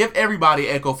 Yeah, give everybody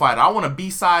Echo Fighter. I want a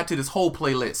B-side to this whole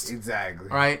playlist. Exactly.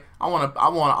 Right. I want.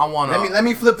 Let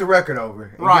me flip the record over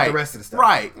and Right. get the rest of the stuff.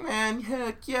 Right, man.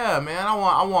 Heck yeah, man.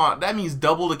 I want. That means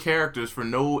double the characters for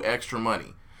no extra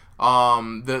money.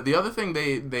 The other thing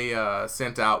they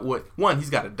sent out, he's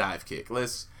got a dive kick.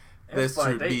 Let's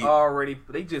Like be.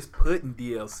 they just put in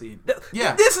DLC.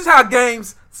 Yeah. This is how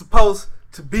games supposed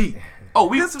to be. Oh,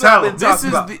 This is what I've been talking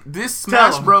about. This Tell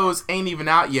Smash 'em. Bros ain't even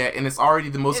out yet, and it's already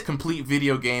the most complete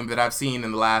video game that I've seen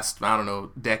in the last, I don't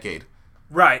know, decade.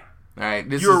 Right. All right,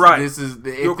 You're right. This is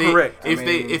You're correct.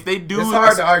 If they do it's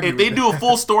hard to argue if they with do a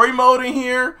full story mode in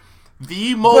here,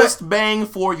 the most bang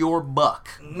for your buck.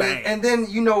 Bang. And then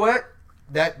you know what?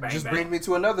 That Bang, just bang. brings me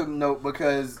to another note,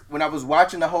 because when I was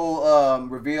watching the whole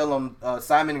reveal on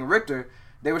Simon and Richter,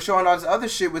 they were showing all this other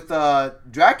shit with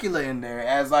Dracula in there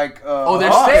as like Their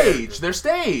boss. stage, their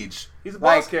stage. He's a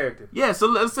Like- boss character. Yeah, so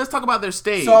let's talk about their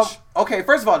stage. So okay,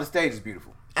 first of all, the stage is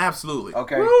beautiful. Absolutely.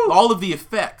 Okay, All of the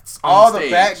effects, on all the the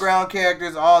stage. background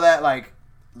characters, all that, like,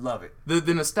 love it.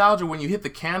 the nostalgia when you hit the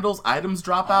candles, items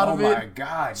drop out Oh of my it.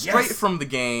 god, Straight yes. from the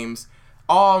games.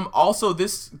 Also,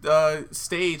 this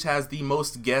stage has the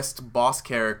most guest boss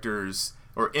characters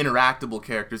or interactable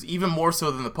characters, even more so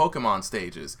than the Pokemon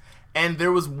stages. And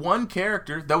there was one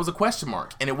character that was a question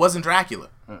mark, and it wasn't Dracula.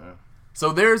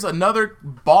 So there's another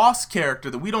boss character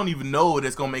that we don't even know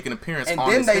that's gonna make an appearance And on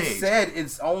then the they stage. said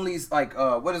it's only like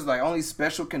only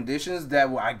special conditions that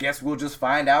I guess we'll just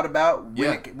find out about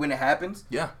when it happens.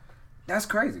 Yeah. That's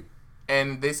crazy.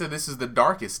 And they said this is the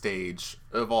darkest stage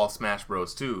of all Smash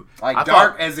Bros. Too. Like I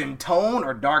dark thought- as in tone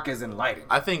or dark as in lighting.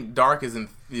 I think dark is in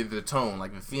the tone,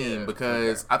 like the theme, Yeah,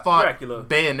 because I thought Dracula.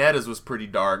 Bayonetta's was pretty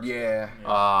dark. Yeah.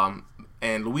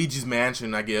 And Luigi's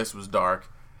Mansion, I guess, was dark.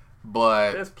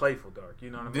 But That's playful dark.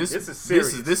 You know what I mean? this This is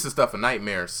serious. This is stuff of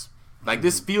nightmares. Like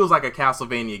this feels like a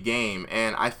Castlevania game,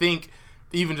 and I think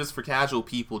even just for casual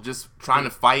people, just trying to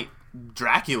fight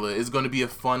Dracula is going to be a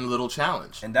fun little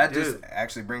challenge. And that just Dude.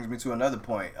 actually brings me to another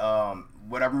point.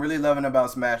 What I'm really loving about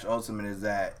Smash Ultimate is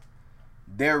that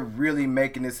they're really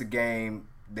making this a game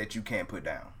that you can't put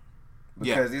down.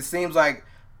 Because it seems like,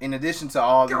 in addition to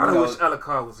all the, God, I you know, wish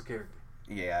Alucard was a character.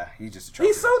 yeah, he's just a trophy.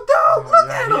 He's so dope. Look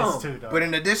Yeah, at he him. is too, though. But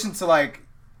in addition to, like,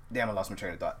 damn, I lost my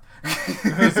train of thought.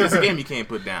 It's a game you can't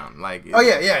put down. Like Oh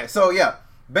yeah. So yeah,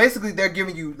 basically they're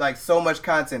giving you like so much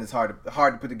content. It's hard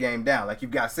to put the game down. Like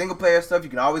you've got single player stuff. You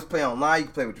can always play online. You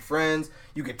can play with your friends.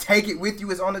 You can take it with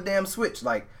you. It's on the damn Switch.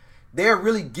 Like they're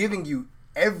really giving you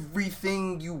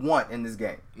everything you want in this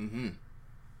game.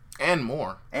 and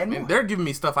more. And more. They're giving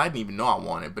me stuff I didn't even know I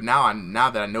wanted, but now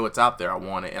that I know it's out there, I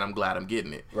want it, and I'm glad I'm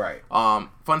getting it. Right.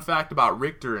 Fun fact about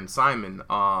Richter and Simon.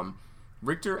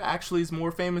 Richter actually is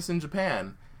more famous in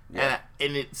Japan. Yeah.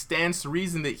 And it stands to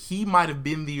reason that he might have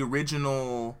been the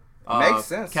original Makes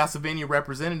sense. Castlevania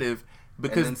representative, And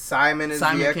because then Simon is the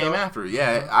Simon Echo. came after.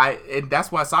 Yeah, and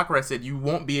that's why Sakurai said you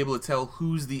won't be able to tell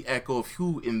who's the Echo of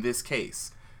who in this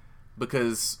case,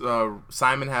 because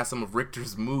Simon has some of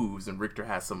Richter's moves and Richter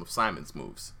has some of Simon's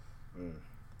moves,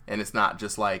 and it's not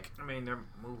just like I mean, their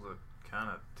moves are kind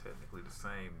of technically the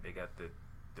same. They got the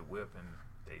whip and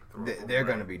they throw. They're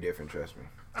gonna be different. Trust me.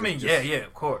 I mean, Just- yeah,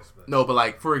 of course. But no, but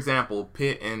like for example,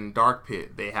 Pit and Dark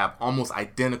Pit, they have almost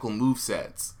identical move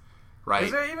sets, right?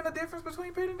 is there even a difference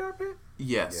between Pit and Dark Pit?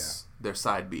 Yes, they're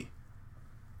side B.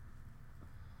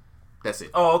 That's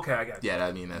it. Oh, okay, I got you. Yeah,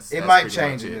 I mean that's. It that's might pretty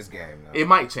change much in it. this game though. It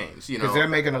might change, you know, Because they're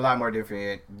making a lot more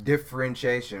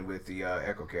differentiation with the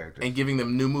Echo characters. and giving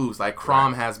them new moves. Like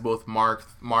Crom has both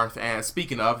Marth, and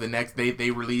speaking of the next,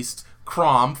 they released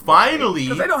Crom finally.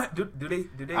 Because they don't. Do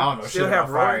they I don't know still shit have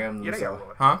about Roy? Fire Emblem, Yeah, they so- got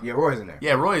Roy. Huh? Yeah, Roy's in there.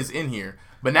 Yeah, Roy is in here,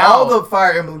 but now All the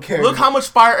Fire Emblem characters. look how much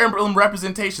Fire Emblem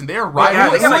representation. They're right.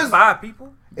 They got who like is- 5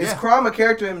 people. Is Yeah. Crom a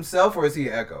character himself or is he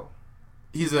an Echo?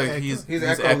 He's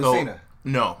Echo Lucina.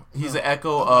 No, he's an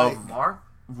echo of Mark,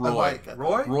 Roy.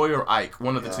 Roy. Or Ike,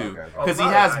 one of the two. okay. Because he Oh,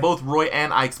 has Ike. both Roy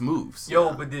and Ike's moves.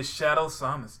 Yo, but this Shadow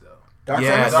Samus though.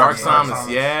 Yeah, Samus? Dark Dark Samus. Samus.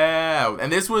 Yeah,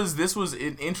 and this was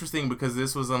interesting because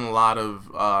this was on a lot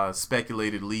of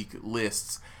speculated leak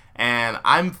lists, and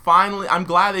I'm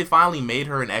glad they finally made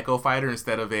her an Echo Fighter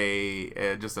instead of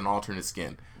a just an alternate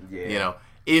skin. Yeah. You know,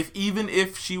 even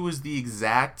if she was the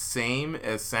exact same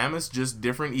as Samus, just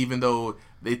different, even though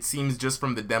it seems just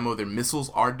from the demo their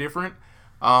missiles are different.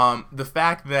 The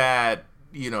fact that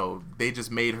they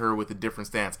just made her with a different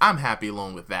stance, I'm happy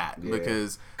alone with that. Yeah.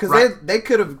 Because they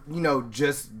could have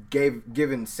just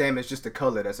given Samus just a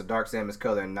color that's a Dark Samus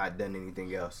color and not done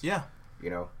anything else. yeah. You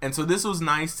know. And so this was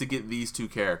nice to get these two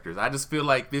characters. I just feel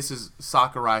like this is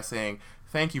Sakurai saying,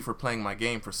 "Thank you for playing my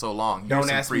game for so long. Here's Don't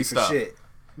some ask free me for stuff." shit.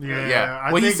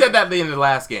 Yeah. Well, he said that at the end of the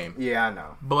last game. Yeah, I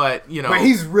know. But you know, But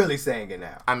he's really saying it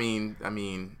now. I mean,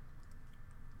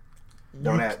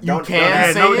 Don't you ask. can Don't say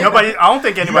ask. it. Nobody. I don't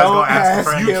think anybody's Don't gonna ask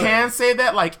for ask him. You can say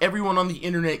that, like everyone on the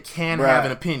internet can Bruh, have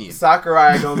an opinion.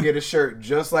 Sakurai gonna get a shirt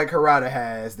just like Harada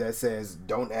has that says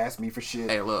 "Don't ask me for shit."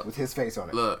 Hey, look. with his face on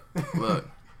it.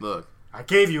 Look. I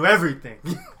gave you everything.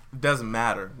 Doesn't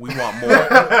matter. We want more.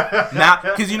 Now,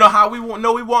 because you know how we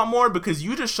know we want more? Because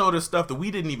you just showed us stuff that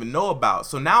we didn't even know about.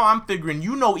 So now I'm figuring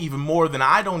you know even more than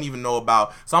I don't even know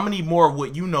about. So I'm going to need more of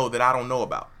what you know that I don't know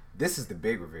about. This is the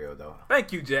big reveal, though.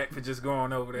 Thank you, Jack, for just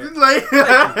going over that. Like,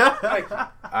 Thank you. All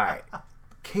right,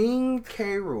 King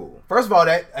K. Rool. First of all,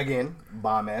 that again,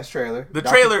 bomb ass trailer. The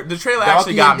trailer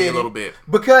actually got me a little bit.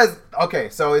 Because okay,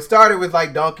 so it started with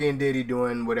like Donkey and Diddy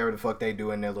doing whatever the fuck they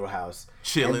do in their little house,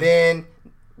 Chilling. and then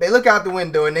they look out the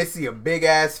window and they see a big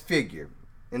ass figure,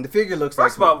 and the figure looks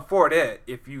First of like. all, before that,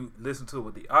 if you listen to it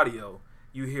with the audio,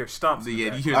 you hear stomps. in the Yeah,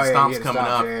 back. you hear the Oh, yeah, stomps yeah, the coming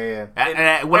stomps, up. yeah.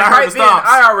 And when and I heard right the then, stomps,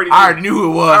 I already knew. knew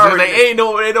who it was. I I was already like,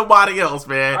 ain't nobody else,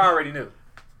 man. I already knew.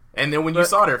 And then when you But-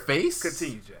 saw their face,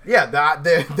 Continue, Jack. Yeah,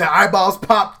 the eyeballs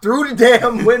popped through the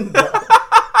damn window.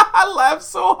 I laughed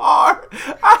so hard.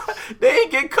 They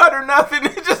ain't get cut or nothing.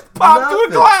 It just popped through a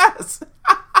Nothing. glass.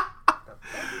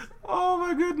 Oh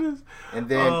my goodness. And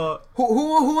then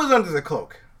who was under the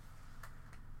cloak?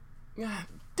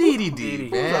 DDD,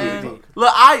 DDD. man. Who's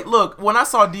under Look, when I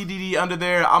saw DDD under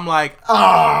there, I'm like,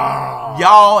 Oh,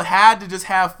 y'all had to just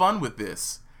have fun with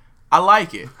this. I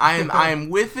like it. I am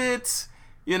with it.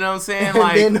 You know what I'm saying? And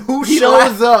Like, then who he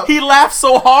shows up? He laughed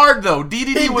so hard though.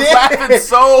 DDD he was did. laughing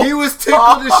so. He was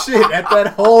tickled as shit at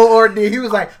that whole ordeal. He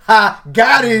was like, "Ha,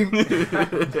 got him,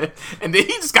 And then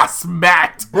he just got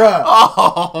smacked, bruh."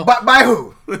 Oh, By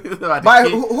who? by By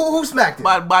who smacked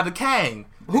him? by the Kang.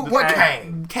 What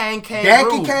Kang? Kang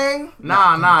Yankee Rule. Kang?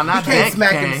 Nah, not He can't Yankee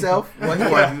smack Kang. himself. Well,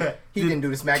 he wasn't. He didn't do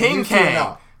the smacking. He King was doing it Kang.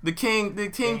 all. The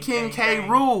King King K Kang.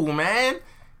 Rule, man.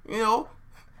 You know,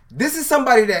 This is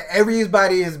somebody that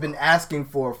everybody has been asking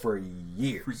for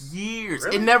years. for years.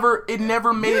 Really? It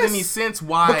never made Yes. any sense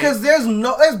why. Because there's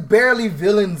barely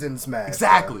villains in Smash.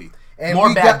 Exactly. bro. And More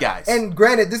we bad guys. And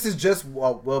granted, this is just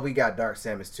well, we got Dark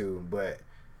Samus too, but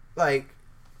like,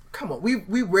 come on,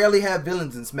 we rarely have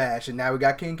villains in Smash, and now we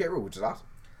got King K. Rool, which is awesome.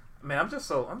 Man, I'm just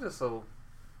so.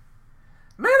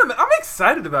 Man, I'm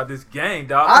excited about this game,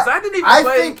 dog. Because I didn't even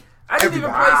play. I didn't even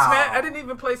play everybody- Smash. I didn't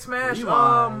even play Smash.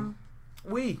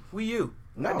 Wii U.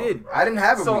 No, I didn't. I didn't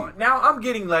have a So Wii. now I'm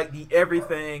getting like the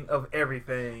everything of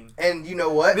everything. And you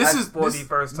know what? this I- is for this, the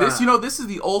first this time. this is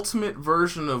the ultimate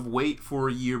version of wait for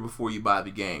a year before you buy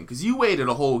the game, because you waited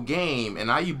a whole game and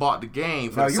now you bought the game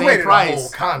for no, the you same waited price. a whole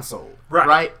console.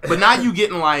 Right. But now you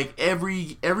getting like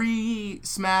every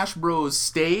Smash Bros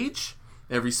stage,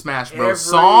 every Smash Bros Every-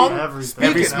 song, everything.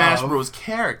 every Speaking Smash of- Bros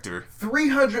character.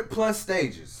 300 plus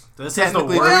stages. This is the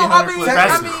Technically, worst. 300 plus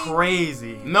That's stages.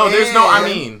 crazy. No, there's no I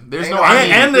mean. There's no I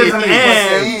mean. And there's an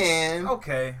And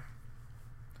Okay.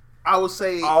 I would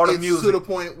say All the it's music. to the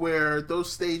point where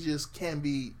those stages can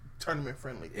be tournament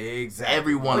friendly. Exactly.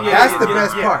 Everyone. Oh, yeah, That's yeah, the yeah,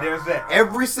 best yeah, part. there's that.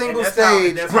 Every single that's how-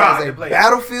 stage that's how has I a play it.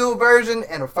 Battlefield version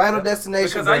and a Final Destination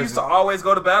Because version. I used to always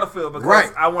go to Battlefield because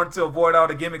Right. I wanted to avoid all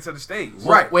the gimmicks of the stage.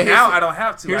 Right. Wait, Now here's the- I don't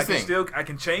have to. here's I the can thing. I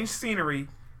can change scenery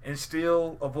and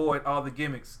still avoid all the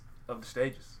gimmicks of the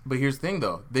stages. But here's the thing,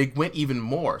 though. They went even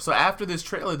more. So after this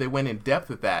trailer, they went in depth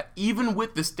with that. Even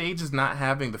with the stages not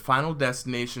having the Final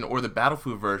Destination or the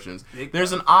Battlefield versions,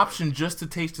 there's an option just to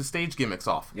take the stage gimmicks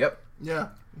off. Yep. Yeah.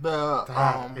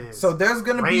 The So there's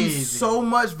gonna be Crazy. so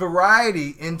much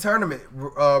variety in tournament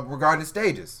regarding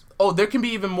stages. Oh, there can be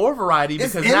even more variety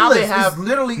It's because now they endless. have It's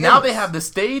literally now they endless. have the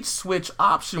stage switch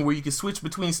option where you can switch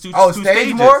between two Oh, two stage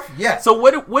stages. morph? Yeah. So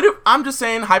what if I'm just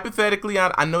saying hypothetically,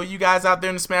 I know you guys out there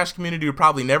in the Smash community will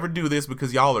probably never do this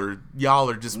because y'all are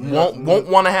just won't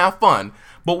want to have fun.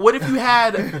 But what if you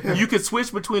had you could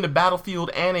switch between a Battlefield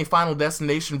and a Final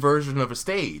Destination version of a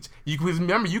stage? You could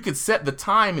remember you could set the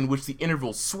time in which the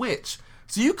intervals switch.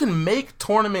 So you can make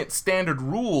tournament standard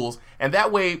rules, and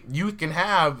that way you can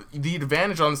have the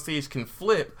advantage on the stage can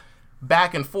flip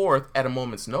back and forth at a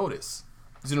moment's notice.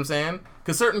 You see what I'm saying?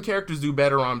 Because certain characters do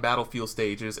better on Battlefield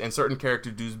stages, and certain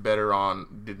characters do better on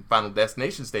the Final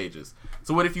Destination stages.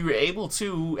 So what if you were able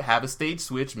to have a stage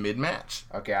switch mid-match?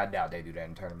 Okay, I doubt they do that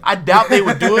in tournament. I doubt they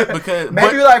would do it because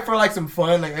Maybe but, like for like some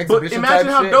fun like but exhibition imagine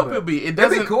type how shit, dope but it would be. It it'd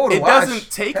doesn't. be cool to It watch. doesn't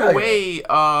take Hell yeah.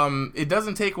 away. It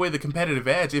doesn't take away the competitive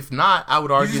edge. If not, I would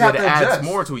argue just have that it to adds adjust.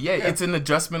 more to it. Yeah, Yeah. it's an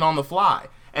adjustment on the fly,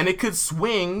 and it could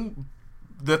swing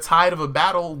the tide of a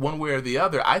battle one way or the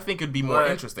other, I think it'd be more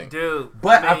interesting. Dude,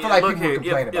 But I feel like people would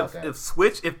complain about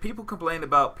that. If people complain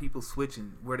about people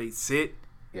switching where they sit,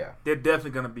 they're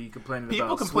definitely gonna be complaining.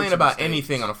 People complain about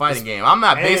anything on a fighting game. I'm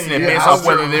not basing it based off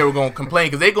whether they were gonna complain,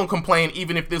 because they're gonna complain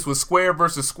even if this was square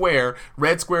versus square,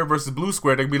 red square versus blue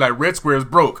square. They'd be like, red square is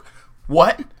broke.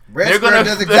 What? Red square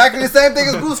does exactly the same thing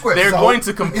as blue square. They're going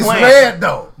to complain. It's red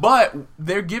though. But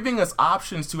they're giving us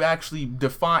options to actually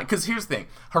define. Because here's the thing: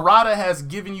 Harada has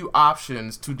given you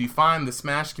options to define the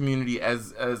Smash community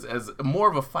as more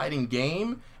of a fighting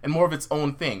game and more of its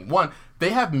own thing. One,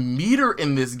 they have meter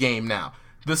in this game now.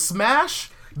 The Smash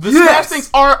things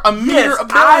are a meter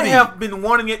ability. I have been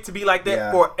wanting it to be like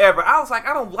that forever. I was like,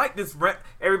 I don't like this.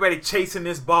 Everybody chasing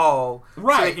this ball so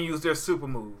they can use their super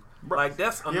move. Like,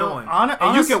 that's annoying.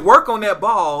 And you can work on that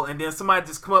ball, and then somebody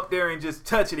just come up there and just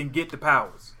touch it and get the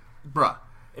powers. Bruh.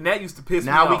 And that used to piss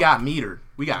me Now off. we got meter.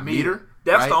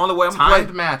 That's the only way I'm playing.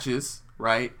 Timed matches,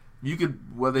 right? You could,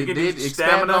 they you did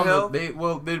expand on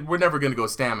we're never going to go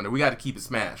stamina. We got to keep it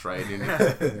Smash, right? And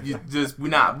we're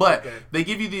not. But they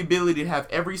give you the ability to have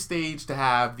every stage to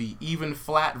have the even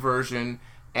flat version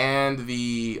and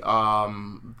the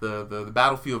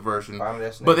Battlefield version.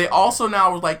 But they also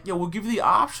now were like, we'll give you the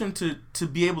option to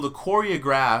be able to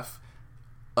choreograph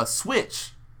a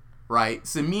switch, right?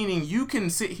 So meaning you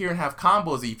can sit here and have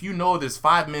combos. If you know there's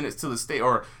 5 minutes to the stage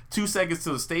or 2 seconds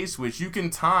to the stage switch, you can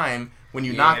time when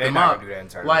you knock them up.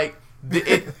 Like,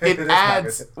 it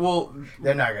adds. Well,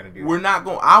 they're not gonna do. We're not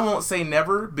going. I won't say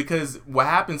never, because what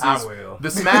happens is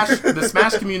the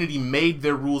Smash community made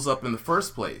their rules up in the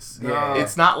first place. Yeah.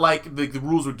 It's not like the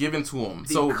rules were given to them,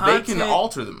 so they can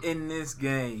alter them. In this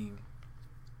game,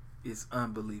 is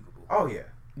unbelievable. Oh yeah.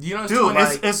 You know, dude,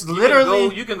 it's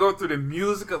literally you can go through the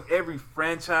music of every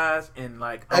franchise, and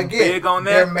like I'm again, big on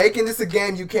that. They're making this a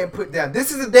game you can't put down.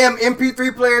 This is a damn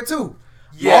MP3 player too.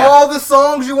 Yeah. All the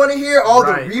songs you want to hear, all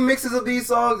the remixes of these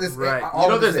songs. It's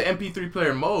there's an MP3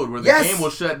 player mode where the game will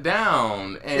shut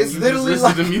down and it's you literally just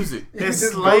listen to music.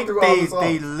 It's like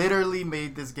they literally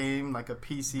made this game like a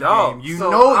PC game.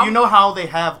 You know how they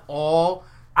have all.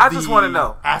 I just want to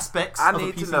know aspects. I of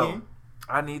need a PC to know. game?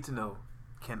 I need to know.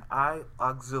 Can I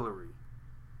auxiliary?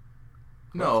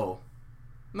 No.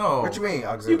 What you mean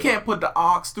auxiliary? You can't put the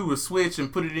aux through a switch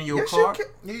and put it in your car.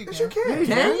 Yes, you can.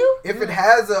 Can you? If it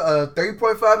has a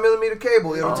 3.5 millimeter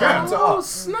cable, it'll turn into aux. Oh,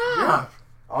 snap.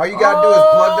 All you gotta do is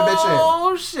plug the bitch in.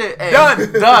 Oh shit! Hey, Done.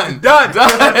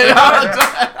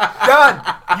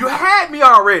 You had me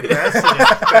already.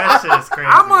 That shit is crazy.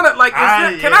 I'm gonna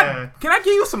can I give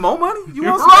you some more money? You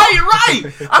want some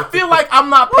right? I feel like I'm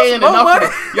not paying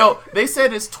enough. Yo, they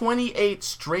said it's 28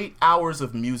 straight hours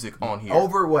of music on here.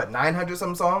 Over what, 900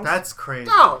 some songs? That's crazy.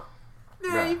 No,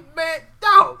 man, like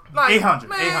 800.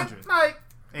 Like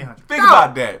 800. Think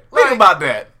about that. Think about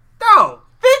that. No.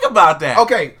 Think about that.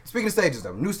 Okay, speaking of stages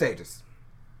though, new stages.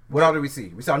 What all did we see?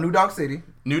 We saw New Donk City.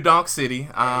 New Donk City.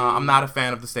 I'm not a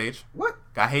fan of the stage. What?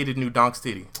 I hated New Donk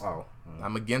City. Oh.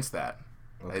 I'm against that.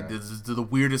 Okay. This is the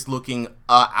weirdest looking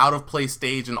out of place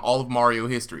stage in all of Mario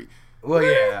history. Well,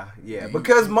 yeah.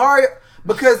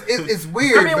 Because it's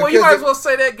weird. I mean, well, you might as well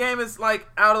say that game is like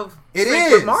out of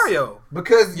sync with Mario.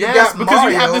 Because you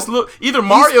have this look. Either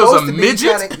Mario's a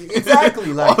midget,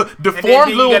 exactly, like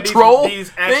deformed little troll.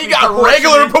 Then you got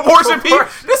regular proportion people.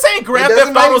 This ain't Grand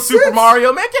Theft Auto Super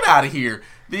Mario. Man, get out of here.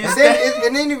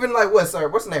 And then even like what's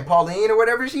her name, Pauline or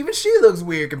whatever. She looks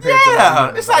weird compared to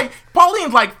that. It's like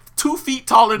Pauline's like 2 feet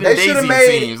taller than Daisy.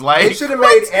 It seems like they should have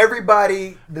made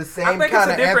everybody the same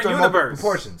kind of anthropomorphic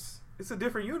proportions. It's a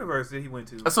different universe that he went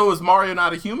to. So is Mario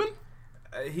not a human?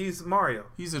 He's Mario.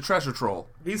 He's a treasure troll.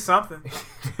 He's something.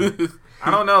 I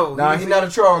don't know. Nah, he's not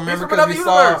a troll. Remember,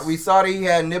 because we saw that he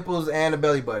had nipples and a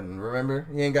belly button. Remember,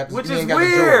 he ain't got. Which is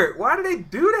weird. Why do they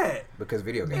do that? Because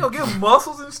video games. They don't give him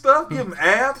muscles and stuff. Give him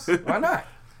abs. Why not?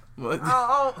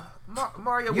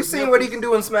 Mario. You seen what he can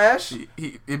do in Smash?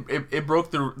 It broke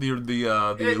the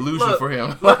illusion for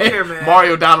him. Look here, man.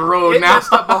 Mario down the road it now.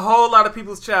 Messed up a whole lot of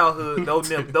people's childhood.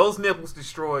 Those nipples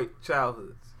destroyed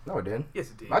childhoods. No, it didn't.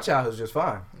 Yes, it did. My childhood's just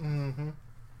fine. Mm-hmm.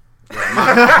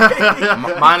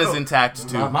 Mine is intact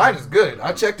too. Mine is good.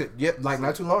 I checked it. Yep, like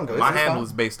not too long ago. My handle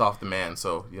is based off the man,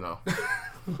 so you know.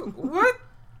 What?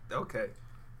 Okay.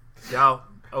 Y'all.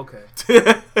 Okay.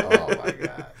 Oh my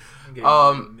god.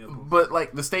 But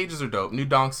like the stages are dope. New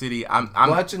Donk City. I'm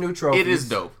bunch of new trophies. It is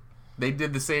dope. They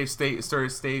did the stage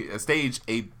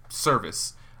a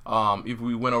service. If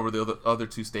we went over the other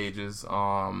 2 stages,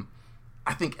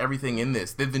 I think everything in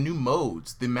this, the new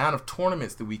modes, the amount of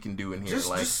tournaments that we can do in here,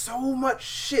 just so much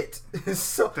shit.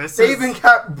 They even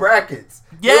got brackets.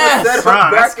 Yes, set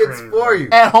up brackets for you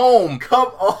at home. Come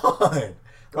on.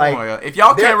 Like, Oh my God. If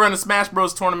y'all can't run a Smash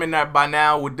Bros. Tournament by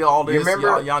now with all this,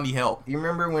 y'all need help. You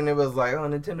remember when it was like, oh,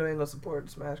 Nintendo ain't gonna support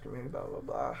the Smash community, blah blah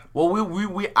blah.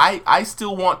 Well, I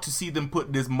still want to see them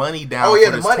put this money down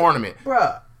for this tournament.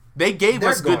 Bruh. They gave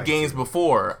us good games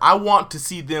before. I want to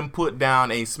see them put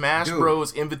down a Smash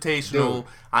Bros. Invitational.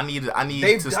 I need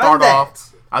to start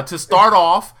off. To start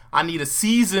off, I need a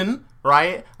season,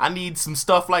 right? I need some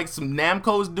stuff like some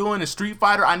Namco's doing a Street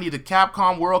Fighter. I need a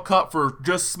Capcom World Cup for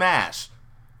just Smash,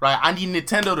 right? I need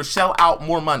Nintendo to shell out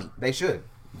more money. They should.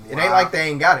 It ain't like they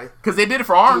ain't got it. Because they did it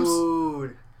for ARMS.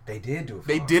 Dude. They did do it.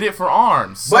 They did it for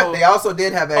ARMS. But they also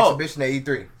did have an exhibition at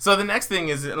E3. So the next thing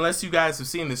is, unless you guys have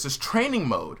seen this, is training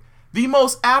mode. The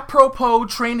most apropos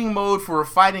training mode for a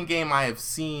fighting game I have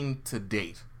seen to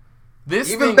date.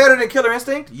 Even better than Killer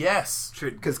Instinct? Yes.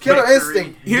 Because Killer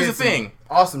Instinct, here's the thing.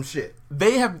 Awesome shit.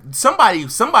 They have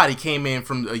somebody came in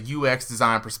from a UX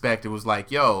design perspective, was like,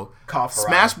 yo,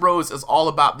 Smash Bros is all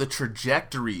about the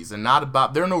trajectories and not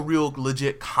about, there are no real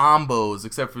legit combos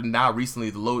except for now recently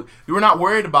the load. We were not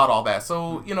worried about all that.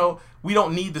 So, we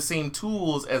don't need the same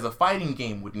tools as a fighting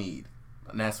game would need.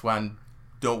 And that's why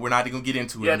we're not even gonna get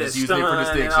into it. Yeah, I'm just that using it for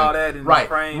distinction. and all that in right. the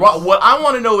frames. What I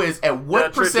want to know is at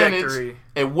what percentage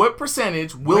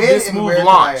will this move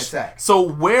launch? So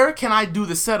where can I do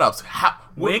the setups?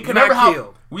 When can I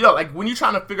kill? Like when you're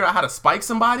trying to figure out how to spike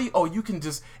somebody, you can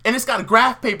just, and it's got a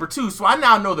graph paper too, so I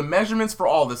now know the measurements for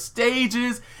all the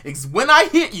stages. When I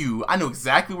hit you, I know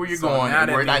exactly where you're going and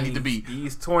where I need to be.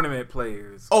 These tournament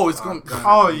players. It's going.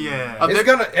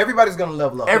 Everybody's gonna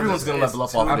level up. Everyone's gonna level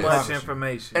up. Too much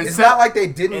information. And it's not like they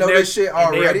didn't know this shit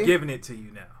already. They're giving it to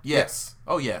you now. Yes.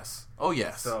 Oh yes.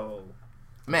 So.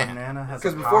 Man,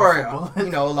 because before,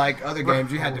 like other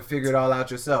games, you had to figure it all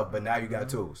out yourself, but now you got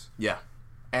tools. Yeah,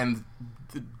 and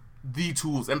the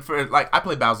tools, and for I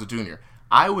play Bowser Jr.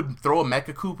 I would throw a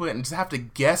Mecha Koopa and just have to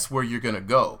guess where you're gonna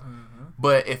go. Mm-hmm.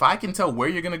 But if I can tell where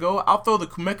you're gonna go, I'll throw the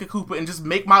Mecha Koopa and just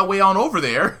make my way on over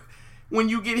there. When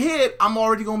you get hit, I'm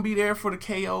already gonna be there for the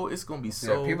KO. It's gonna be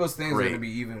so. People's things great. are gonna be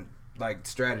even. Like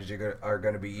strategy are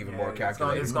going to be even more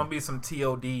calculated. It's going to be some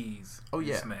TODs. Oh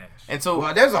yeah, Smash. And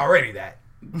so there's already that.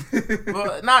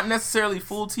 Well, not necessarily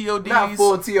full TODs. Not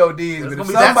full TODs,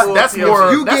 but that's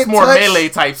more melee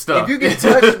type stuff. If you get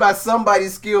touched by somebody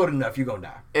skilled enough, you're gonna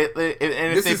die. If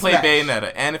they play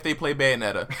Bayonetta,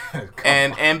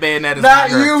 and Bayonetta's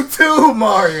not you too,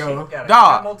 Mario.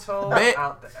 Dog,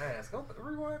 out the ass. Go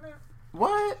rewind that.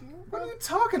 What are you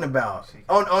talking about?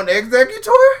 On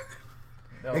Executor?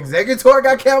 No. Executor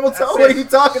got camel toe? What are you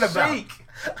talking about?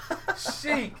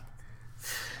 Sheik.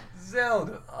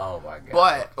 Zelda. Oh my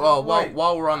god. But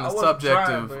while we're on the subject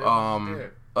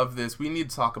of this, we need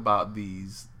to talk about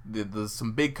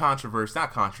some big controversy,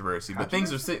 not controversy, but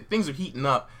things are heating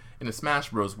up in the Smash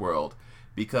Bros. World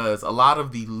because a lot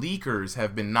of the leakers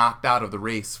have been knocked out of the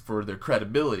race for their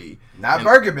credibility. Not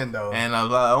Vergabend though, and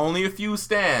only a few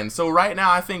stand. So right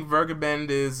now, I think Vergabend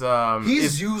is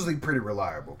he's usually pretty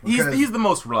reliable. He's the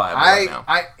most reliable right now.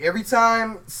 Every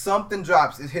time something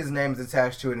drops, his name is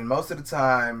attached to it, and most of the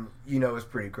time, it's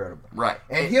pretty credible. Right.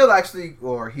 And he'll actually,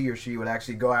 or he or she would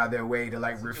actually go out of their way to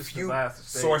refute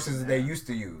sources that they used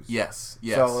to use. Yes.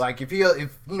 So if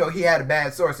he had a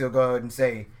bad source, he'll go ahead and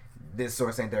say, this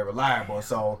source ain't that reliable,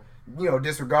 so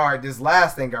disregard this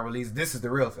last thing got released. This is the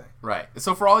real thing. Right.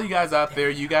 So for all you guys out there,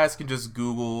 you guys can just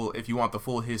Google if you want the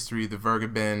full history. The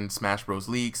Vergabend Smash Bros.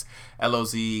 Leaks.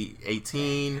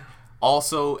 LOZ18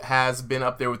 also has been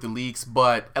up there with the leaks,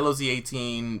 but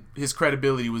LOZ18, his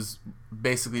credibility was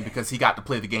basically because he got to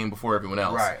play the game before everyone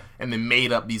else, right? And then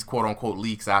made up these quote unquote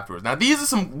leaks afterwards. Now these are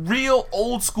some real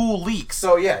old school leaks.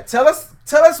 So yeah, tell us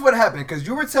what happened, because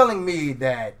you were telling me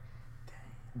that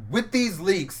with these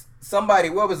leaks, somebody,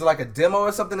 what was it, like a demo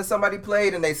or something that somebody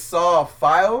played and they saw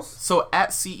files? So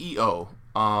at CEO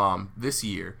this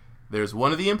year, there's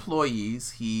one of the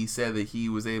employees, he said that he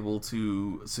was able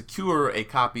to secure a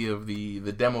copy of the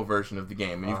demo version of the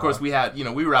game. And of course we had,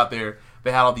 we were out there,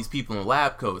 they had all these people in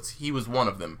lab coats. He was one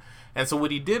of them. And so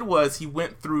what he did was he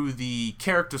went through the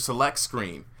character select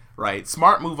screen, right?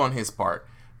 Smart move on his part,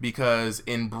 because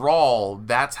in Brawl,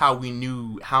 that's how we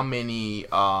knew how many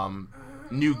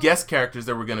new guest characters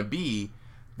there were going to be,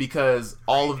 because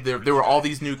there were all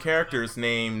these new characters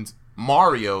named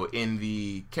Mario in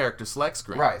the character select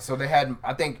screen. Right. So they had,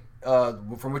 I think,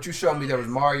 from what you showed me, there was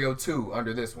Mario 2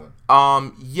 under this one.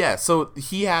 Yeah. So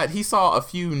he saw a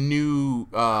few new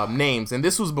names, and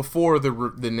this was before the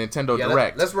Nintendo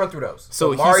Direct. Let's run through those.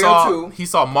 So Mario 2. He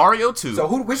saw Mario 2.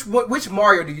 So which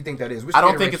Mario do you think that is? I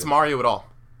don't think it's Mario at all.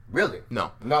 Really?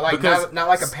 No. Not like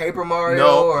a Paper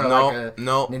Mario like a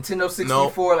Nintendo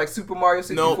 64, like Super Mario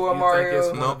 64 Mario. You think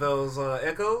it's one of those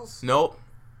Echoes? Nope.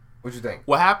 What you think?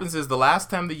 What happens is the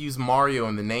last time they used Mario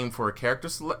in the name for a character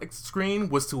select screen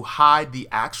was to hide the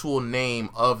actual name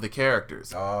of the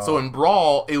characters. Oh. So in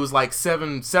Brawl, it was like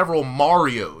several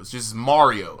Marios, just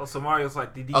Mario. Oh, so Mario's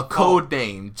like the A default. code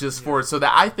name just for so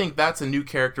that I think that's a new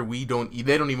character they don't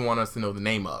even want us to know the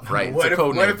name of, right? What It's a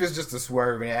code what name. if it's just a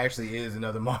swerve and it actually is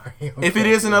another Mario? If it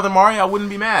is another Mario, I wouldn't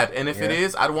be mad. And if it Yeah.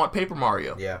 is, I'd want Paper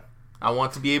Mario. Yeah. I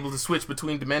want to be able to switch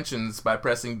between dimensions by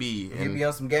pressing B. You And be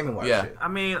on some Game & Watch Yeah. shit. I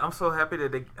mean, I'm so happy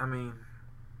that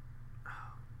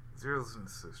Zero's an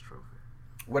assist trophy.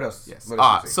 What else? yes. What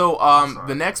else you see? So sorry.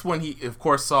 the next one he of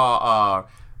course saw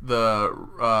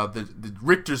the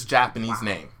Richter's Japanese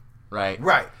name, right?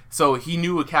 Right. So he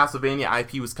knew a Castlevania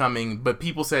IP was coming, but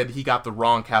people said he got the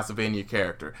wrong Castlevania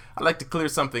character. I'd like to clear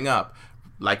something up.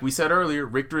 Like we said earlier,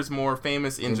 Richter is more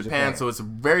famous in Japan, so it's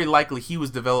very likely he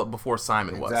was developed before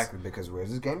Simon was. Exactly, because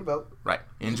where's this game developed? Right,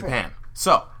 in Japan.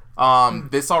 So,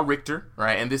 they saw Richter,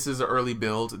 right, and this is an early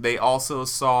build. They also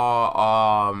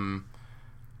saw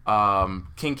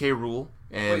King K. Rool,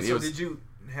 and Wait, it so was did you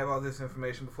have all this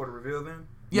information before the reveal then?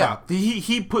 yeah.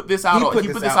 He put this out. He He put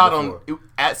put this this out out before.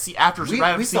 after We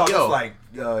right after saw CEO. this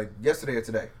like yesterday or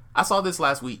today. I saw this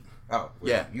last week. Oh.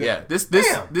 Yeah, you- yeah. This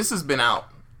Damn. this has been out.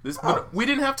 Oh. But we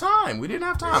didn't have time. We didn't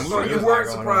have time. So We you were- weren't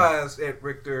going on. surprised at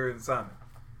Richter and Simon?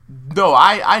 No,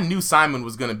 I knew Simon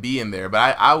was gonna be in there,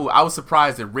 but I was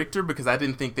surprised at Richter because I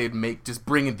didn't think they'd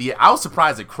bring in the. I was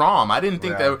surprised at Crom. I didn't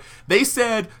think Yeah. that they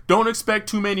said don't expect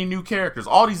too many new characters.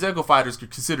 All these Echo Fighters are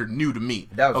considered new to me.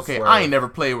 That was a Okay, swerve. I ain't never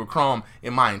played with Crom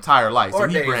in my entire life, so Or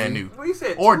he Daisy. brand new. Well, you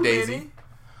said Or too Daisy. many.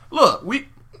 Look, we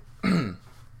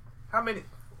How many?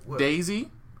 What?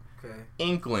 Daisy, Okay.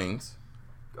 Inklings,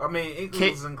 I mean,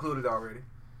 English was included already.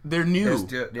 they're new.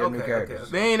 They're new Okay, characters.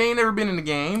 okay. They ain't never been in the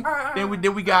game. Alright,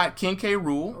 Then we got King K.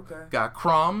 Rool. Okay. Got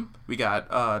Crumb. We got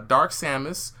Dark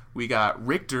Samus. We got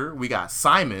Richter. We got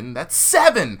Simon. That's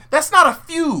 7. That's not a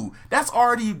few. That's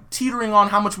already teetering on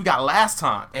how much we got last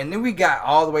time. And then we got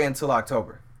all the way until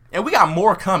October. And we got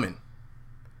more coming.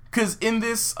 Because in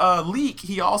this leak,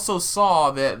 he also saw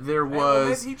that there Well,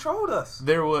 was... maybe he trolled us.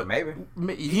 There was... Maybe.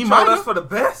 He Trolled might us have. for the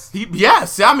best.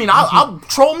 Yes. I mean, I'll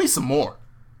troll me some more.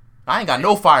 I ain't got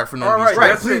no fire for none All of right, these Right,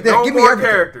 trolls. that's please, it. then No give me more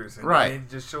everything. characters. And Right. then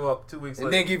just show up 2 weeks And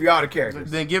later. then give you all the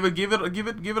characters. Then give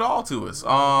it all to us.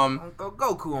 Go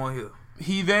Goku on here.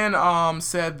 He then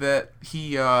said that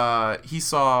he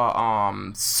saw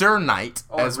Sir Knight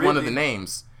Oh, as one of really? the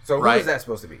names. So who right. is that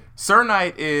supposed to be? Sir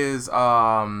Knight is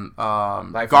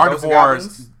Like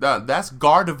Gardevoir's. That's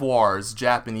Gardevoir's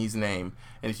Japanese name.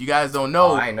 And if you guys don't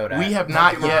know, Oh, I know that. we have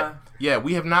not Pokemon. yet. Yeah,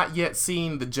 we have not yet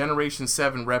seen the Generation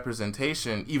 7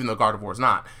 representation, even though Gardevoir's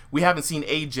not. We haven't seen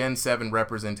a Gen 7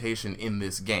 representation in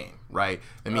this game, right?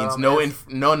 That means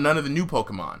none of the new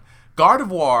Pokemon.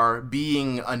 Gardevoir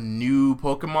being a new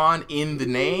Pokemon in the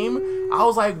name, I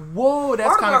was like, whoa,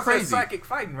 that's kind of Gardevoir said crazy. Psychic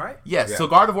fighting, right? Yes, Yeah. so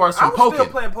Gardevoir is I from was still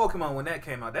Pokken. playing Pokemon when that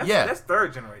came out. That's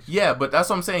 3rd generation. Yeah, but that's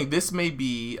what I'm saying. This may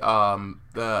be a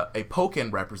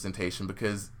Pokken representation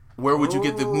because where would you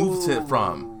get the moveset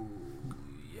from?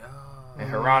 Yeah. And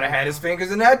Harada had his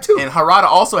fingers in that too. And Harada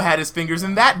also had his fingers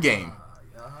in that game.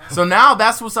 So now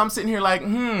that's what I'm sitting here like,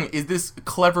 is this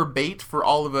clever bait for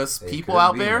all of us people could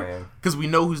out be, there? man. Because we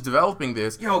know who's developing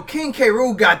this. Yo, King K.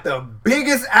 Rool got the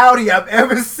biggest Audi I've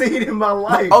ever seen in my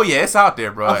life. Oh yeah, it's out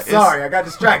there, bro. I'm sorry, I got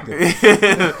distracted.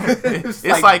 It's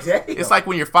like damn. it's like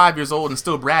when you're 5 years old and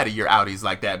still bratty, your Audi's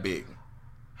like that big.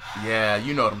 Yeah,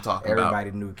 you know what I'm talking about.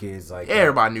 Everybody knew kids like that.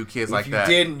 Everybody knew kids If like you that.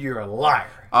 didn't, you're a liar.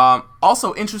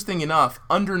 Also, interesting enough,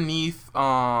 underneath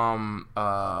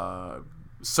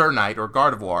Sir Knight or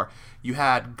Gardevoir, you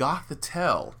had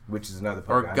Gothitelle Which is another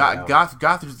or Pokemon.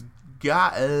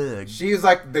 She is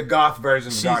like the goth version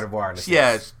of Gardevoir. In a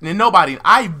sense. Yeah, and nobody.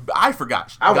 I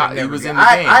forgot. I would He never was get- in the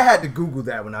game. I had to Google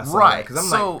that when I saw Right, that because I'm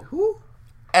so- like, who?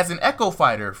 As an Echo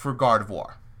Fighter for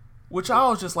Gardevoir, which I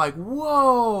was just like,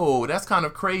 whoa, that's kind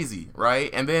of crazy, right?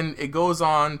 And then it goes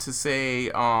on to say,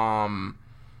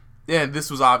 yeah, this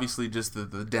was obviously just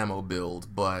the demo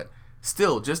build, but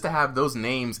still, just to have those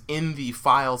names in the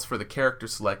files for the character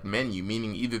select menu,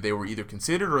 meaning either they were either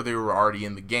considered or they were already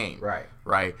in the game.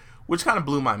 Right? Which kind of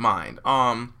blew my mind.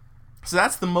 So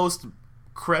that's the most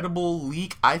credible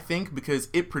leak, I think, because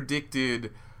it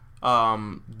predicted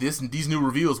these new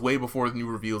reveals way before the new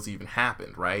reveals even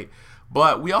happened, right?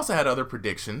 But we also had other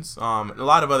predictions, a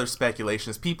lot of other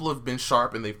speculations. People have been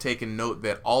sharp and they've taken note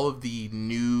that all of the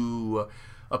new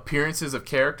appearances of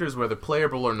characters, whether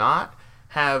playable or not,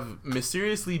 have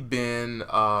mysteriously been,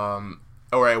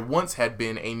 or at once had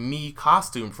been, a Mii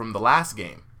costume from the last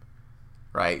game,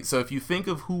 right? So if you think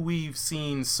of who we've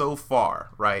seen so far,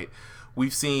 right,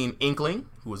 we've seen Inkling,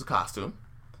 who was a costume.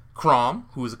 Chrom,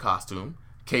 who is a costume.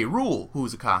 K. Rool, who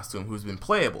is a costume, who's been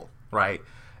playable, right?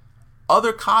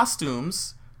 Other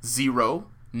costumes, Zero,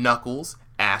 Knuckles,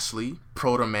 Ashley,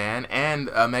 Proto Man, and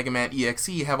Mega Man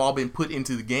EXE have all been put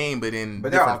into the game, but in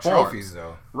But they're all different forms. trophies,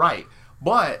 though. Right.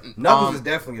 But Knuckles is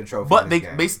definitely a trophy. But in they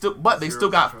this game. they still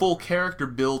got full character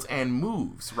builds and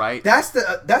moves, right? That's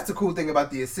the cool thing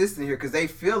about the assistant here, because they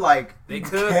feel like They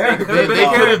characters. could They been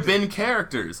could have been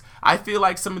characters. I feel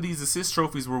like some of these assist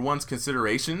trophies were once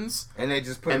considerations, and they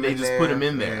just put and them they just put them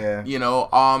in there. Yeah. You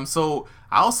know, so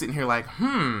I was sitting here like,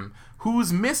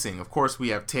 who's missing? Of course, we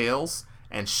have Tails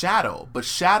and Shadow, but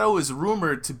Shadow is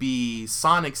rumored to be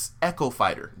Sonic's Echo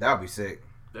Fighter. That would be sick.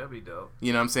 That'd be dope.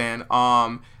 You know what I'm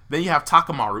saying? Then you have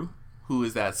Takamaru, who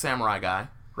is that samurai guy,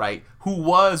 right? Who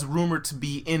was rumored to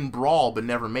be in Brawl but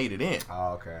never made it in.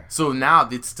 Oh, okay. So now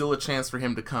it's still a chance for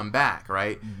him to come back,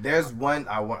 right? There's one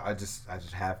I just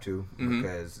have to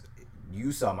because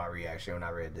you saw my reaction when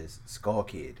I read this. Skull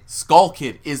Kid. Skull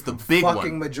Kid is the big one.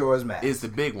 Fucking Majora's Mask. Is the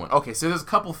big one. Okay, so there's a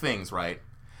couple things, right?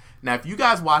 Now, if you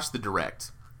guys watched the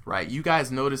Direct, right, you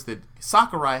guys noticed that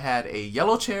Sakurai had a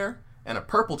yellow chair and a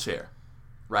purple chair,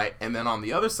 right? And then on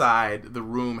the other side, the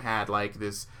room had like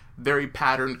this very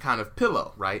patterned kind of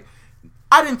pillow, right?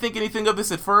 I didn't think anything of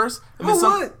this at first. And then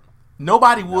would?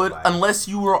 Nobody would Nobody. unless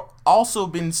you were also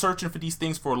been searching for these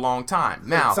things for a long time.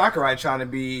 Now, Sakurai trying to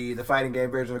be the fighting game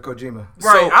version of Kojima.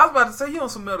 Right. So- I was about to say you on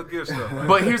some Metal Gear stuff. Right?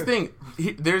 but here's the thing: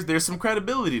 there's some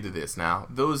credibility to this. Now,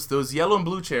 those yellow and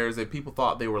blue chairs that people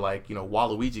thought they were like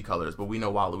Waluigi colors, but we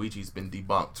know Waluigi's been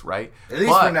debunked, right? At least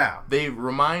but for now. They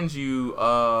remind you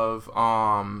of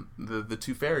the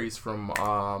two fairies from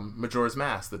Majora's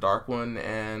Mask, the dark one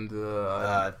and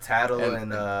Tattle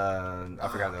and- and I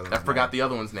forgot the other. I forgot the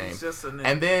other one's name. It's just a name.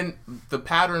 And then the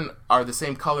pattern are the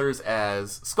same colors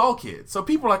as Skull Kid. So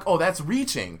people are like, "Oh, that's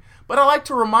reaching." But I like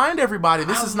to remind everybody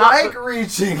this is not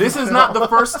reaching. this is not the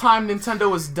first time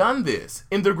Nintendo has done this.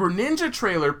 In the Greninja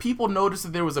trailer, people noticed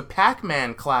that there was a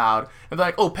Pac-Man cloud, and they're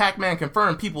like, "Oh, Pac-Man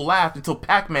confirmed." People laughed until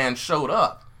Pac-Man showed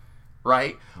up,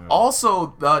 right? Also,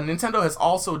 Nintendo has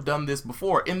also done this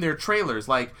before in their trailers,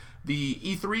 like the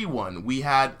E3 one. We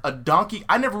had a Donkey.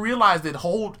 I never realized that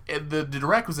the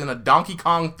Direct was in a Donkey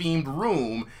Kong themed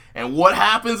room, and what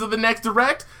happens in the next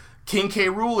Direct? King K.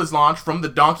 Rool is launched from the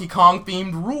Donkey Kong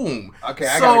themed room. Okay,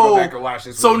 I gotta go back and watch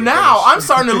this. So when we now finish. I'm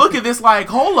starting to look at this like,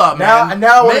 hold up, Now- man.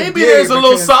 now I wanna maybe dig there's a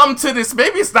little because- something to this.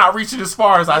 Maybe it's not reaching as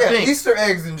far as I yeah, think. Easter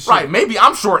eggs and shit. Right? Maybe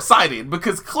I'm short sighted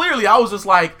because clearly I was just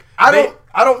like,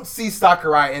 I don't see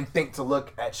Sakurai and think to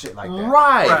look at shit like that.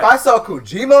 Right. If I saw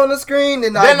Kojima on the screen,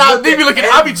 then I'd be looking.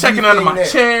 I'd be checking under my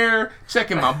everything there. chair,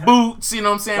 checking my boots. You know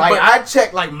what I'm saying? Like But- I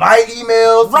check like my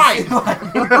emails. Right.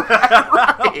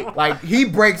 Like, like he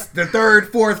breaks the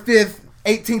 3rd, 4th, 5th,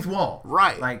 18th wall.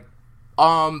 Right. Like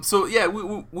So yeah,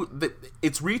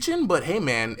 it's reaching, but hey,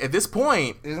 man, at this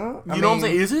point, Is it? you I know what I'm mean-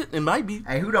 saying? Is it? It might be.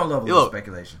 hey, who don't love a Look, little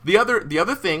speculation? The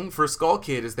other thing for Skull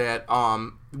Kid is that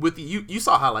with you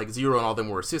saw how like Zero and all them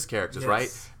were assist characters, Yes.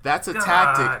 right? That's a God.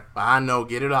 tactic. I know.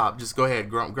 Get it up. Just go ahead.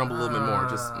 Grumble a little bit more.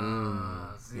 Just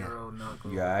Zero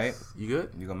Knuckles. You alright? you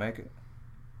good? You gonna make it?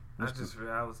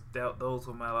 Those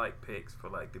were my like picks for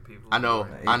like the people. I know.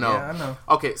 who were- I know. Yeah, I know.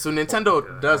 Okay, so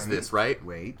Nintendo does this, right?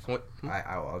 Wait. What?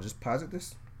 I'll just posit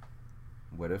this.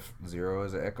 What if Zero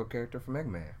is an Echo character for Mega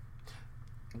Man?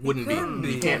 Wouldn't couldn't be.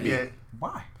 be. He can't be. Yeah.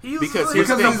 Why? He was Because a here's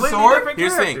the thing. completely Sword? different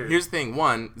Here's the thing. character. Here's the thing.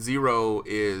 One, Zero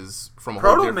is from a whole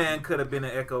Proto different. Man could have been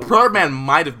an Echo. Proto Man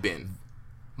might have been.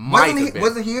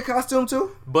 Wasn't he a costume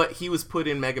too? But he was put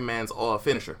in Mega Man's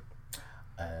finisher.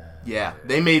 Yeah,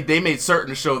 they made certain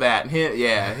to show that.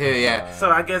 Yeah.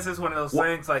 So I guess it's one of those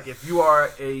things like if you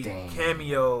are a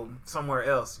cameo somewhere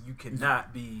else, you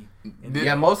cannot be. In Did-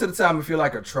 Yeah, most of the time if you're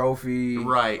like a trophy,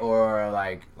 Right. Or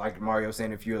like Mario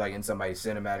saying, if you're like in somebody's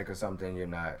cinematic or something, you're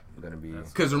not gonna be.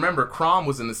 Because remember, Chrom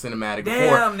was in the cinematic before,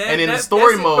 Damn, that, and in the that-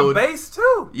 story that's it for mode, base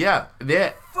too. yeah,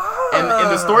 Fuck. and in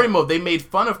the story mode, they made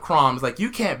fun of Chrom. It's like,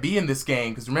 you can't be in this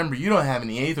game because remember, you don't have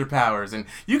any Aether powers, and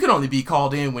you can only be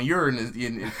called in when you're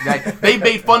like they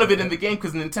made fun of it in the game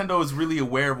because Nintendo is really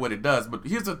aware of what it does. But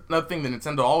here's another thing that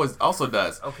Nintendo also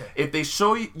does. Okay. If they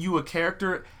show you a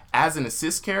character as an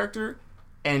assist character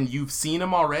and you've seen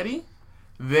him already,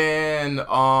 then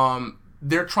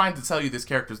they're trying to tell you this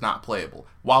character's not playable.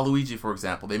 Waluigi, for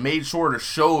example, they made sure to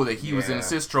show that he was an Yeah.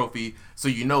 assist trophy, so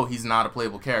you know he's not a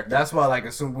playable character. That's why, like,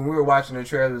 when we were watching the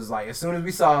trailers, like, as soon as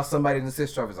we saw somebody in the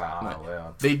assist trophy, it's like, oh,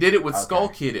 well. They did it with Okay. Skull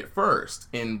Kid at first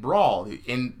in Brawl,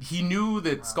 and he knew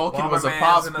that Skull Kid was a Bomberman's an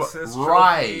possible assist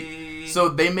right. trophy. So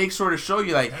they make sure to show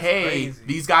you, like, hey, crazy.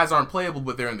 these guys aren't playable,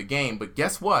 but they're in the game. But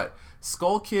guess what?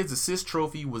 Skull Kid's assist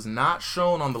trophy was not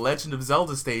shown on the Legend of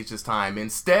Zelda stage this time.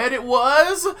 Instead, it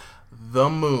was the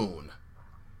moon.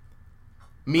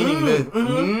 Meaning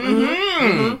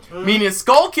meaning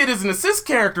Skull Kid as an assist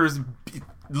character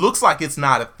looks like it's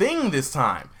not a thing this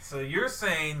time. So you're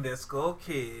saying that Skull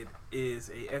Kid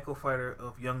is a Echo Fighter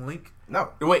of Young Link?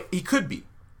 No. Wait, he could be.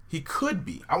 He could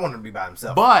be. I want him to be by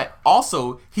himself. But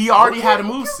also, he already had a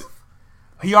move.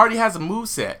 He already has a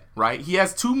moveset, right? He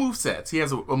has 2 movesets. He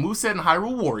has a moveset in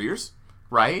Hyrule Warriors,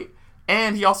 right?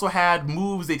 And he also had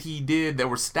moves that he did that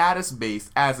were status-based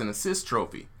as an assist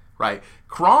trophy, right?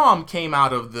 Chrom came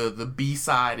out of the B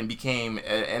side and became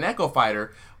an Echo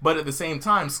Fighter, but at the same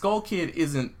time, Skull Kid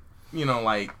isn't, you know,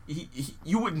 like,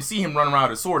 you wouldn't see him run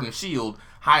around with sword and shield,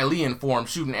 Hylian form,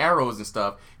 shooting arrows and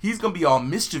stuff. He's going to be all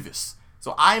mischievous.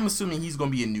 So I'm assuming he's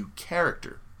going to be a new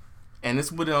character. And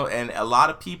this would, and a lot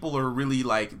of people are really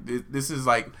like, this is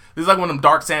like one of them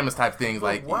Dark Samus type things.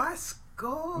 Like, why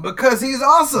Skull? Because he's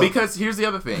awesome. Because here's the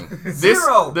other thing.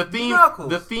 Zero. The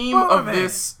theme of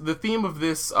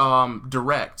this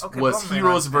direct was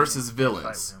heroes versus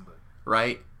villains,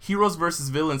 right? Heroes versus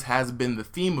villains has been the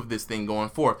theme of this thing going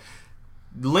forth.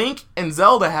 Link and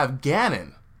Zelda have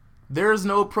Ganon. There's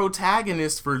no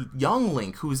protagonist for young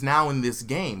Link, who's now in this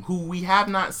game, who we have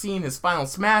not seen his final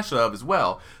smash of as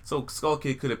well. So Skull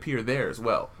Kid could appear there as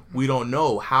well. We don't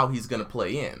know how he's going to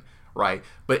play in, right?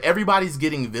 But everybody's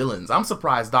getting villains. I'm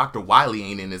surprised Dr. Wily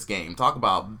ain't in this game. Talk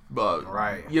about,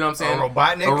 right? You know what I'm saying? A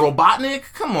Robotnik? A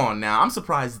Robotnik? Come on now. I'm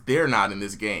surprised they're not in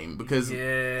this game because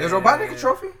is Robotnik a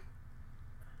trophy?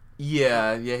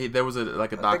 Yeah. There was a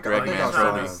Dr. Eggman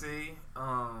trophy.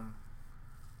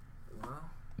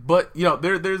 But you know,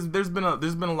 there's been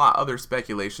a lot of other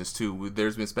speculations too.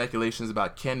 There's been speculations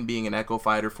about Ken being an Echo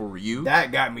Fighter for Ryu.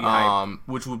 That got me hyped.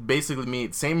 Which would basically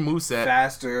mean same moveset,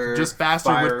 faster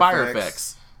with fire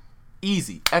effects.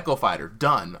 Easy Echo Fighter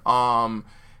done.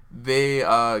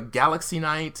 Galaxy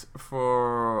Knight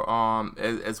for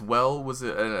as well was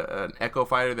an Echo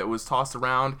Fighter that was tossed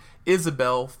around.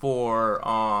 Isabelle for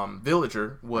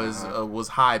Villager was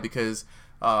high because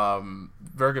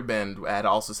Vergabend had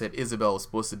also said Isabelle was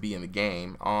supposed to be in the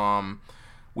game.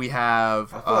 We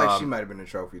have. I feel like she might have been a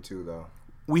trophy too, though.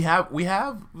 We have.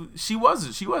 She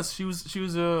was.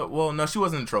 Well, no, she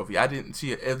wasn't a trophy. I didn't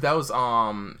see it. If that was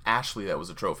Ashley, that was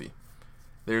a trophy.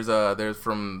 There's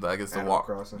from I guess the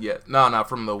not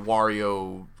from the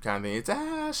Wario kind of thing. It's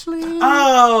Ashley.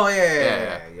 Oh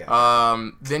yeah.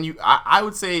 Then I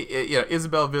would say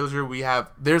Isabelle Villager.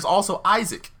 There's also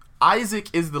Isaac. Isaac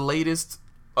is the latest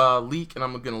leak, and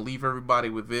I'm gonna leave everybody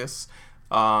with this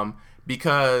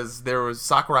because there was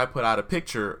Sakurai put out a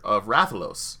picture of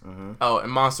Rathalos. Mm-hmm. Oh,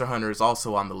 and Monster Hunter is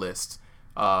also on the list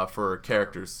for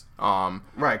characters. Right,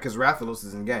 because Rathalos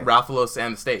is in the game. Rathalos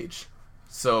and the stage.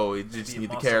 So it just need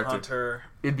the character. Hunter.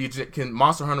 It'd be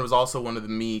Monster Hunter was also one of the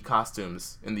Mii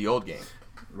costumes in the old game.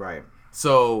 Right.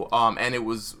 So and it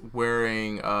was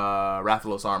wearing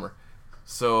Rathalos armor.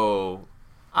 So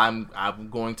I'm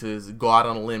going to go out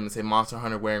on a limb and say Monster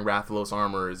Hunter wearing Rathalos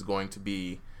armor is going to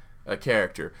be a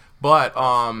character. But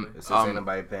this ain't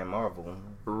nobody playing Marvel.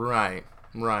 Right.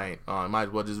 Might as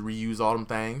well just reuse all them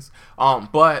things.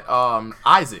 But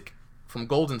Isaac from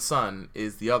Golden Sun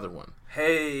is the other one.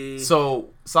 Hey. So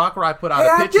Sakurai put out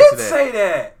a picture today. I did say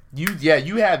that.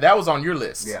 You had that was on your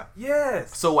list. Yeah.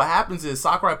 Yes. So what happens is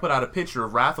Sakurai put out a picture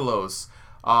of Rathalos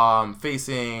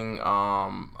facing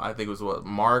I think it was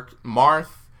Marth,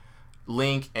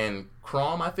 Link, and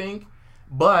Chrom, I think.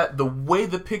 But the way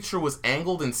the picture was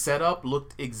angled and set up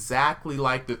looked exactly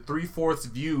like the 3/4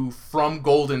 view from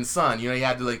Golden Sun. You know, you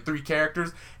had like 3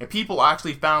 characters, and people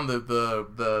actually found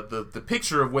the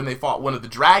picture of when they fought one of the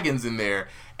dragons in there,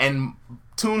 and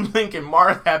Toon Link and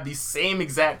Marth have the same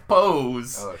exact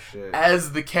pose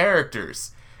as the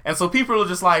characters. And so people are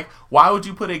just like, why would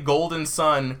you put a Golden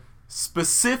Sun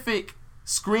specific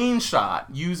screenshot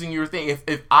using your thing?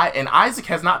 If Isaac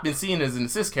has not been seen as an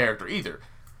assist character either.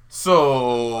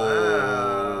 So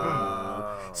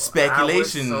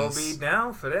speculations. I would so be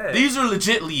down for that. These are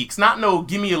legit leaks, not no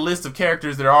give me a list of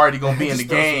characters that are already going to be in the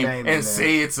game and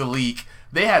say it's a leak.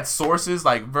 They had sources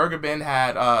like Vergabend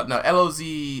had LOZ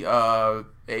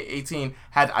 18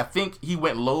 had, I think he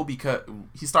went low because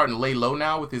he's starting to lay low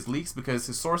now with his leaks because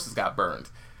his sources got burned.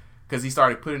 Because he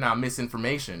started putting out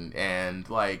misinformation and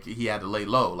like he had to lay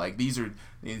low. Like these are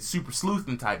super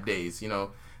sleuthing type days, you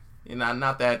know. And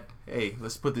not that, hey,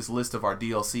 let's put this list of our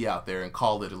DLC out there and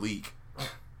call it a leak.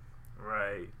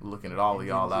 Right. Looking at all of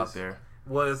y'all out there.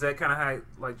 Was that kind of how,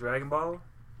 like Dragon Ball?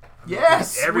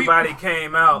 Yes. Everybody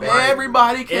came out.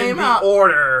 Everybody came out. In the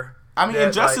order I mean, that,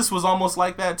 Injustice was almost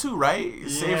like that too, right?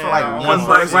 Save for Yeah. like one Because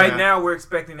like person. right now we're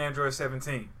expecting Android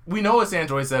 17. We know it's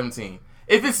Android 17.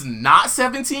 If it's not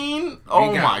 17,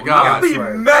 oh got- my we god, I'm got- gonna be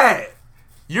right. mad.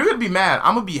 you're gonna be mad.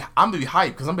 I'm gonna be hyped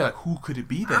because I'm gonna be like, who could it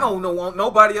be then? I don't know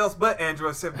nobody else but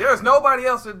Android 17. There's nobody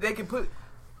else that they can put.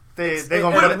 They What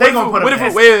gonna if- put. They gonna put. What him if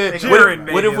as- wait, they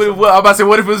what gonna- if what if I'm about to say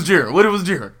what if it was Jiren? What if it was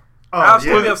Jiren? I was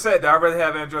yeah. gonna be upset that I'd rather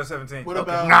have Android 17. What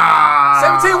about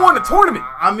Nah, 17 won the tournament.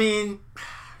 I mean,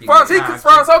 As far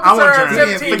as I'm I want concerned,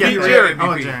 Jiren. 17 Forget beat Jiren. Jiren. I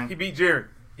want Jiren. He beat Jiren.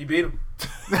 He beat him.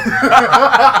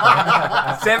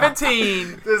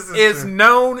 17 This is is true.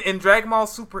 known in Dragon Ball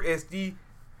Super as the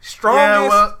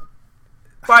strongest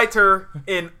fighter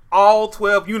in all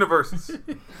 12 universes.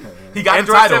 he got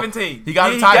Android the title. 17. He got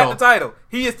the He title. got the title.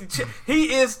 He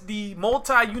is the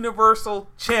multi-universal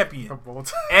champion.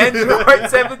 Android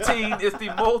 17 is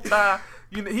the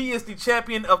he is the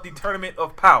champion of the Tournament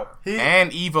of Power.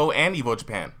 And Evo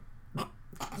Japan.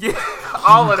 Yeah,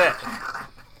 all of that.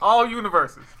 All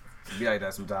universes. Be like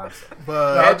that sometimes.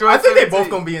 but Android I think they 17. both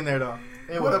gonna be in there though.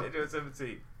 Android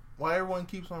 17. why everyone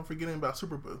keeps on forgetting about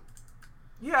Super Boo?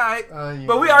 Yeah, alright. Yeah,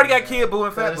 But we already got Kid Boo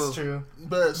and That Fat Boo. is true.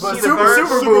 But Super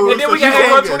Boo- And then we got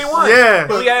Android 21. Yeah.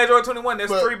 We got Android 21. There's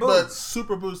 3 But Boos.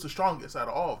 Super Boo's the strongest out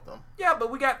of all of them. Yeah,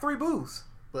 but we got 3 Boos.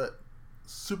 But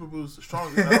Super Boo's the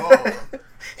strongest out of all of them.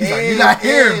 like, "You're not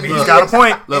hearing me." He's got a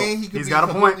point. Look, and he could he's be got a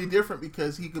point. completely different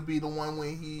because he could be the one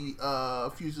when he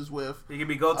fuses with. He can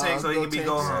be Gotenks or he can be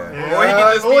Gotenks. Gohan. Yeah. Or he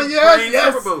can just be plain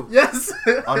yes, Super Boo. yes.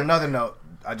 On another note,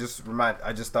 I just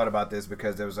thought about this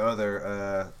because there was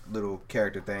other little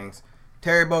character things.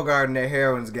 Terry Bogard in that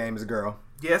Heroines game is a girl,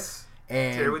 Yes.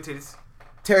 and Terry with titties.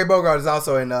 Terry Bogard is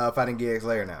also in Fighting GX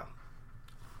Layer now.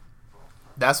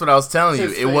 That's what I was telling you.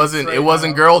 His It face wasn't. right It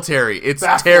wasn't now. Girl Terry. It's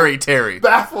Baffled. Terry.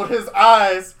 Baffled his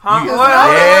eyes. Huh? You- What?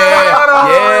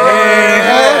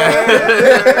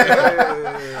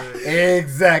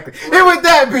 Exactly. And with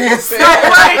that being said,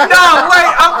 Wait, I'm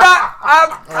not.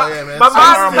 Oh yeah, man. My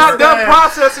mind's not done man.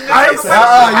 processing this. you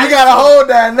gotta hold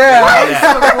that now.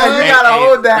 You gotta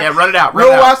hold that. Yeah, run it out. Run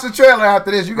We'll it out. watch the trailer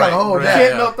after this. You gotta Right, hold right. that.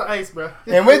 Can't melt the ice, bro.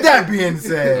 And with that being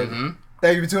said,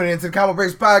 thank you for tuning into the Comic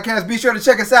Breaks Podcast. Be sure to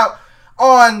check us out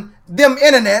on them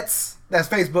internets. That's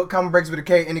Facebook, Comic Breaks with a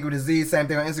K, ending with a Z. Same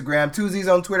thing on Instagram. 2 Z's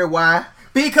on Twitter. Why?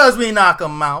 Because we knock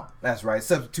them out. That's right.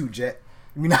 Substitute Jet.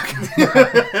 We not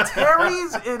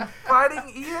Terry's in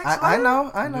Fighting EX. I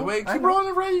know. Wait, I keep know.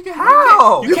 rolling, Ray. You can.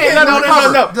 How? You can't let him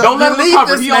recover. no. Don't let him Leave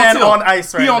recover. this He man on tilt. on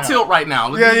ice right He on now. tilt right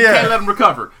now. Yeah, You yeah. can't let him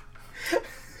recover.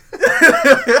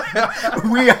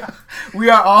 we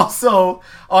are also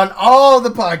on all the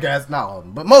podcasts, not all of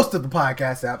them, but most of the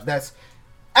podcast apps. That's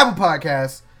Apple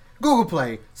Podcasts, Google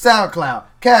Play, SoundCloud,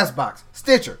 Castbox,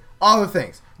 Stitcher, all the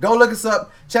things. Go look us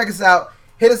up, check us out,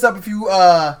 hit us up if you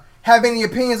have any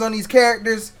opinions on these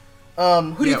characters.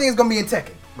 Who do you Yeah. think is gonna be in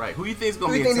Tekken? Right. Who you think is Who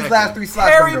gonna do you be think in these Tekken? last 3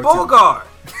 slots Terry gonna go to?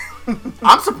 Bogard.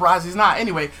 I'm surprised he's not.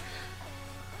 Anyway,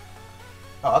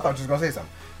 Oh, I thought you was gonna say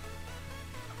something.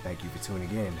 Thank you for tuning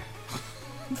in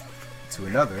to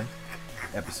another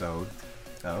episode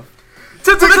of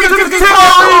Terry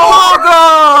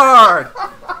Bogard.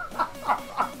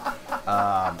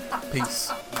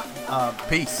 peace.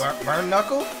 Peace. Burn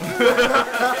Knuckle.